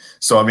 Okay.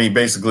 So, I mean,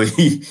 basically,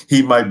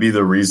 he might be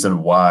the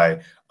reason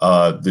why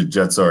the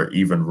Jets are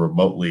even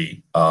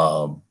remotely,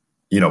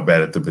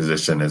 bad at the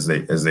position as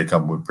they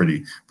come with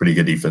pretty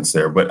good defense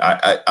there. But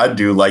I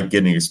do like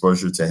getting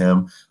exposure to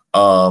him.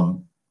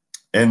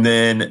 And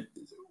then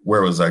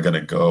where was I going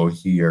to go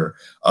here?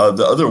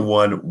 The other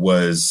one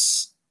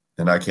was,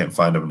 and I can't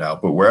find him now,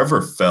 but wherever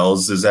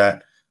Fells is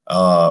at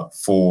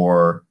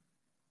for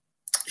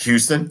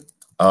Houston.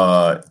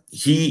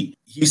 He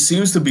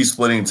seems to be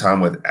splitting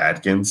time with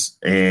Atkins,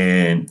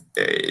 and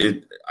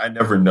I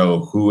never know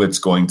who it's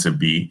going to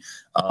be.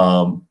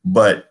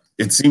 But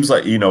it seems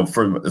like,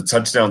 from a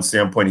touchdown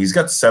standpoint, he's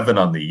got 7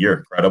 on the year.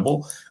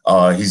 Incredible.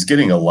 He's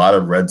getting a lot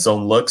of red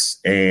zone looks.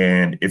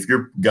 And if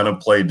you're going to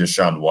play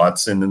Deshaun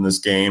Watson in this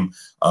game,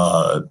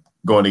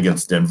 going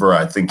against Denver,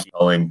 I think he's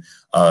calling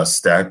a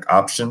stack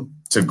option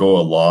to go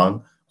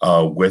along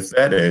with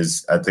that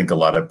is I think a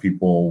lot of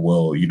people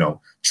will,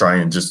 try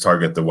and just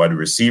target the wide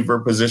receiver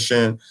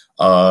position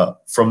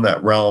from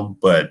that realm.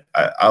 But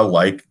I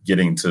like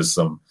getting to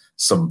some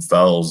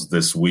Fells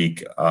this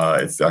week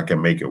if I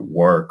can make it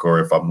work, or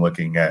if I'm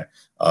looking at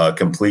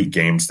complete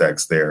game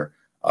stacks there.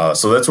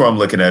 So that's where I'm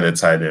looking at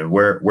tight end.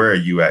 Where are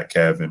you at,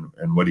 Kev,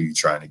 and what are you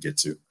trying to get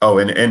to? Oh,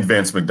 and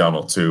Vance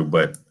McDonald too.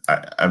 But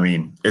I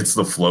mean, it's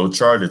the flow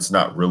chart. It's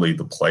not really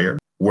the player.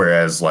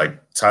 Whereas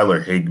like Tyler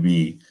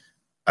Higbee,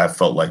 I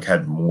felt like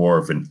had more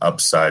of an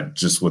upside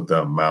just with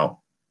the amount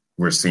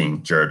we're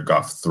seeing Jared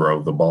Goff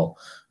throw the ball.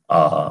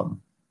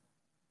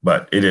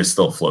 But it is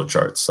still flow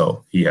chart,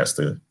 so he has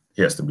to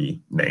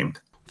be named.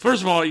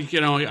 First of all, it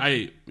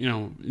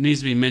needs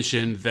to be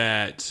mentioned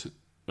that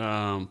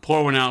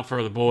pour one out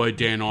for the boy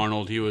Dan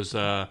Arnold. He was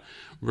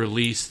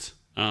released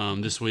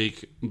this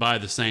week by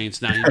the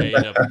Saints. Now he may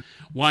end up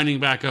winding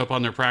back up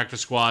on their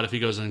practice squad if he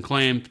goes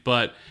unclaimed.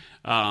 But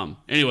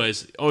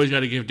anyways, always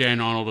got to give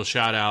Dan Arnold a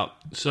shout out.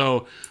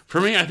 So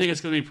for me, I think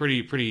it's going to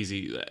be pretty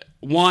easy.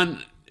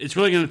 One, it's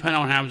really going to depend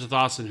on what happens with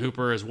Austin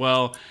Hooper as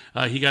well.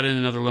 He got in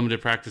another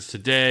limited practice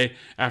today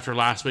after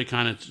last week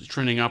kind of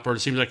trending upward.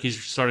 It seems like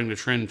he's starting to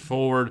trend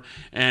forward.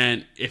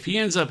 And if he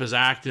ends up as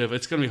active,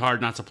 it's going to be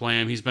hard not to play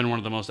him. He's been one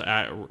of the most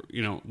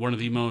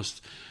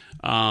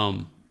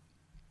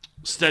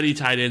steady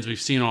tight ends we've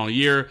seen all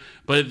year,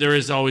 but there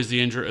is always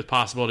the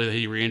possibility that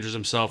he re-injures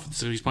himself.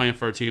 So he's playing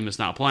for a team that's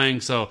not playing.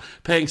 So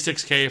paying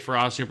 $6K for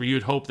Austin Hooper,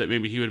 you'd hope that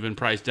maybe he would have been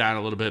priced down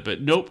a little bit, but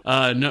nope,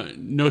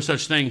 no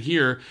such thing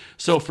here.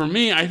 So for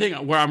me, I think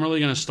where I'm really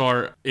going to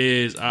start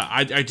is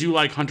I do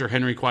like Hunter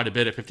Henry quite a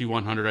bit at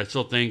 5,100. I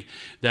still think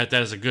that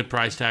is a good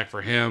price tag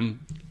for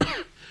him.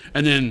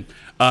 And then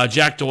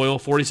Jack Doyle,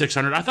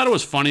 4,600. I thought it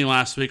was funny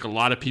last week. A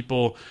lot of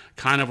people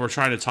kind of were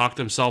trying to talk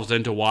themselves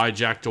into why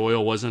Jack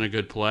Doyle wasn't a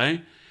good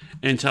play.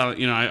 Until,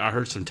 I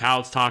heard some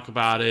touts talk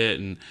about it,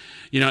 and,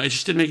 it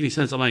just didn't make any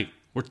sense. I'm like,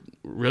 we're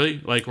going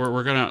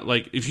to,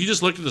 like, if you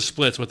just looked at the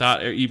splits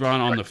without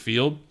Ebron on the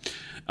field,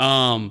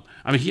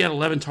 he had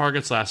 11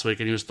 targets last week,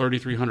 and he was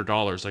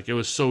 $3,300. Like, it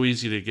was so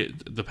easy to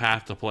get the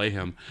path to play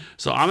him.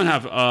 So I'm going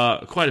to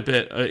have quite a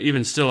bit,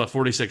 even still at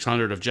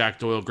 4,600 of Jack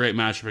Doyle. Great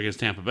matchup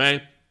against Tampa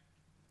Bay.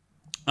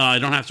 I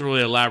don't have to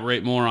really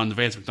elaborate more on the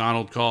Vance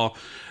McDonald call.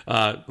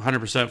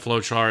 100%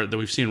 flow chart that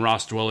we've seen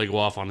Ross Dwelley go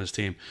off on this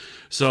team.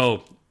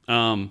 So,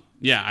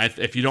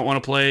 if you don't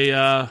want to play,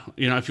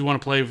 if you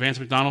want to play Vance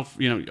McDonald,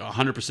 100%,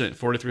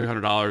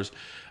 $4,300.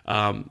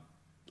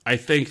 I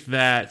think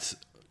that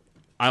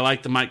I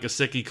like the Mike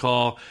Gesicki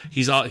call.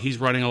 He's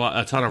running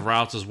a ton of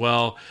routes as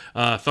well.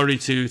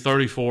 32,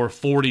 34,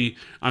 40.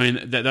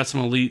 That's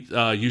some elite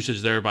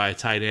usage there by a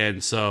tight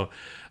end. So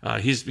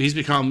he's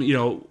become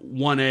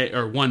 1A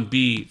or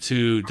 1B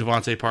to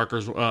Devontae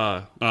Parker's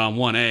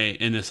 1A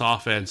in this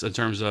offense in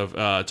terms of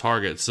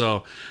targets.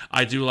 So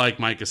I do like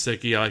Mike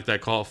Gesicki. I like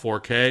that call at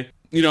 4K.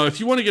 If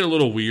you want to get a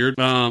little weird,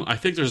 I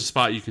think there's a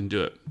spot you can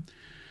do it,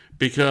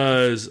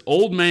 because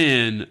old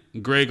man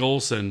Greg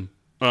Olsen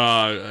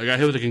got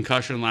hit with a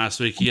concussion last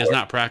week. He has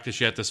not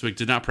practiced yet this week.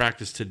 Did not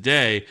practice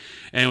today,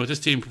 and with this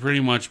team pretty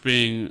much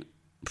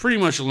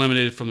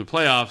eliminated from the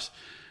playoffs.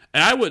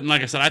 And I wouldn't,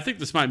 like I said, I think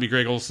this might be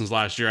Greg Olsen's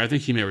last year. I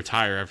think he may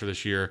retire after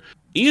this year.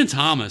 Ian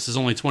Thomas is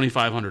only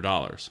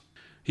 $2,500.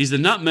 He's the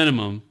nut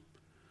minimum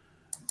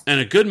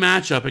and a good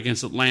matchup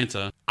against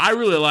Atlanta. I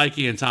really like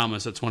Ian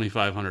Thomas at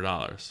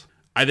 $2,500.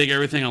 I think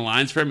everything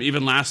aligns for him.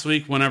 Even last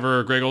week,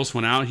 whenever Greg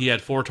Olsen went out, he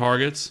had 4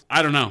 targets.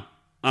 I don't know.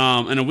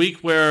 In a week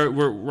where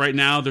right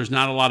now there's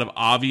not a lot of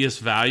obvious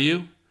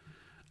value,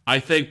 I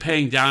think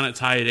paying down at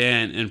tight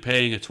end and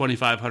paying a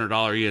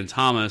 $2,500 Ian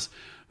Thomas,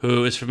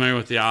 who is familiar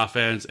with the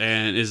offense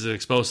and is an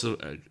explosive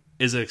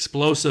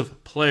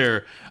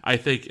player, I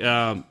think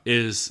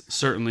is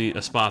certainly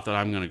a spot that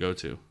I'm going to go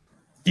to.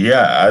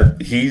 Yeah,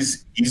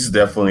 he's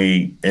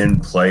definitely in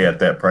play at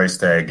that price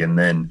tag. And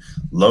then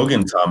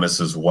Logan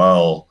Thomas as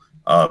well.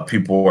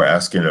 People were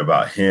asking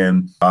about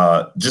him.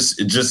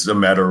 Just a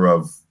matter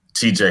of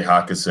TJ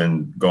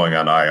Hawkinson going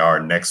on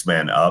IR, next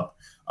man up.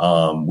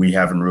 We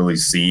haven't really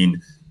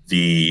seen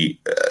the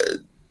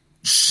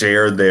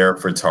share there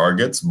for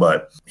targets,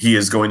 but he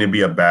is going to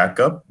be a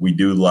backup. We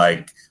do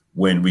like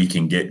when we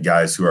can get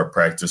guys who are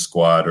practice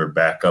squad or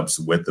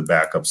backups with the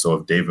backup. So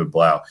if David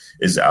Blau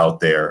is out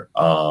there,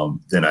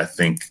 then I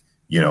think,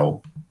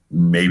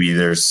 maybe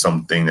there's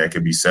something that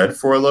could be said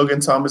for Logan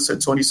Thomas at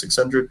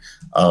 2,600.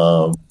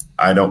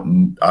 I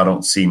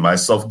don't see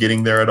myself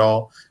getting there at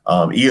all.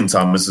 Ian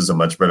Thomas is a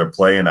much better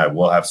play, and I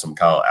will have some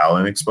Kyle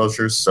Allen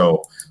exposures.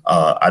 So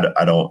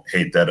I don't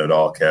hate that at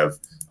all, Kev.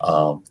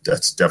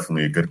 That's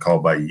definitely a good call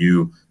by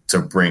you to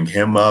bring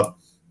him up.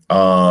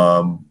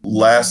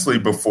 Lastly,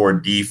 before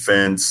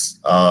defense,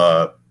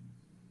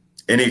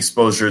 any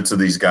exposure to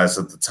these guys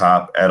at the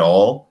top at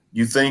all,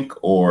 you think,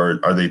 or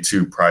are they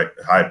too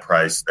high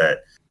priced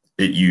that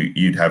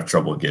you'd have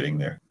trouble getting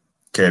there?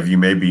 Kev, you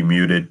may be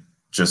muted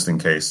just in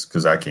case,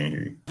 because I can't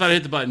hear you. I thought I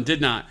hit the button,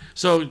 did not.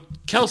 So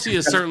Kelsey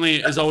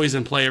is always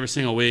in play every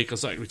single week.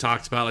 It's like we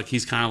talked about, like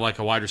he's kind of like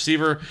a wide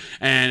receiver,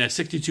 and at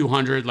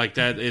 6,200, like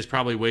that is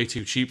probably way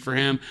too cheap for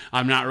him.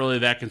 I'm not really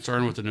that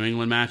concerned with the New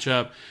England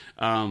matchup.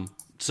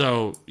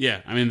 So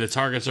yeah, the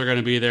targets are going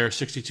to be there.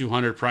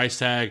 6,200 price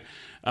tag.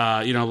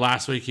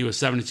 Last week he was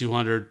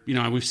 7,200.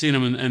 We've seen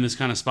him in this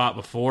kind of spot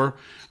before,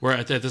 where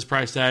at this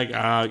price tag,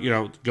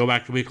 go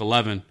back to week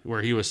 11,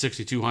 where he was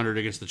 6,200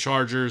 against the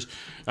Chargers,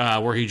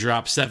 where he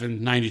dropped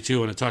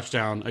 792 and a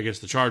touchdown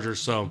against the Chargers.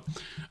 So,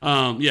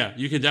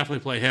 you can definitely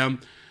play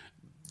him.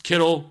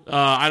 Kittle,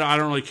 I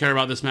don't really care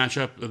about this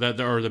matchup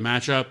or the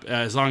matchup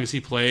as long as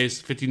he plays.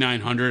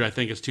 5,900, I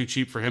think is too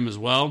cheap for him as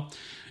well.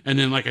 And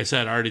then, like I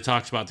said, I already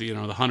talked about the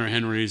Hunter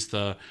Henrys,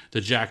 the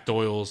Jack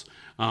Doyles.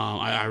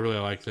 I really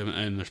like them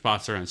and their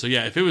spots they're in. So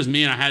yeah, if it was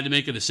me and I had to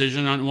make a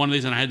decision on one of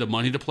these and I had the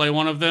money to play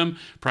one of them,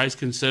 price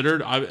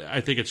considered, I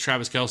think it's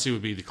Travis Kelce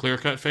would be the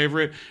clear-cut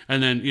favorite.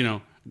 And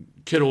then,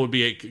 Kittle would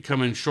be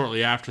coming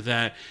shortly after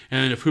that,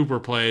 and then if Hooper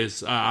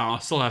plays, I'll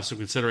still have some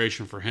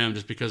consideration for him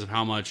just because of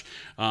how much.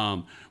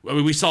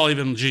 We saw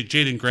even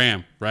Jaden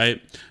Graham,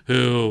 right?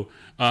 Who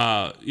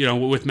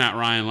with Matt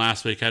Ryan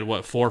last week had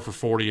 4 for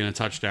 40 and a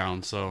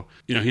touchdown. So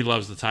he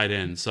loves the tight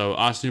end. So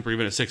Austin Hooper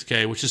even at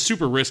 $6K, which is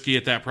super risky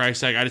at that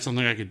price tag. I just don't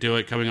think I could do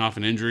it coming off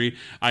an injury.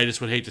 I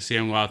just would hate to see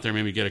him go out there,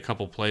 maybe get a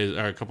couple plays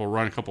or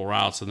run a couple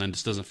routes, and then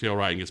just doesn't feel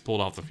right and gets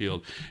pulled off the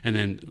field. And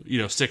then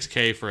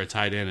 $6K for a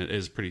tight end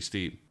is pretty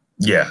steep.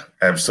 Yeah,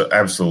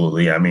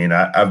 absolutely. I mean,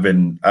 I've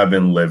been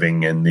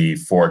living in the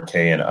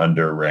 4K and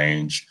under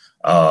range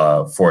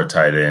for a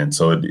tight end,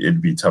 so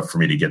it'd be tough for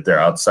me to get there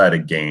outside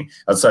of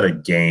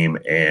game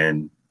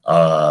and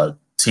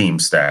team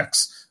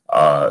stacks.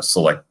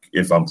 So like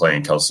if I'm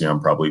playing Kelsey, I'm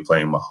probably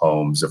playing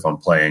Mahomes. If I'm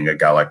playing a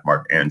guy like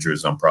Mark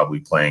Andrews, I'm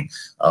probably playing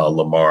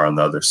Lamar on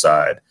the other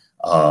side.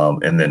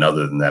 And then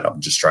other than that,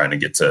 I'm just trying to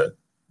get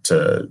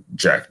to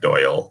Jack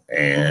Doyle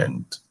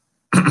and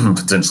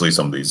potentially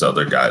some of these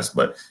other guys,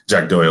 but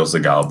Jack Doyle's the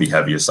guy I'll be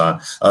heaviest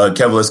on.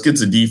 Kevin, let's get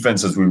to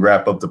defense as we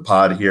wrap up the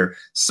pod here.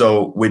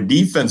 So with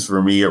defense,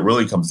 for me, it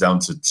really comes down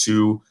to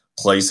 2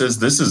 places.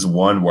 This is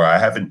one where I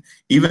haven't,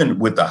 even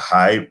with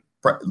the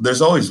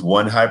there's always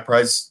one high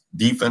price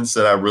defense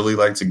that I really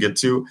like to get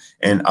to,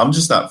 and I'm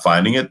just not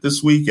finding it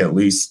this week, at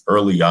least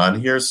early on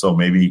here. So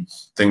maybe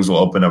things will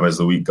open up as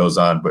the week goes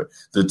on. But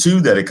the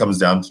 2 that it comes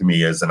down to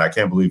me is, and I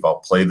can't believe I'll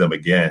play them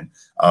again,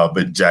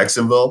 but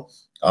Jacksonville.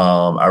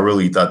 I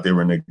really thought they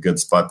were in a good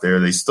spot there.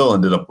 They still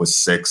ended up with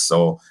 6,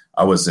 so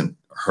I wasn't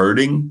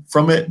hurting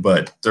from it,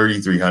 but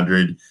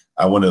 3,300,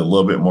 I wanted a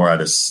little bit more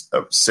out of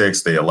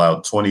 6. They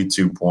allowed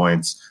 28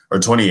 points,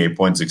 but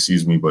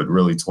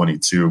really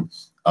 22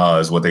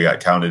 is what they got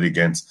counted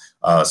against.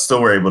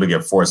 Still were able to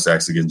get 4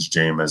 sacks against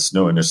Jameis,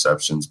 no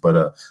interceptions, but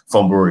a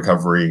fumble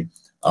recovery.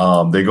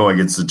 They go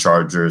against the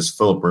Chargers.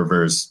 Phillip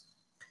Rivers,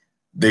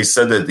 they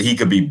said that he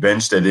could be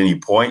benched at any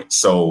point,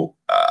 so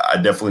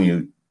I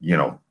definitely,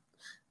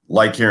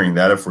 like hearing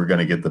that if we're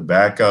going to get the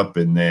backup,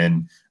 and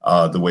then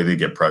the way they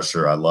get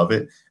pressure, I love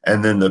it.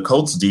 And then the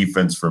Colts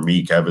defense for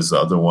me, Kev, is the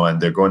other one.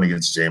 They're going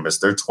against Jameis.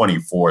 They're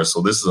 24,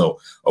 so this is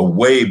a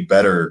way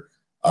better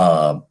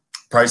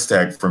price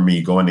tag for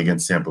me going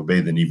against Tampa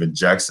Bay than even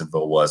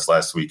Jacksonville was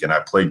last week, and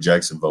I played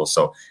Jacksonville.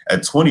 So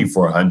at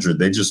 2,400,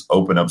 they just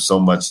open up so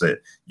much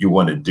that you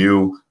want to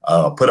do.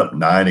 Put up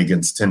 9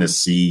 against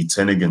Tennessee,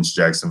 10 against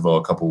Jacksonville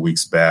a couple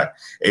weeks back,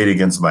 8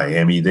 against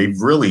Miami.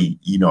 They've really,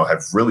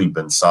 have really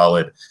been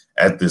solid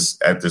at this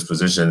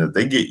position. If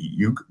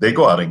they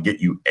go out and get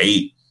you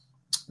 8,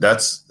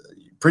 that's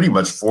pretty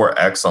much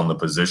 4x on the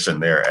position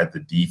there at the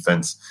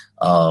defense.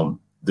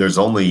 There's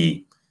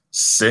only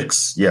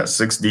 6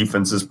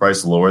 defenses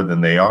priced lower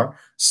than they are.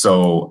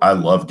 So I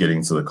love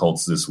getting to the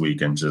Colts this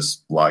week and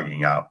just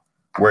logging out.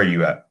 Where are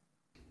you at?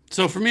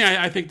 So for me,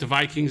 I think the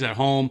Vikings at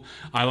home,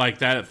 I like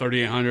that at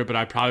 3,800, but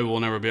I probably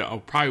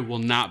will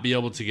not be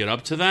able to get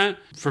up to that.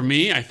 For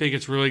me, I think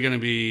it's really going to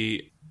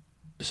be.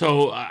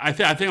 So I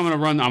think I'm going to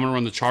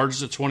run the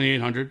Chargers at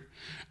 2,800.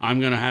 I'm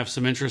going to have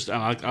some interest.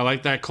 I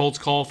like that Colts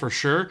call for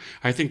sure.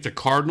 I think the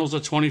Cardinals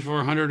at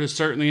 2,400 is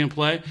certainly in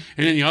play.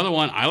 And then the other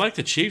one, I like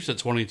the Chiefs at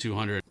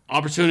 2,200.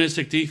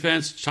 Opportunistic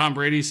defense. Tom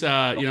Brady's,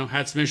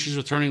 had some issues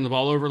with turning the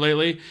ball over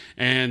lately.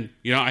 And,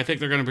 I think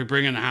they're going to be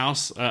bringing the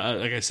house,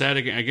 like I said,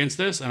 against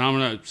this. And I'm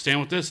going to stand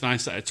with this. And I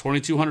said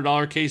 $2,200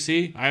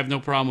 KC. I have no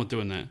problem with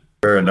doing that.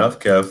 Fair enough,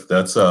 Kev.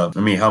 That's how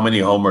many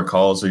homer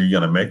calls are you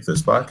going to make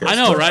this podcast? I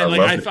know,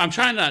 right? I'm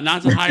trying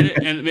not to hide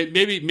it, and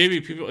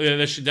maybe people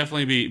that should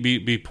definitely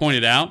be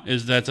pointed out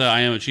is that I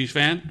am a Chiefs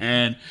fan,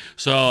 and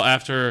so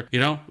after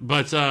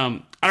but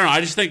I don't know.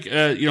 I just think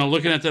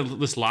looking at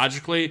this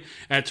logically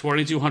at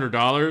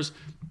 $2,200.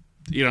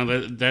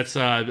 That's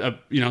the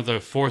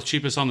 4th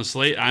cheapest on the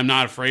slate. I'm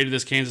not afraid of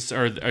this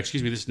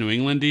this New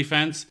England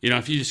defense.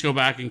 If you just go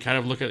back and kind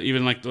of look at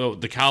even like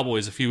the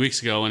Cowboys a few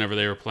weeks ago, whenever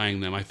they were playing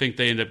them, I think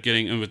they end up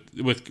getting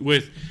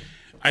with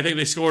I think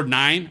they scored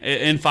 9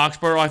 in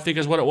Foxborough, I think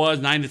is what it was,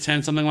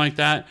 9-10, something like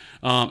that,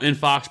 in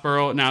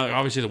Foxborough. Now,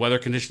 obviously, the weather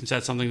conditions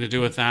had something to do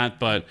with that,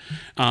 but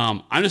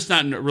I'm just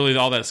not really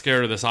all that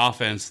scared of this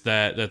offense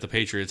that the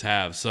Patriots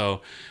have.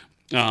 So,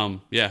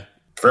 yeah.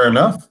 Fair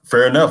enough.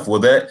 Well,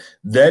 that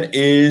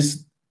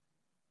is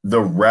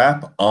the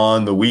wrap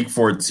on the Week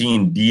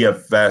 14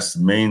 DFS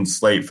main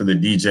slate for the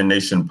DJ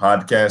Nation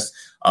podcast.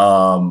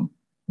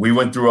 We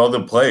went through all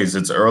the plays.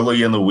 It's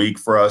early in the week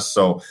for us,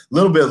 so a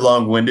little bit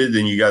long-winded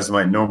than you guys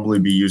might normally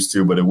be used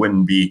to, but it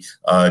wouldn't be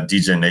a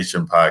DJ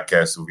Nation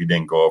podcast if we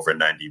didn't go over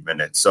 90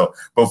 minutes. So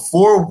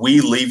before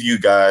we leave you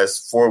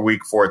guys for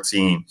Week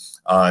 14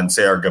 and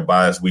say our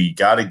goodbyes, we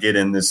got to get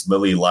in this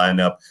Millie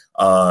lineup.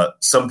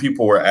 Some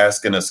people were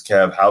asking us,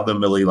 Kev, how the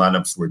Millie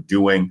lineups were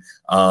doing.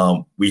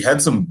 We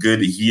had some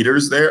good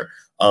heaters there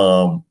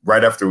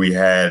right after we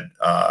had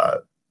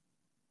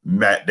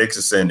Matt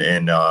Dixon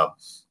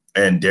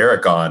and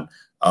Derek on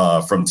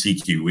from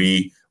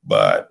TQE,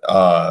 but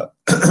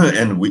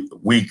and week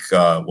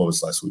what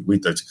was last week?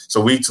 Week 13.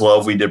 So week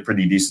 12 we did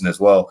pretty decent as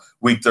well.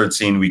 Week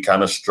 13 we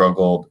kind of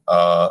struggled.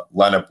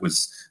 Lineup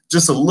was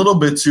just a little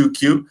bit too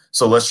cute.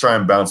 So let's try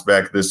and bounce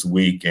back this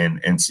week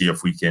and see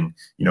if we can,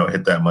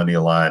 hit that money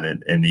line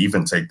and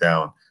even take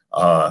down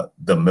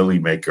the Millie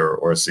Maker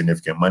or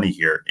significant money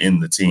here in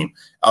the team.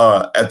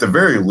 At the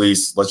very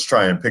least, let's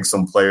try and pick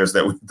some players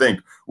that we think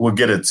will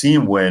get a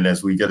team win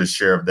as we get a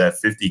share of that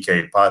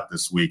 50K pot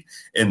this week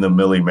in the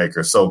Millie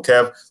Maker. So,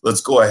 Kev,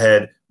 let's go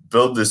ahead,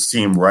 build this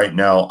team right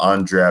now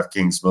on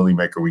DraftKings Millie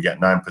Maker. We got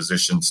 9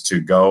 positions to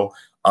go.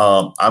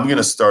 I'm going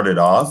to start it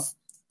off.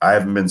 I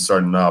haven't been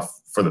starting off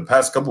for the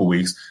past couple of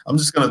weeks. I'm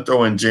just going to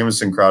throw in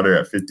Jamison Crowder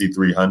at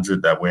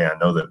 5,300. That way I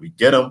know that we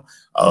get him.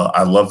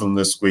 I love him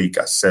this week.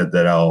 I said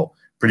that I'll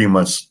pretty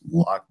much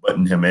lock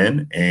button him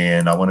in,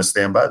 and I want to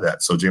stand by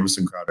that. So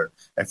Jamison Crowder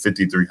at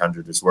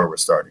 5,300 is where we're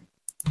starting.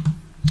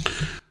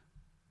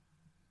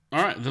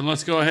 All right, then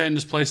let's go ahead and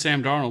just play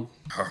Sam Darnold.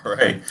 All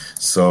right,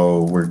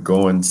 so we're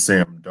going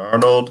Sam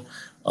Darnold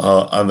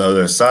on the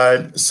other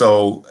side.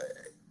 So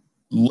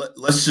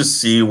let's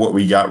just see what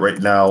we got right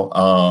now.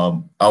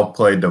 I'll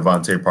play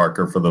Devontae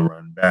Parker for the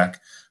run back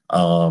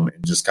and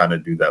just kind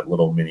of do that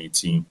little mini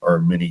team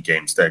or mini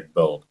game stack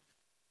build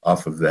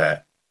off of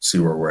that, see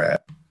where we're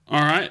at.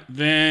 All right,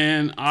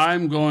 then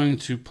I'm going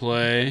to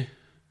play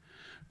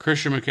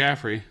Christian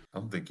McCaffrey. I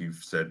don't think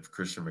you've said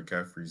Christian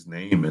McCaffrey's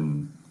name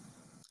in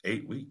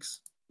 8 weeks.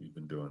 We've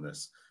been doing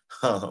this.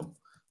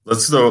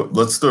 Let's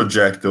throw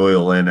Jack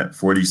Doyle in at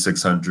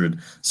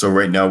 4,600. So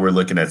right now we're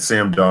looking at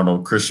Sam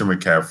Darnold, Christian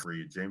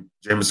McCaffrey,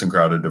 Jamison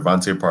Crowder,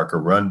 Devontae Parker,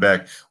 run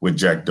back with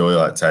Jack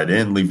Doyle at tight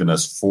end, leaving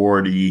us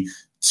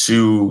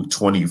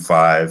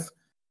 42-25.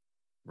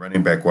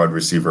 Running back, wide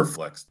receiver,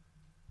 flex.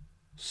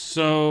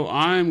 So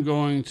I'm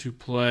going to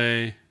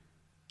go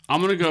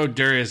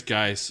Darius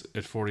Geis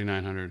at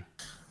 4,900.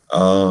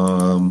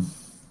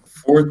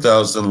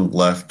 4,000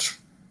 left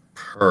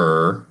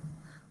per.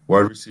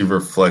 Wide receiver,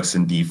 flex,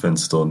 and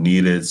defense still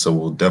needed, so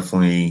we'll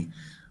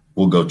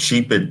go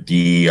cheap at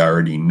D. I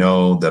already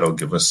know that'll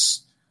give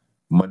us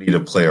money to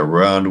play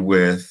around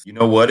with. You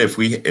know what? If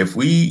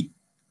we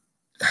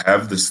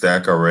have the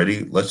stack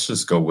already, let's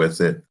just go with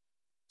it.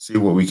 See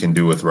what we can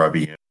do with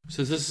Robbie.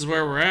 Since this is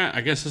where we're at,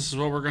 I guess this is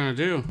what we're gonna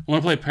do. I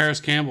want to play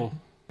Paris Campbell.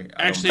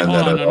 Actually,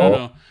 hold on,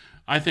 no.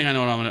 I think I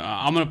know what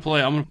I'm gonna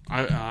play. I'm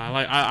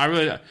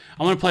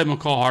gonna play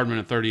McCall Hardman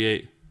at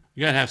 38.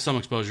 You gotta have some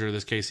exposure to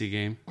this KC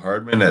game.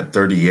 Hardman at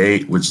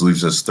 38, which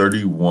leaves us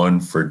 31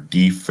 for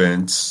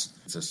defense.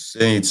 It's the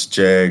Saints,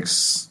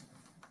 Jags,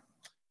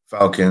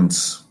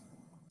 Falcons,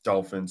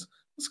 Dolphins.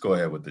 Let's go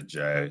ahead with the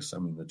Jags. I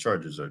mean, the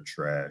Chargers are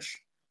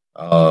trash.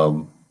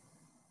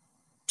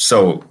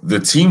 So the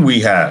team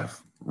we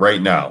have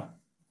right now,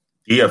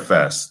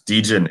 DFS,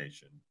 DJ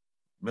Nation,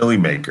 Millie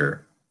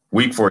Maker,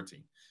 Week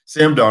 14,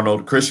 Sam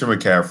Darnold, Christian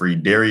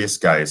McCaffrey, Darius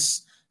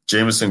Geis,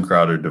 Jamison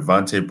Crowder,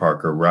 Devontae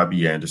Parker,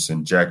 Robbie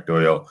Anderson, Jack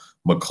Doyle,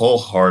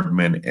 McCall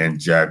Hardman, and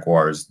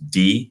Jaguars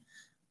D,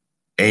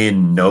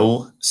 and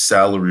no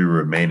salary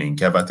remaining.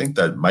 Kev, I think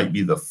that might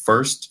be the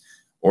first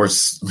or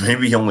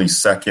maybe only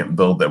second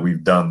build that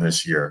we've done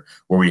this year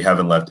where we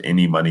haven't left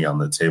any money on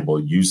the table,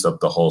 used up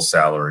the whole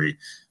salary.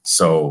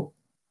 So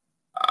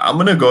I'm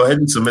going to go ahead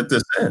and submit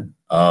this in.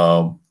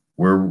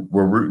 We're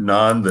rooting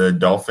on the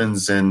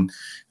Dolphins and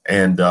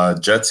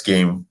Jets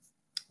game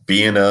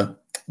being a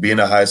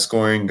high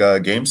scoring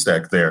game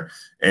stack there.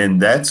 And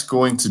that's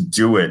going to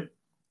do it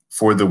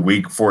for the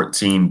Week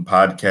 14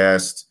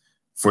 podcast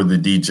for the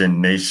DJ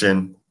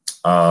Nation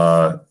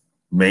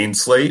main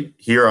slate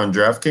here on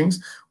DraftKings.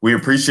 We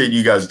appreciate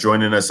you guys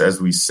joining us. As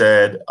we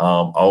said,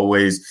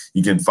 always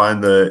you can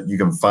find the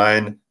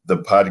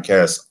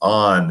podcast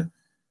on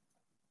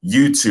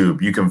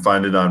YouTube. You can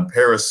find it on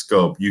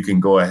Periscope. You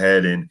can go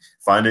ahead and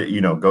find it,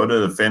 go to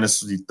the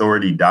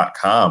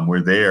fantasyauthority.com.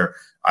 We're there.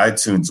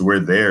 iTunes, we're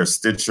there.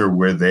 Stitcher,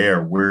 we're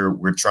there.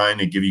 We're trying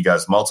to give you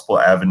guys multiple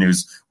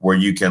avenues where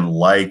you can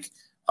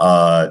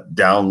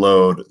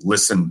download,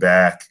 listen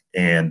back,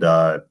 and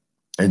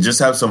just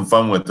have some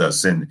fun with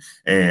us. And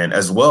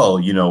as well,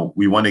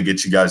 we want to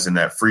get you guys in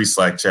that free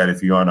Slack chat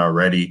if you aren't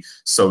already.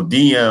 So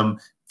DM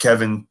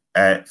Kevin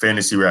at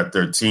Fantasy Rat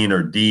 13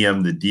 or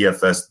DM the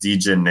DFS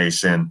DJ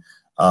Nation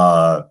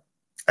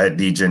at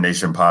DJ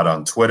Nation Pod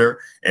on Twitter,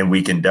 and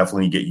we can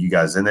definitely get you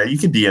guys in there. You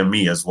can DM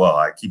me as well.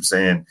 I keep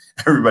saying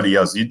everybody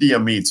else, you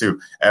DM me too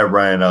at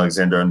Ryan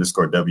Alexander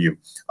 _W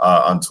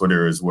on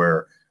Twitter is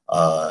where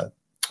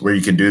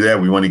you can do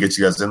that. We want to get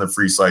you guys in the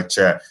free Slack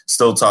chat.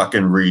 Still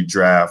talking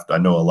redraft. I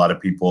know a lot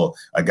of people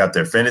got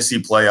their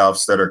fantasy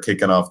playoffs that are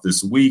kicking off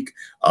this week.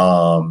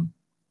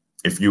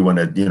 If you want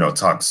to,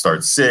 talk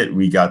start sit,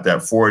 we got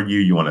that for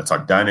you. You want to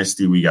talk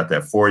dynasty, we got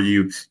that for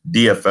you.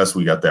 DFS,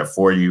 we got that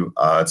for you.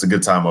 It's a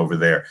good time over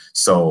there.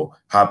 So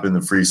hop in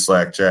the free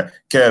Slack chat.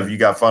 Kev, you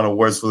got final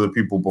words for the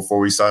people before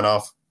we sign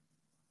off?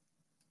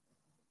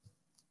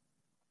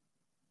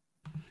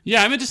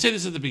 Yeah, I meant to say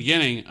this at the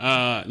beginning.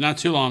 Not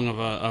too long of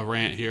a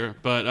rant here,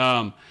 but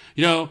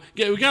we got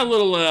a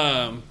little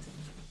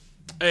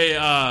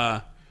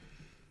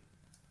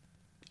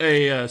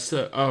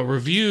a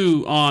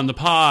review on the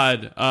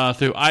pod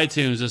through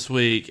iTunes this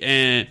week,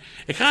 and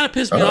it kind of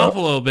pissed me off a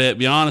little bit,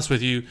 be honest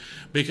with you,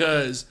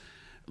 because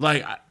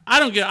like I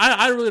don't get.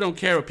 I really don't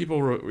care what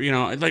people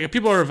like. If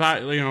people are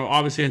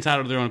obviously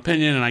entitled to their own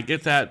opinion, and I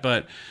get that.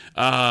 But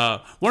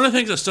one of the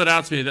things that stood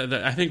out to me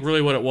that I think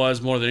really what it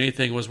was more than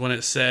anything was when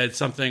it said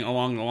something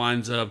along the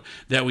lines of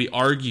that we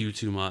argue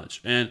too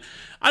much. And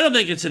I don't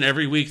think it's an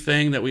every week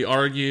thing that we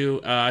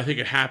argue. I think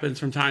it happens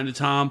from time to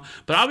time.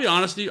 But I'll be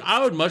honest with you,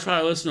 I would much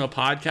rather listen to a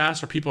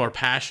podcast where people are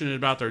passionate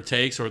about their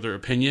takes or their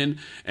opinion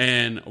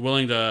and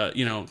willing to,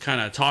 kind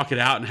of talk it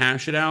out and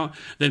hash it out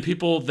than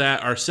people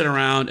that are sit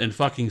around and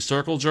fucking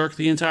circle jerk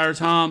the entire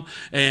time,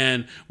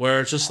 and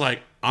where it's just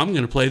like, I'm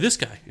going to play this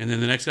guy. And then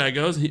the next guy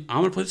goes, I'm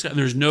going to play this guy. And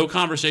there's no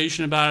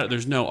conversation about it.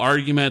 There's no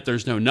argument.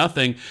 There's no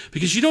nothing,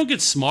 because you don't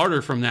get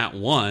smarter from that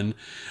one.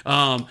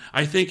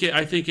 I think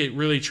it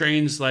really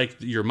trains like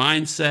your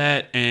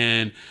mindset.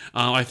 And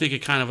I think it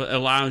kind of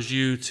allows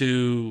you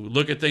to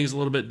look at things a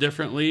little bit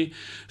differently.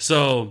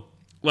 So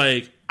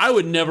like, I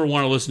would never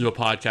want to listen to a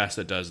podcast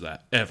that does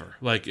that ever.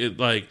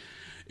 There's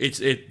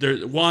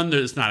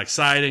not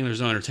exciting.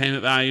 There's no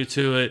entertainment value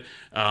to it.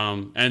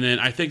 And then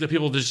I think that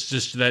people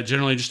just that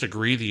generally just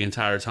agree the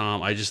entire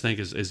time, I just think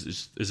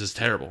is just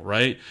terrible,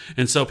 right?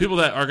 And so people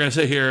that are going to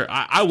sit here,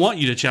 I want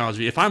you to challenge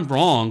me. If I'm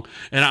wrong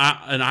and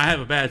I have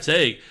a bad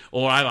take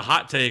or I have a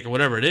hot take or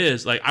whatever it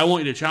is, like I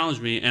want you to challenge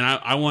me, and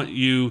I want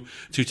you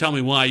to tell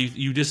me why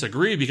you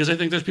disagree, because I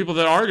think there's people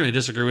that are going to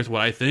disagree with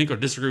what I think or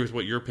disagree with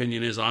what your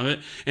opinion is on it,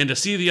 and to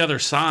see the other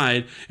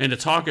side and to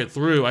talk it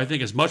through, I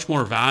think is much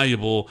more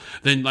valuable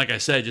than, like I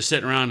said, just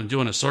sitting around and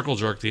doing a circle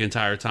jerk the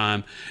entire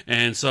time.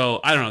 And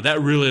so I don't know,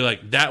 that really,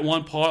 like that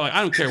one part, like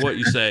I don't care what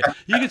you say.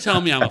 You can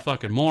tell me I'm a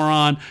fucking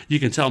moron. You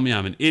can tell me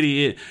I'm an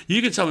idiot.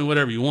 You can tell me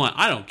whatever you want.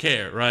 I don't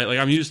care, right? Like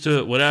I'm used to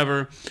it,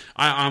 whatever.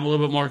 I'm a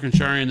little bit more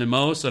contrarian than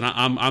most, and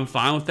I'm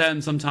fine with that.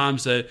 And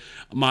sometimes that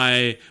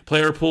my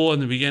player pool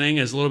in the beginning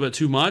is a little bit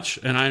too much,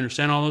 and I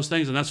understand all those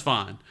things, and that's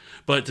fine.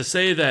 But to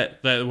say that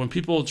when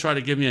people try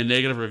to give me a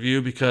negative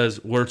review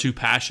because we're too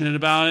passionate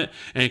about it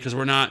and because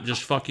we're not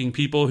just fucking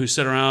people who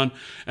sit around,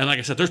 and like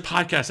I said, there's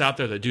podcasts out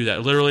there that do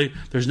that. Literally,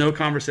 there's no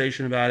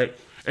conversation about it.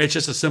 It's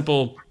just a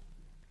simple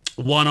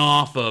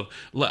one-off of,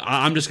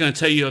 I'm just going to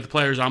tell you the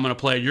players I'm going to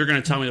play. You're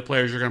going to tell me the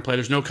players you're going to play.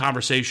 There's no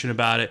conversation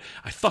about it.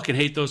 I fucking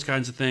hate those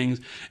kinds of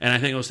things, and I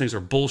think those things are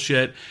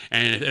bullshit.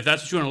 And if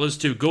that's what you want to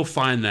listen to, go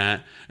find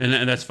that,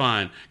 and that's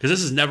fine, because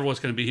this is never what's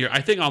going to be here.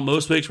 I think on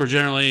most weeks we're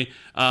generally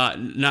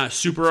not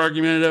super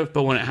argumentative,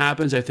 but when it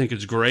happens, I think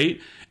it's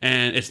great.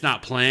 And it's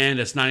not planned.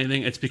 It's not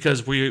anything. It's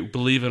because we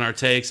believe in our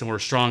takes and we're a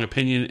strong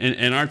opinion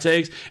in our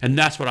takes. And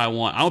that's what I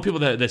want. I want people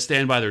that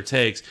stand by their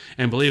takes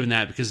and believe in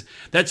that, because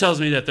that tells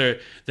me that they're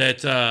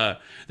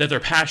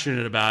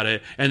passionate about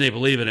it and they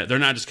believe in it. They're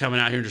not just coming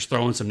out here and just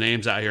throwing some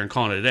names out here and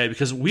calling it a day,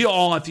 because we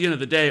all at the end of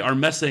the day are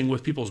messing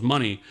with people's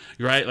money,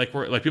 right? Like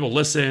people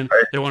listen,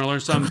 they want to learn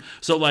something.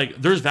 So like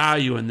there's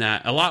value in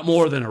that a lot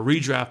more than a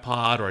redraft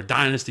pod or a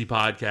dynasty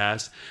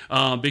podcast,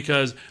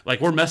 because like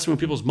we're messing with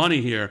people's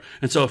money here.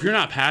 And so if you're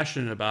not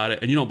passionate about it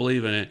and you don't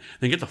believe in it,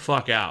 then get the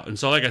fuck out. And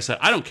so like I said,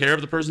 I don't care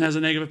if the person has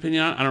a negative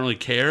opinion on it. I don't really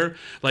care.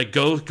 Like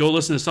go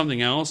listen to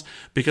something else,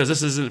 because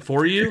this isn't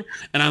for you,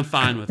 and I'm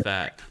fine with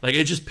that. Like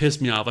it just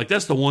pissed me off. Like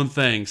that's the one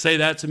thing. Say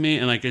that to me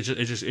and like it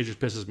just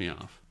pisses me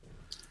off.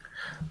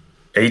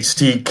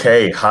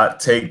 HTK Hot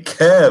Take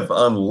Kev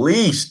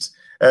Unleashed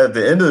at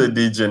the end of the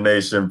DJ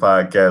Nation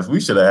podcast.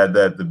 We should have had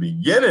that at the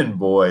beginning,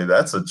 boy.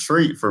 That's a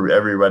treat for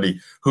everybody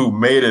who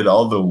made it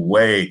all the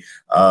way.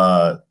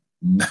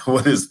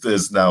 What is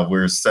this now?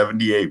 We're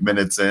 78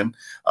 minutes in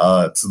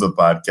to the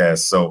podcast.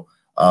 So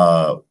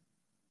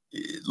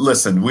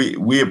listen,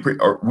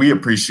 we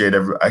appreciate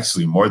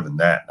actually more than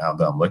that now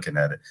that I'm looking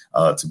at it,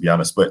 to be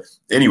honest. But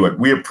anyway,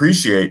 we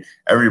appreciate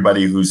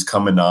everybody who's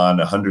coming on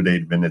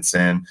 108 minutes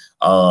in.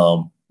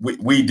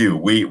 We do.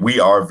 We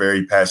are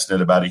very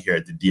passionate about it here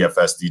at the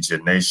DFS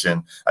DJ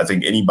Nation. I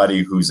think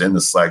anybody who's in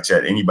the Slack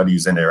chat, anybody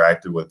who's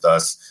interacted with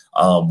us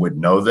would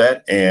know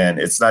that. And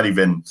it's not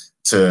even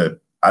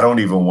I don't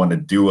even want to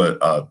do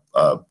a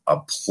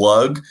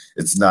plug.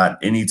 It's not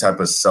any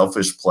type of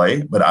selfish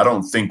play, but I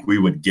don't think we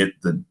would get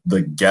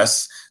the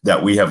guests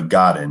that we have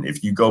gotten.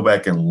 If you go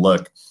back and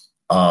look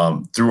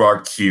through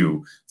our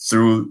queue,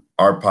 through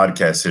our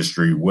podcast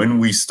history, when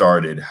we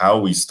started, how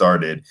we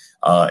started,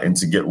 and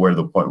to get where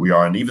the point we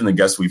are, and even the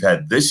guests we've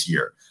had this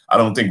year, I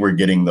don't think we're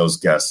getting those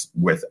guests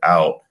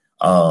without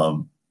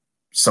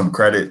some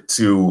credit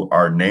to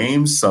our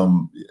names,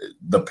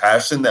 the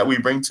passion that we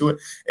bring to it,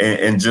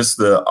 and just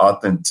the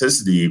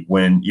authenticity.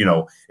 When,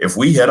 if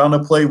we hit on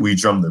a play, we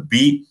drum the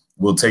beat,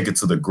 we'll take it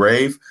to the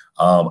grave.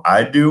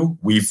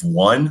 We've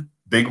won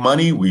big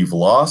money, we've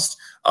lost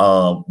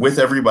with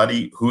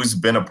everybody who's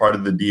been a part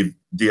of the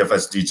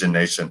DFS DJ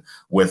Nation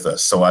with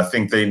us. So I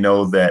think they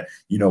know that,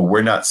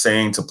 we're not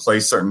saying to play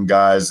certain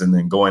guys and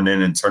then going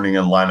in and turning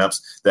in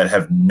lineups that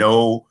have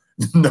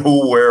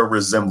nowhere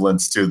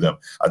resemblance to them.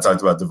 I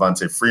talked about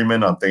Devontae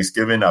Freeman on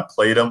Thanksgiving. I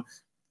played him.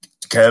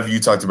 Kev, you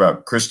talked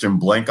about Christian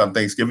Blank on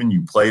Thanksgiving.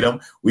 You played him.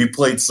 We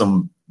played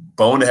some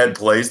bonehead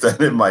plays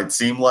that it might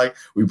seem like.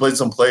 We played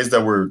some plays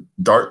that were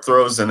dart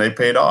throws and they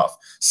paid off.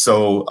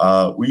 So,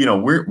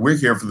 we're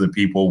here for the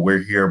people.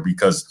 We're here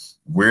because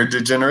we're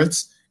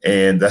degenerates.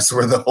 And that's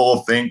where the whole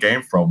thing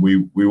came from.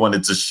 We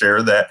wanted to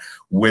share that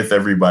with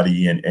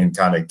everybody and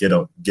kind of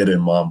get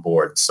them on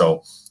board.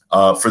 So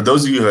for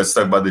those of you who have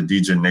stuck by the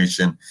Degen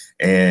Nation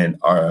and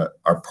are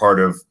part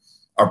of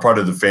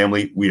the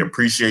family, we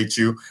appreciate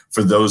you.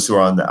 For those who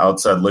are on the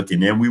outside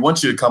looking in, we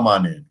want you to come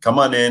on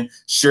in,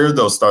 share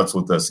those thoughts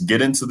with us,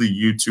 get into the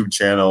YouTube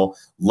channel.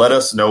 Let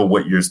us know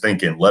what you're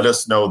thinking. Let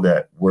us know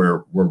that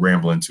we're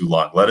rambling too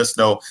long. Let us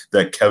know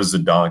that Kev's a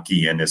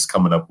donkey and is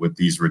coming up with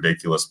these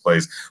ridiculous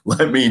plays.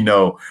 Let me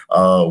know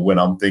when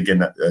I'm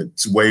thinking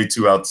it's way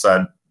too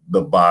outside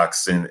the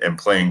box and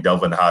playing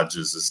Delvin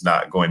Hodges is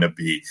not going to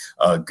be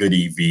a good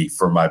EV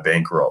for my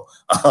bankroll.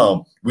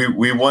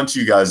 We want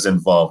you guys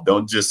involved.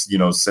 Don't just,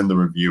 send the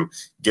review.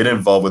 Get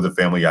involved with the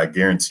family. I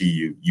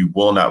guarantee you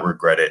will not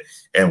regret it.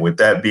 And with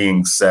that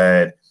being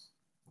said,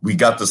 we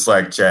got the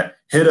Slack chat.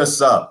 Hit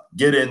us up.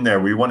 Get in there.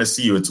 We want to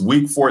see you. It's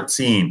week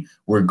 14.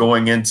 We're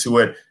going into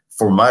it.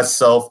 For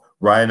myself,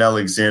 Ryan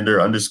Alexander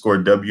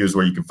 _W is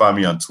where you can find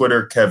me on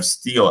Twitter. Kev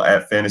Steele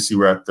at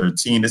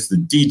FantasyRap13. It's the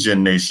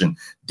Degen Nation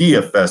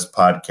DFS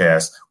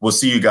podcast. We'll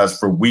see you guys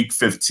for week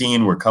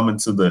 15. We're coming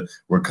to the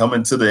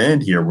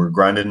end here. We're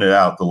grinding it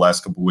out the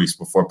last couple of weeks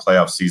before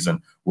playoff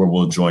season, where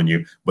we'll join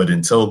you. But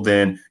until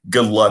then,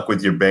 good luck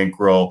with your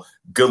bankroll.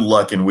 Good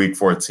luck in week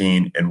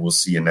 14, and we'll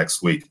see you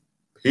next week.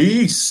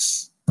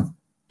 Peace.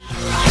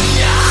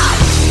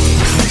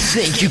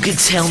 Think you can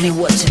tell me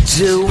what to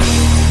do?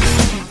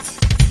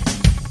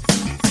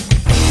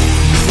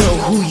 Know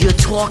who you're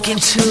talking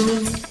to?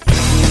 Well,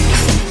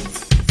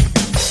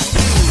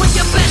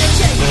 you better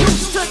get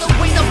used to the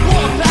way the